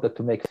in order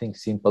to make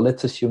things simple,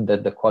 let's assume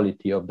that the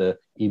quality of the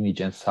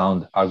image and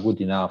sound are good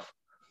enough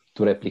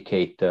to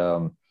replicate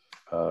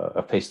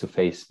a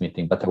face-to-face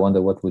meeting. But I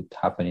wonder what would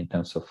happen in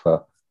terms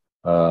of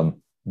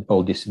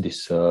all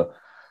this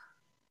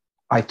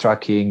eye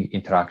tracking,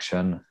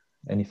 interaction.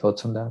 Any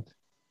thoughts on that?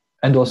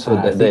 And also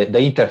the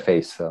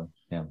interface.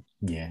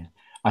 Yeah.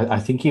 I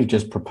think you've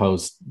just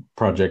proposed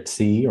Project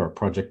C or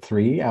Project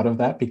 3 out of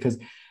that, because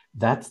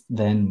that's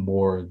then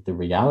more the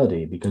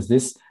reality. Because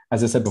this,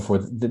 as I said before,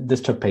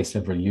 this took place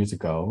several years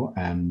ago,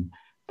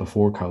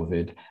 before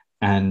COVID.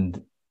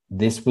 And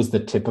this was the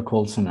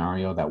typical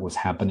scenario that was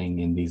happening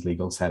in these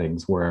legal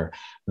settings, where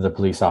the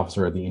police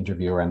officer or the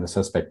interviewer and the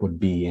suspect would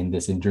be in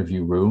this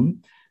interview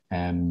room,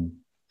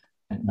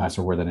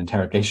 nicer word than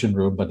interrogation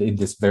room, but in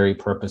this very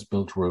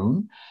purpose-built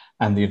room,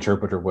 and the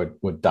interpreter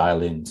would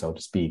dial in, so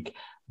to speak.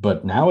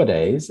 But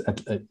nowadays,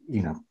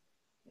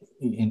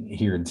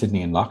 here in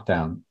Sydney in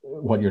lockdown,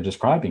 what you're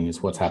describing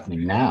is what's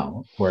happening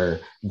now, where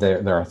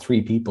there are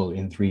 3 people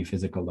in 3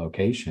 physical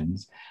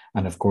locations.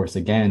 And of course,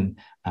 again,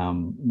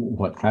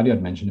 what Claudia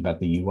had mentioned about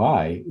the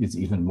UI is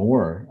even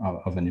more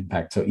of an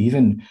impact. So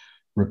even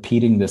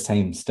repeating the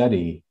same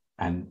study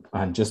and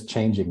just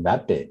changing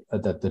that bit,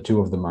 that the 2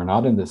 of them are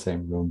not in the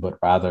same room, but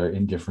rather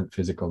in different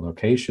physical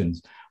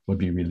locations, would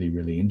be really,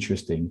 really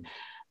interesting.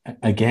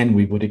 again,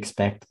 we would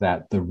expect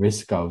that the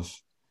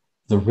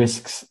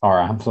risks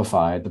are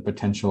amplified, the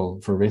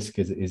potential for risk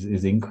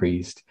is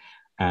increased,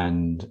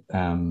 and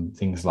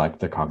things like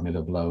the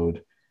cognitive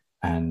load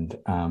and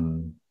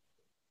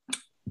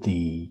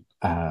the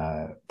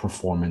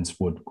performance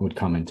would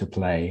come into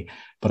play.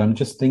 But I'm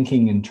just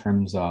thinking in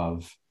terms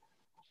of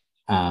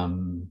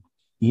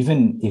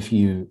even if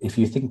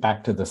you think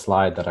back to the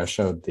slide that I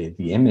showed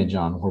the image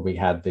on, where we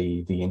had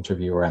the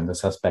interviewer and the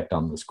suspect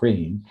on the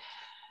screen,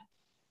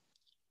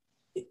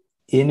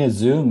 in a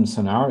Zoom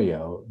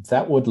scenario,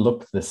 that would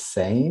look the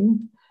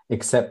same,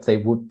 except they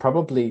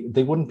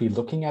wouldn't be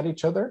looking at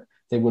each other.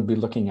 They would be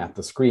looking at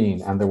the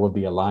screen, and there would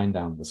be a line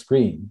down the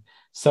screen.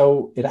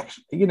 So it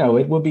actually,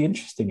 it would be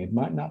interesting. It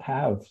might not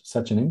have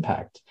such an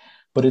impact,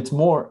 but it's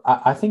more,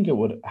 I think it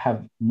would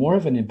have more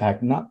of an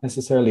impact, not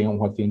necessarily on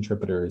what the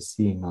interpreter is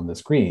seeing on the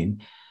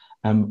screen,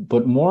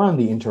 but more on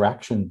the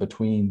interaction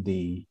between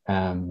the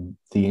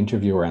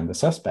interviewer and the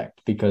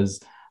suspect, because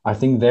I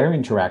think their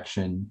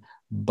interaction,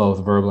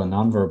 both verbal and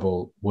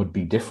nonverbal, would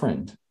be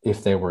different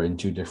if they were in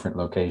two different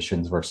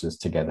locations versus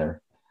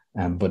together.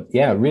 But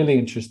yeah, really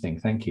interesting.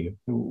 Thank you.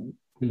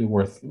 Really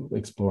worth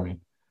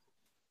exploring.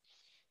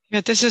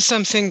 Yeah, this is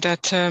something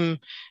that,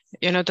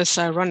 that's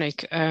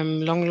ironic.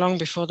 Long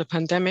before the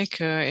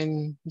pandemic,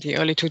 in the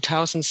early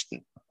 2000s,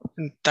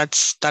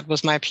 that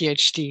was my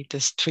PhD,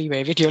 this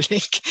three-way video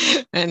link,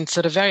 and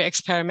sort of very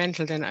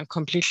experimental and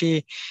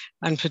completely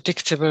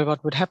unpredictable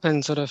what would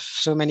happen sort of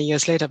so many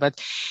years later.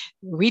 But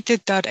we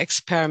did that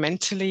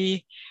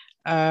experimentally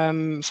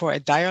for a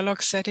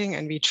dialogue setting,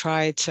 and we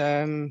tried,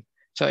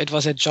 so it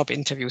was a job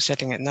interview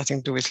setting, and nothing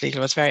to do with legal.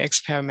 It was very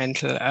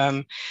experimental.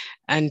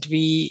 And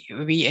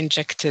we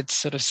injected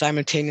sort of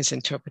simultaneous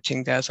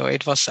interpreting there. So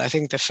it was, I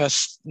think, the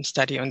first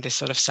study on this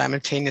sort of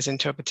simultaneous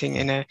interpreting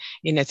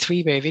in a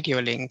three-way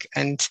video link.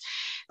 And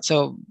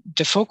so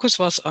the focus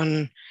was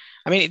on,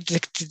 I mean,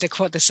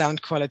 the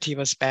sound quality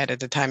was bad at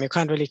the time. You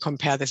can't really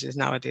compare this with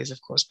nowadays, of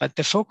course, but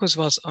the focus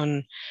was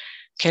on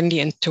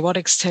to what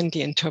extent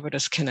the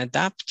interpreters can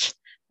adapt.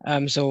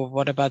 So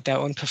what about their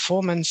own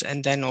performance?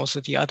 And then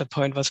also the other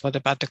point was, what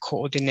about the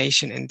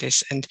coordination in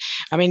this? And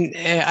I mean,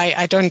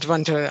 I don't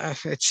want to,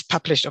 it's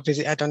published,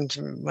 obviously, I don't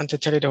want to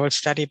tell you the whole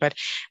study, but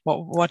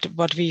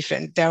what we've,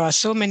 there are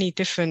so many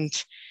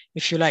different,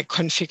 if you like,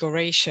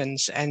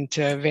 configurations and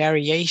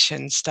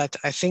variations that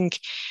I think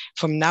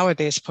from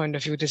nowadays point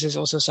of view, this is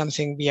also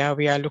something we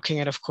are looking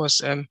at, of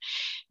course.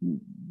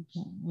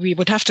 We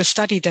would have to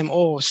study them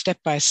all step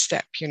by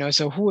step,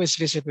 so who is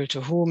visible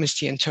to whom? Is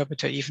the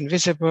interpreter even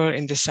visible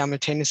in this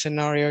simultaneous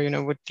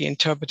scenario? Would the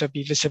interpreter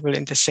be visible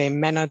in the same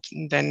manner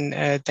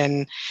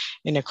than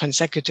in a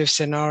consecutive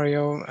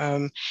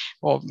scenario?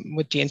 Or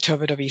would the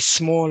interpreter be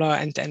smaller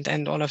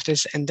and all of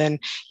this? And then,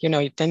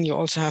 then you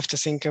also have to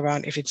think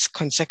around if it's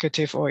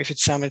consecutive or if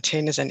it's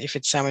simultaneous, and if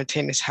it's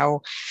simultaneous,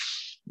 how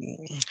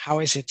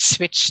is it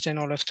switched and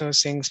all of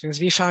those things? Because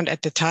we found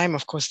at the time,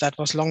 of course, that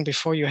was long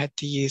before you had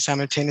the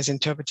simultaneous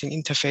interpreting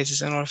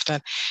interfaces and all of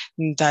that,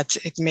 that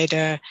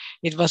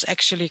it was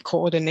actually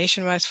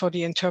coordination-wise for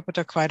the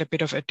interpreter quite a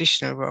bit of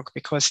additional work,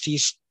 because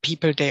these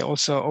people, they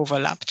also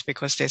overlapped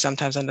because they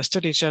sometimes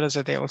understood each other,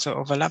 so they also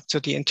overlapped. So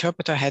the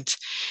interpreter had,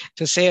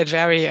 to say it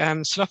very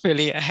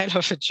sloppily, a hell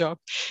of a job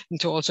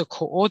into also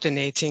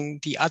coordinating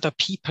the other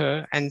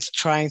people and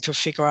trying to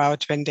figure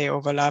out when they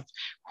overlap,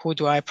 who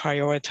do I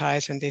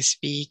prioritize when they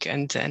speak?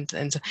 And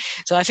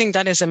so I think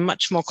that is a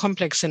much more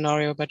complex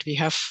scenario, but we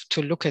have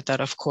to look at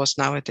that, of course,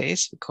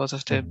 nowadays because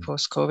of the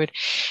post-COVID.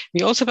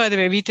 We also, by the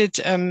way, we did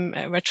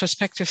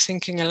retrospective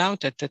thinking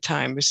aloud at the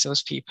time with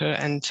those people.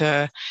 And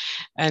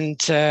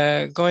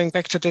going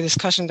back to the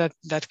discussion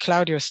that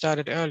Claudio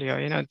started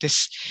earlier,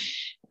 this,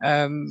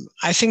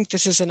 I think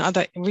this is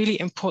another really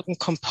important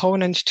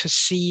component to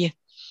see,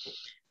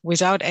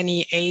 without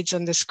any aids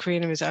on the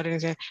screen and without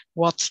anything,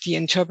 what the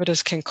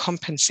interpreters can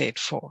compensate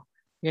for.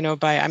 We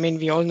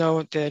all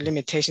know the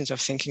limitations of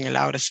thinking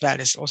aloud as well.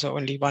 It's also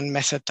only one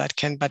method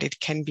but it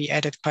can be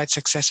added quite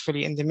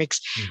successfully in the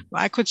mix.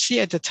 I could see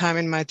at the time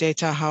in my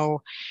data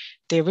how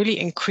they really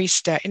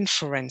increased their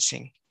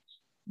inferencing.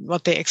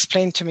 What they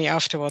explained to me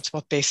afterwards,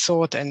 what they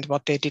thought and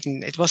what they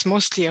didn't. It was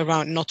mostly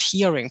around not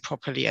hearing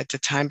properly at the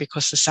time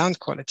because the sound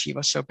quality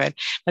was so bad.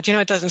 But,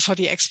 it doesn't, for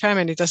the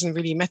experiment, it doesn't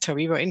really matter.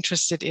 We were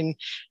interested in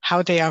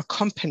how they are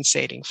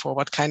compensating for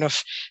what kind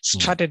of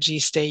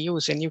strategies they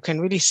use. And you can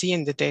really see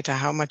in the data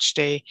how much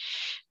they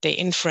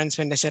inference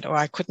when they said,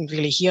 I couldn't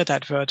really hear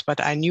that word,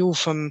 but I knew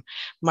from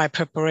my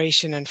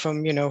preparation and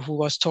from, who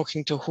was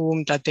talking to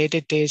whom, that they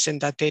did this and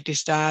that they did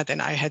that.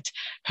 And I had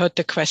heard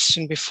the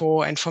question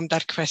before. And from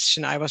that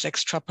question, I was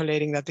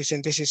extrapolating that this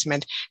and this is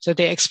meant. So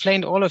they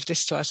explained all of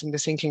this to us in the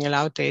thinking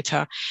aloud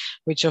data,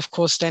 which of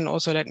course then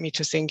also led me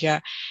to think,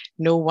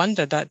 no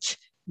wonder that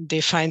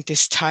they find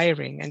this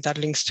tiring, and that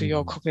links to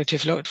your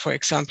cognitive load, for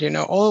example,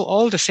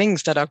 all the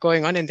things that are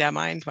going on in their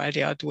mind while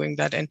they are doing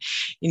that. And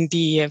in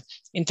the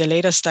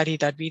later study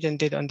that we then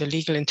did on the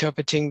legal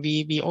interpreting,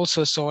 we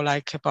also saw,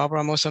 like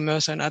Barbara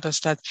Moser-Mercer and others,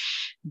 that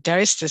there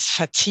is this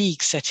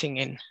fatigue setting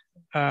in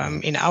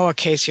in our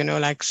case,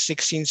 like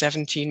 16,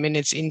 17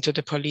 minutes into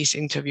the police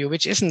interview,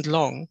 which isn't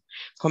long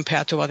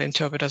compared to what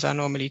interpreters are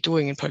normally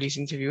doing in police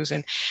interviews,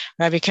 and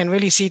where we can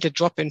really see the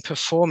drop in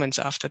performance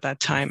after that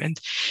time. And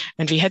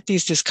we had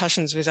these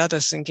discussions with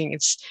others thinking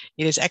it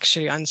is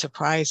actually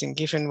unsurprising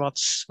given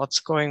what's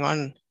going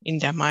on in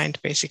their mind,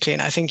 basically.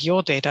 And I think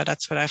your data,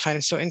 that's what I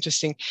find so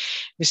interesting,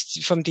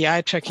 from the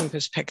eye tracking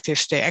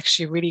perspectives, they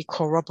actually really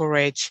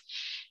corroborate.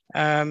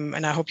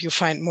 And I hope you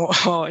find more.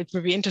 It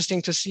will be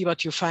interesting to see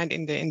what you find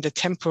in the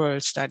temporal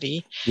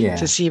study,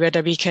 to see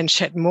whether we can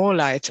shed more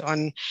light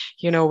on,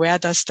 where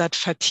does that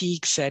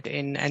fatigue set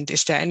in, and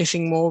is there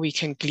anything more we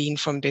can glean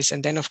from this?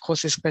 And then, of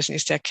course, this question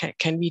is: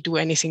 can we do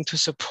anything to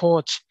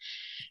support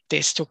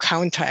this, to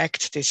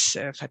counteract this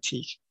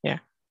fatigue? Yeah.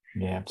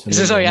 Yeah,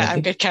 absolutely. So yeah,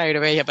 I get carried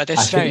away here, but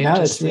it's very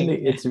interesting.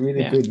 It's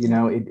really good.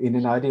 In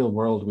an ideal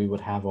world, we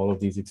would have all of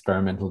these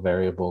experimental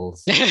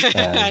variables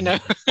I know.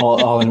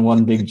 all in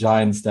one big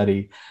giant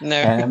study. No.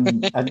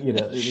 And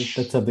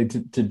that's something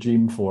to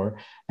dream for.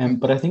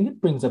 But I think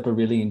it brings up a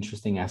really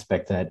interesting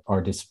aspect that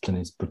our discipline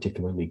is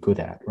particularly good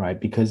at, right?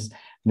 Because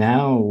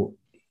now,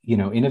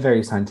 in a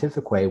very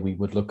scientific way, we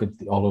would look at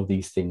all of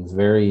these things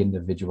very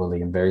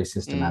individually and very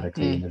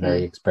systematically in a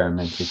very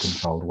experimentally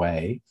controlled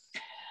way.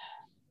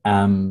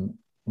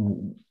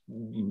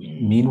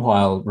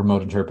 Meanwhile,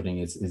 remote interpreting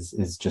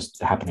is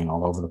just happening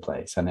all over the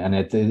place, and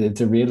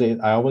it's a really,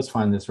 I always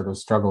find this sort of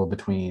struggle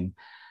between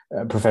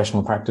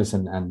professional practice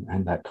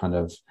and that kind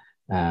of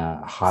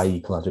high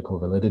ecological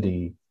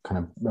validity kind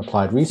of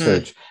applied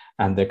research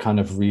and the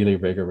kind of really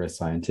rigorous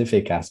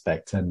scientific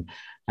aspect. And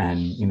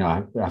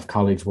I have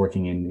colleagues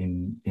working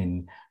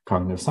in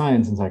cognitive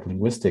science and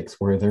psycholinguistics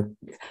where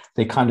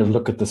they kind of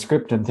look at the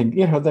script and think,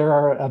 there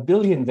are a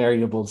billion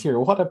variables here.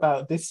 What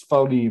about this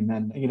phoneme?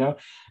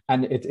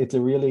 And it's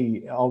a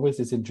really always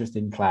this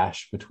interesting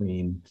clash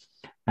between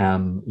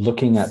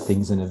looking at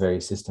things in a very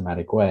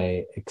systematic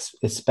way,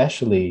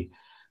 especially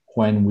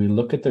when we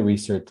look at the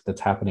research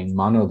that's happening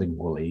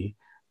monolingually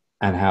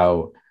and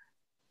how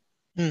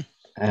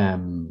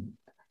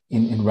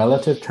in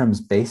relative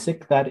terms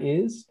basic that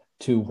is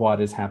to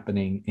what is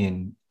happening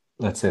in,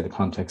 let's say, the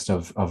context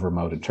of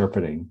remote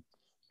interpreting,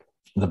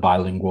 the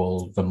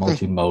bilingual, the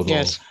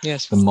multimodal,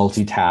 yes. the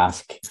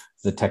multitask,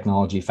 the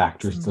technology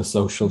factors, the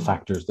social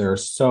factors. There are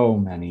so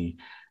many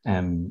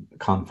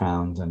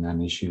confounds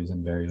and issues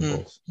and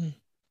variables.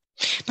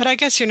 But I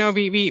guess,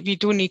 we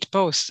do need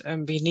both.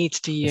 We need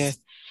the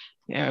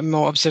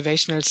more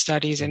observational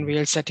studies in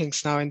real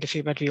settings now in the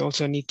field, but we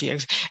also need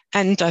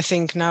and I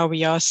think now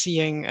we are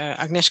seeing,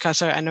 Agnieszka,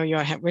 sorry, I know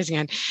you're raising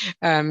your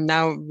hand.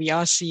 Now we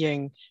are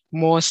seeing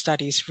more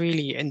studies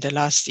really in the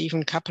last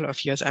even couple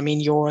of years. I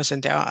mean, yours,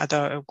 and there are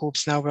other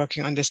groups now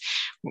working on this,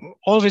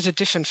 all with a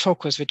different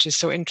focus, which is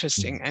so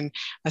interesting. And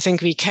I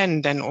think we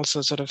can then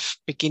also sort of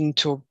begin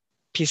to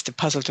piece the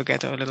puzzle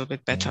together a little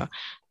bit better.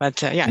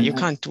 But you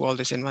can't do all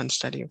this in one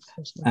study, of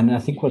course. No. And I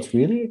think what's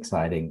really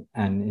exciting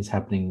and is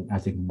happening, I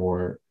think,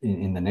 more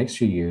in the next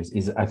few years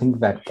is I think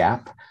that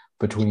gap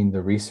between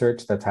the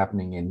research that's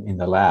happening in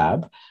the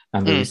lab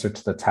and the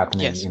research that's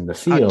happening in the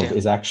field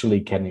is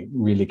actually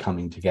really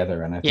coming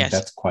together. And I think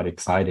that's quite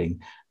exciting,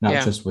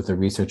 not just with the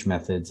research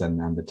methods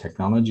and the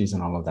technologies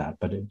and all of that,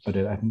 but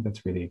I think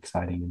that's really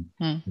exciting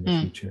in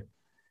the future.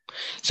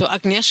 So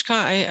Agnieszka,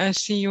 I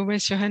see you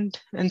raise your hand,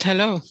 and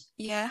hello.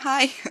 Yeah,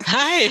 hi.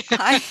 Hi.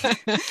 Hi.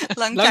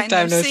 Long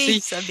time no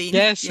see, Sabine.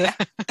 Yes.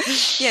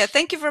 Yeah,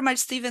 thank you very much,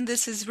 Stephen.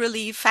 This is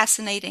really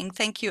fascinating.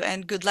 Thank you,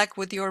 and good luck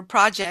with your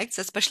projects,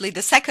 especially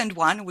the second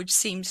one, which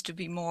seems to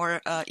be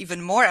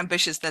even more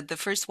ambitious than the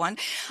first one.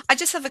 I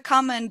just have a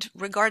comment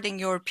regarding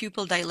your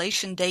pupil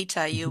dilation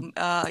data.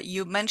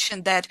 You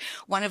mentioned that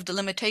one of the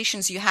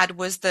limitations you had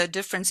was the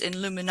difference in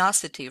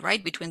luminosity,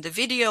 right, between the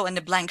video and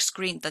the blank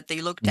screen that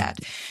they looked at.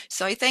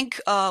 So I think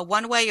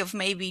one way of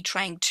maybe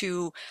trying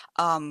to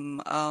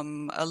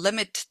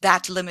limit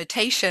that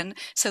limitation,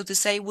 so to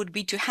say, would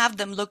be to have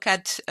them look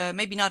at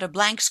maybe not a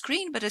blank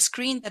screen, but a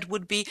screen that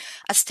would be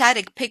a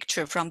static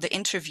picture from the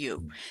interview,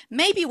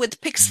 maybe with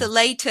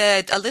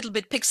a little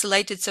bit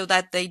pixelated so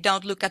that they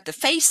don't look at the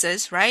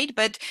faces, right?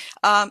 But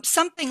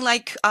something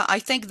like, I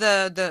think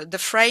the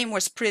frame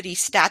was pretty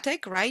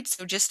static, right?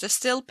 So just a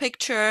still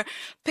picture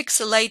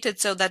pixelated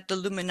so that the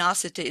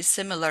luminosity is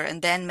similar,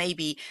 and then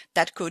maybe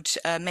that could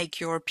make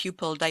your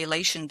pupil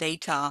dilation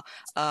data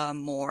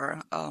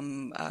more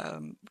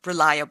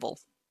reliable.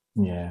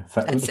 Yeah,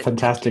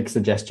 fantastic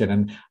suggestion.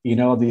 And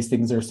these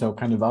things are so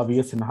kind of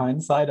obvious in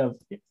hindsight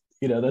of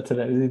that's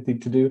an easy thing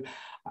to do.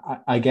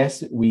 I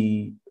guess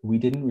we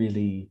didn't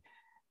really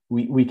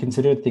we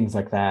considered things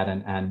like that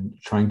and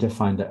trying to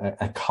find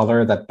a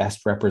color that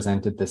best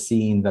represented the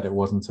scene, that it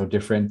wasn't so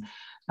different.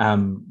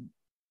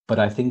 But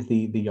I think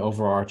the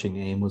overarching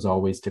aim was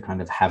always to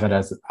kind of have it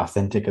as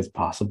authentic as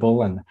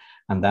possible,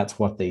 and that's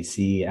what they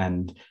see.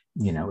 And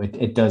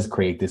it does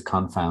create this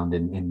confound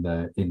in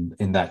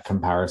that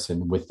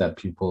comparison with that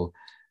pupil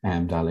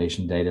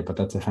dilation data. But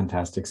that's a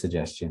fantastic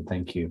suggestion.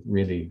 Thank you.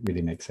 Really,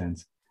 really makes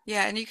sense.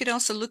 Yeah, and you could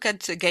also look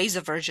at gaze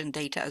aversion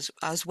data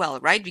as well,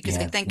 right? Because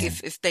I think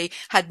if they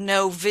had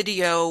no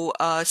video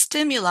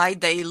stimuli,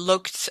 they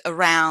looked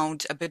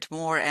around a bit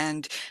more,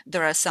 and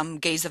there are some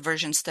gaze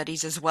aversion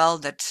studies as well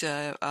that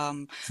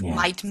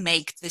might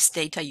make this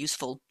data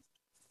useful.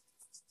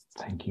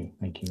 Thank you.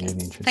 Thank you. Really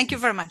interesting. Thank you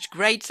very much.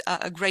 Great,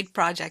 a great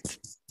project.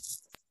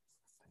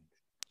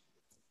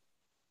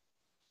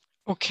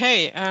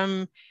 Okay.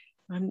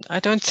 I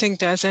don't think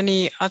there's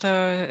any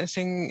other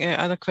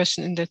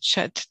question in the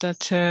chat. That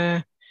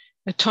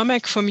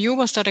Tomek, from you,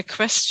 was that a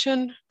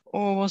question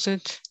or was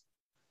it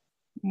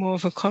more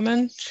of a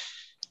comment?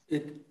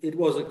 It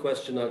was a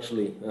question,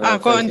 actually.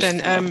 Go on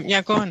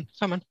then. Go on.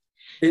 Come on.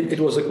 It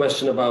was a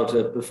question about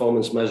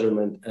performance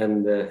measurement,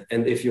 and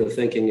if you're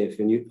thinking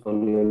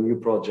on your new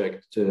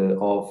project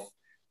of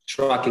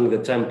tracking the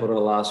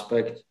temporal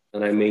aspect.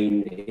 And I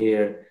mean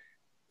here,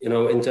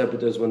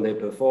 interpreters, when they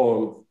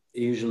perform,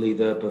 usually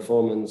the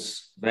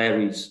performance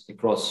varies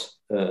across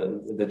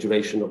the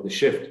duration of the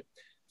shift.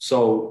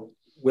 So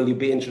will you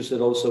be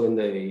interested also in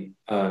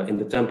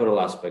the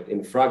temporal aspect,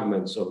 in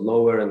fragments of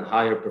lower and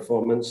higher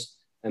performance,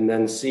 and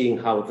then seeing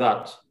how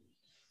that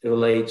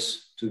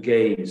relates to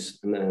gaze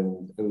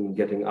and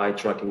getting eye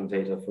tracking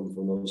data from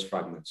those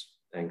fragments?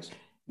 Thanks.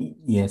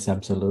 Yes,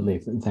 absolutely.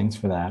 Thanks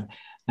for that.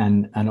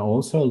 And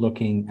also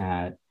looking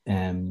at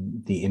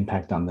the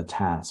impact on the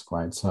task,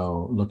 right?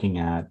 So looking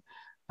at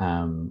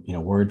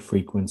word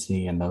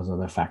frequency and those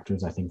other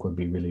factors, I think would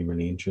be really,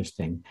 really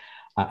interesting.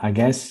 I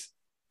guess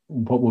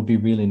what would be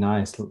really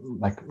nice,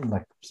 like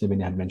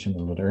Stephen had mentioned a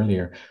little bit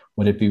earlier,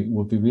 would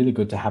be really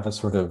good to have a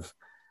sort of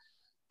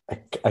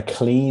a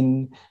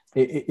clean,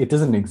 it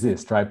doesn't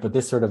exist, right? But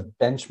this sort of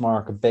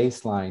benchmark, a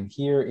baseline,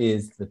 here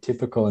is the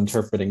typical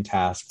interpreting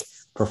task,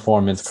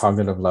 performance,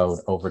 cognitive load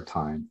over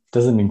time.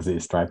 Doesn't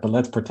exist, right? But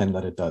let's pretend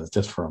that it does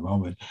just for a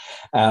moment.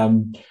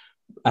 And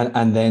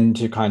then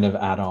to kind of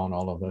add on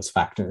all of those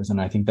factors.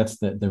 And I think that's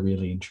the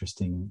really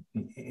interesting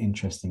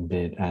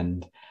bit.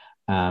 And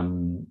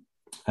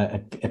a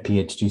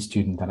PhD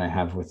student that I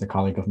have with a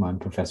colleague of mine,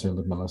 Professor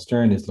Ludmila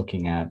Stern, is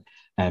looking at,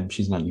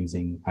 she's not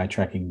using eye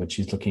tracking, but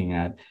she's looking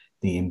at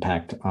the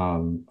impact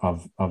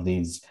of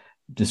these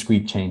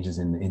discrete changes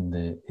in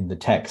the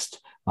text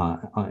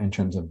in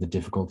terms of the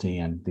difficulty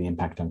and the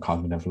impact on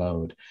cognitive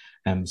load.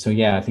 So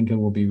yeah, I think it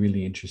will be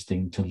really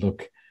interesting to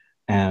look.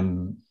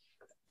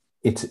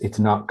 It's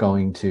not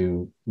going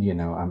to,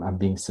 I'm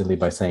being silly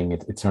by saying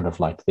it's sort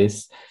of like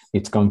this.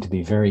 It's going to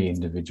be very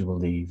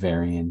individually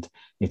variant.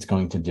 It's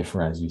going to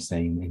differ, as you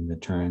say, in the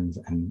turns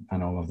and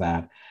all of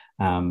that.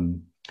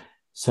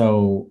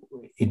 So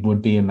it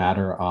would be a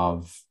matter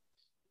of,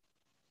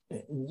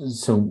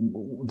 so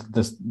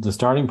the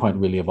starting point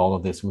really of all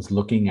of this was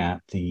looking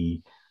at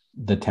the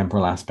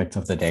temporal aspects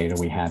of the data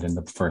we had in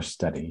the first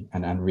study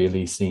and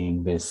really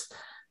seeing this,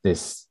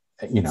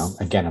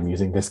 again, I'm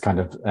using this kind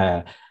of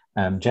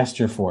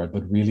gesture for it,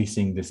 but really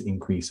seeing this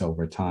increase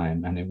over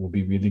time. And it will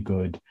be really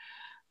good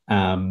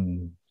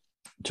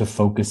to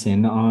focus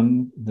in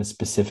on the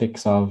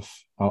specifics of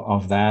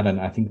that. And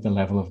I think the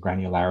level of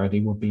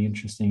granularity will be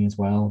interesting as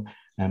well.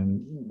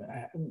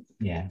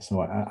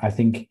 So I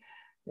think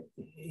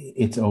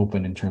it's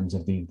open in terms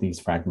of these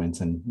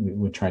fragments, and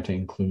we'll try to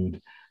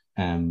include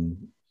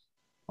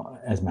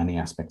as many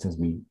aspects as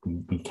we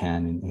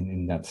can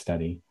in that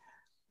study.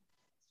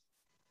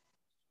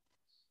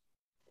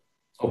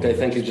 Okay,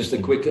 thank you. Just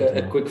a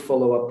quick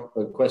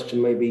follow-up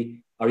question,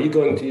 maybe. Are you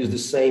going to use the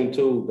same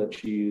tool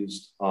that you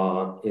used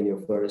in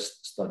your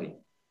first study?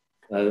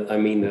 I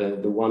mean,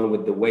 the one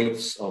with the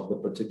weights of the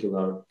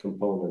particular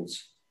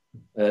components,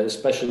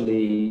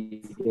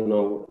 especially,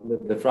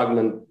 the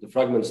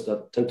fragments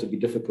that tend to be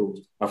difficult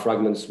are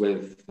fragments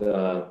with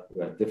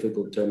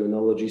difficult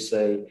terminology,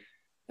 say.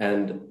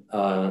 And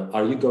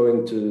are you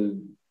going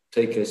to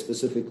take a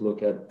specific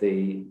look at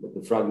the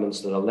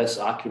fragments that are less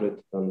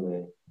accurate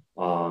than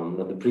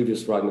the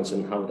previous fragments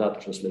and how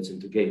that translates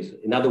into gaze?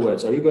 In other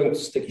words, are you going to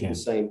stick to the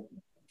same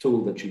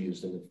tool that you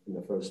used in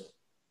the first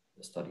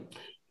study?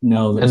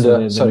 No, and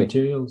the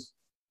materials.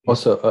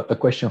 Also, a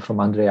question from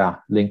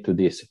Andrea linked to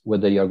this,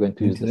 whether you are going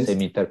to use the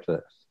same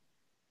interpreters.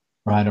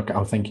 Right. Okay.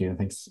 Oh, thank you.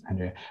 Thanks,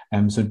 Andrea.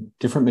 So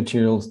different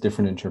materials,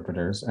 different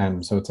interpreters.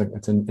 So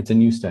it's a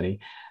new study.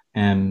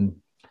 And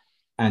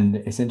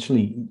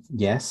essentially,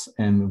 yes,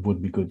 it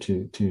would be good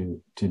to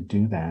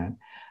do that.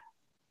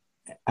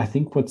 I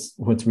think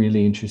what's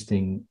really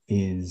interesting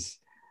is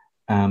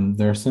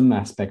there are some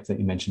aspects that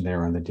you mentioned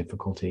there on the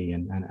difficulty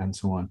and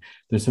so on.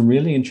 There's some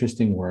really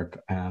interesting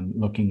work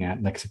looking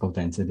at lexical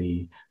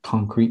density,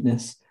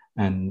 concreteness,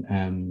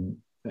 and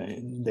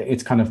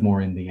it's kind of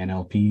more in the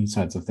NLP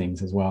sides of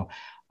things as well.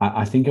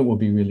 I think it will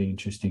be really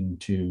interesting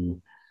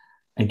to,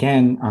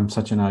 again, I'm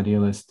such an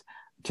idealist,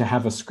 to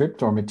have a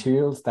script or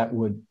materials that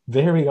would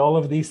vary all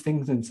of these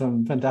things in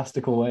some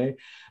fantastical way.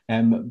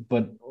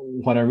 But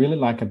what I really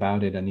like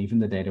about it, and even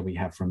the data we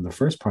have from the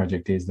first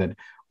project, is that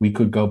we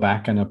could go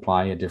back and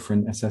apply a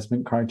different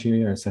assessment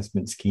criteria or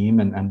assessment scheme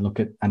and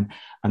look at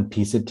and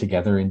piece it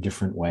together in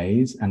different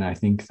ways. And I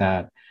think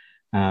that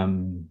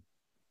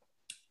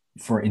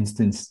for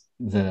instance,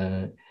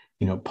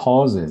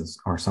 pauses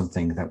are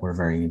something that we're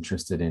very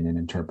interested in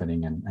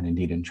interpreting and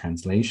indeed in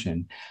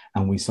translation.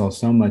 And we saw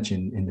so much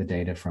in the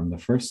data from the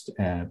first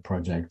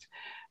project,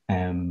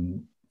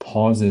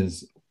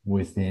 pauses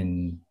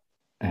within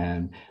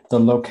the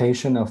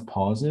location of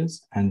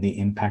pauses and the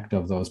impact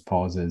of those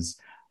pauses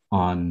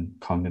on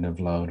cognitive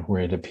load,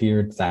 where it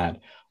appeared that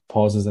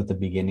pauses at the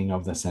beginning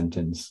of the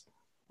sentence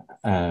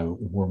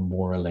were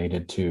more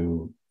related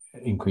to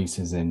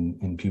increases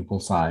in pupil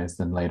size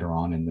than later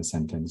on in the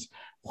sentence,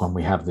 when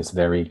we have this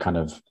very kind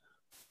of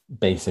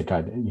basic,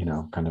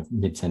 kind of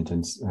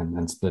mid-sentence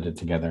and split it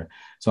together.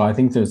 So I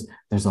think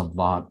there's a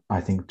lot,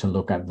 I think, to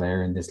look at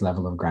there in this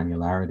level of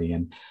granularity.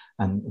 And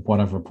what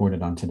I've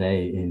reported on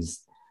today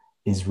is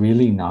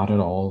really not at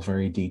all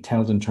very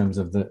detailed in terms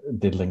of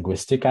the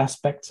linguistic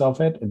aspects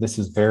of it. This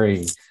is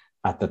very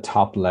at the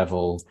top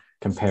level,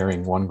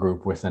 comparing one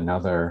group with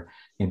another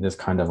in this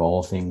kind of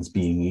all things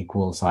being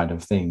equal side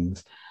of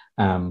things.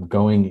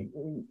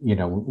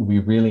 We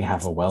really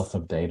have a wealth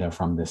of data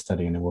from this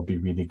study, and it will be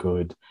really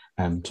good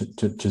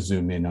to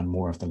zoom in on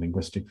more of the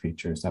linguistic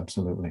features.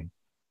 Absolutely.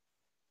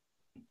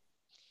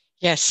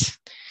 Yes.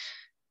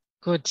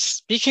 Good.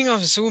 Speaking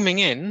of zooming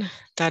in,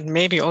 that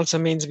maybe also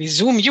means we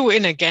zoom you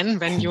in again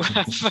when you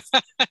have.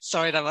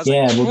 Sorry, that was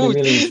it will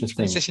be really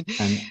interesting.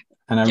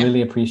 And I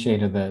really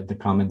appreciated the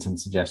comments and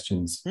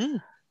suggestions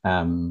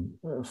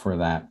for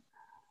that.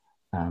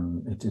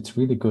 It's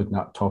really good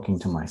not talking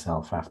to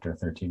myself after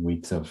 13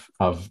 weeks of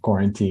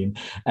quarantine.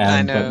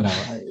 I know. But no,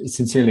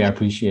 sincerely, I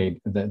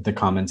appreciate the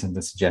comments and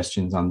the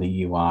suggestions on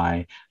the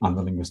UI, on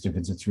the linguistic.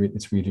 It's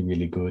really,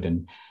 really good,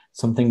 and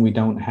something we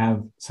don't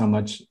have so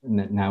much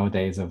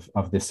nowadays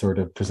of this sort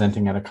of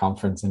presenting at a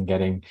conference and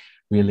getting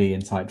really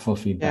insightful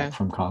feedback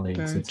from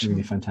colleagues. It's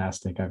really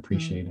fantastic. I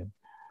appreciate it.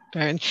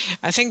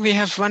 I think we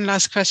have one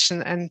last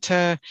question, and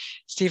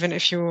Stephen,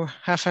 if you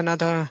have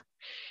a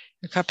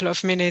couple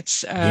of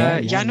minutes.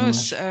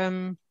 Janusz,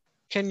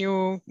 can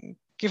you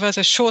give us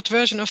a short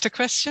version of the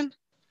question?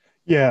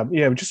 Yeah.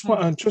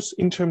 Just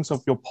in terms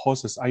of your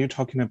pauses, are you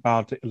talking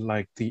about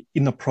like the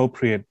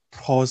inappropriate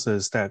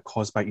pauses that are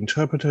caused by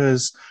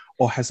interpreters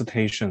or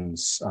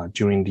hesitations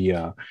during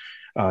the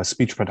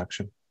speech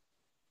production?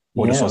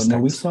 We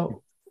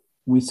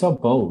saw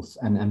both,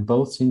 and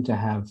both seem to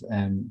have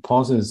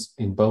pauses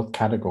in both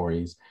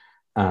categories.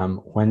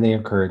 When they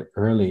occurred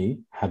early,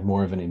 had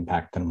more of an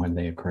impact than when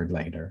they occurred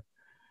later.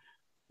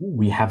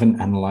 We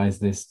haven't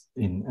analyzed this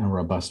in a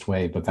robust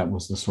way, but that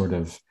was the sort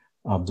of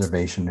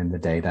observation in the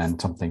data, and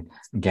something,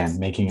 again,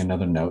 making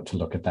another note to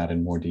look at that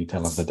in more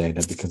detail of the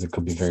data, because it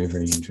could be very,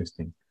 very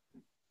interesting.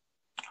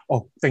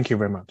 Oh, thank you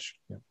very much.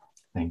 Yeah.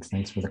 Thanks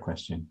for the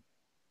question.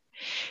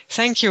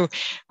 Thank you.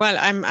 Well,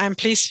 I'm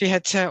pleased we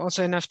had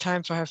also enough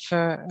time to have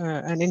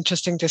an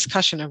interesting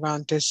discussion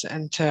around this,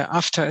 and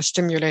after a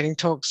stimulating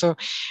talk. So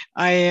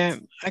I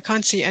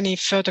can't see any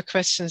further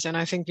questions, and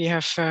I think we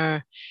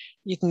have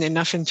eaten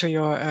enough into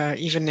your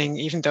evening,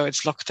 even though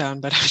it's lockdown,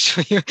 but I'm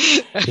sure you...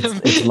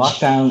 It's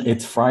lockdown,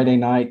 it's Friday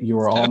night, you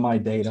were all my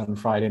date on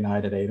Friday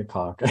night at 8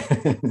 o'clock.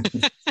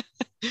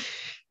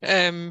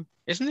 Isn't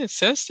it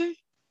Thursday?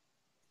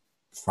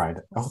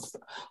 Friday.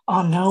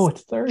 Oh no,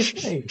 it's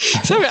Thursday.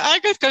 Sorry, I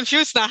got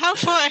confused now. How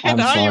far ahead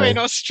are you in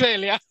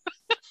Australia?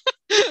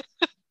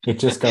 It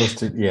just goes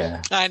to,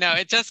 I know,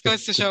 it just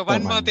goes to show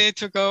one more day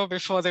to go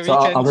before the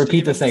weekend. I'll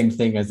repeat the same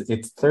thing, as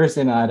it's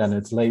Thursday night and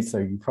it's late, so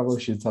you probably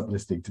should stop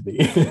listening to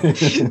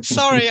me.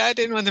 Sorry, I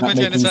didn't want to put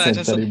you on the spot.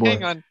 Just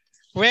hang on.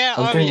 Where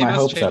are we in Australia? My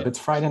hopes up. It's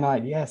Friday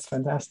night. Yes,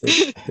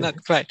 fantastic.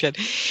 Not quite yet.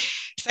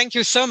 Thank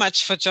you so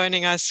much for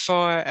joining us,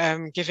 for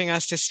giving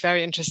us this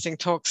very interesting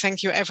talk.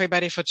 Thank you,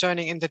 everybody, for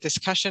joining in the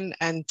discussion.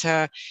 And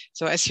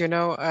so, as you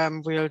know,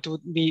 we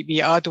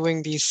are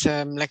doing these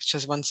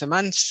lectures once a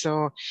month.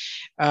 So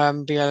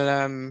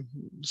we'll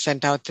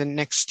send out the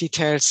next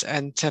details,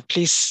 and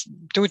please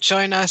do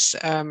join us.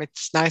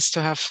 It's nice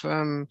to have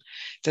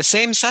the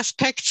same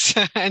suspects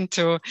and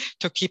to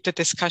keep the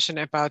discussion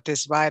about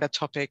this wider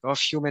topic of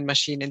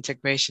human-machine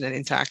integration and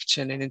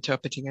interaction in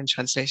interpreting and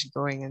translation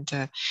going. And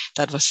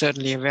that was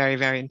certainly a very,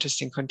 very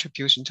interesting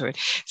contribution to it.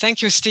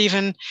 Thank you,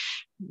 Stephen.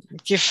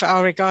 Give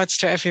our regards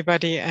to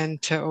everybody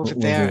and over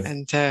there,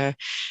 and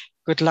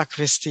good luck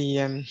with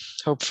the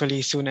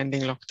hopefully soon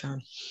ending lockdown.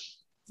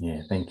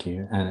 Yeah, thank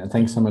you. And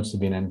thanks so much to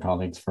BNN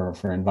colleagues for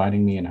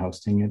inviting me and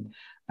hosting it.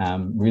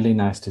 Really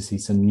nice to see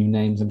some new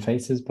names and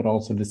faces, but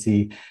also to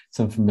see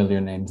some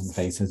familiar names and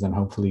faces, and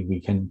hopefully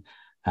we can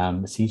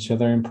see each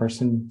other in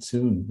person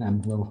soon,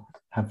 and we'll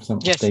have some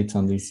updates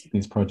on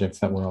these projects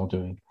that we're all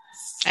doing.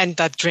 And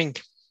that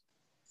drink.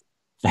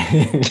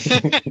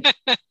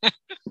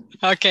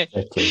 Okay.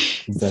 Exactly.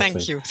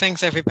 Thank you.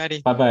 Thanks,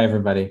 everybody. Bye-bye,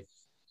 everybody.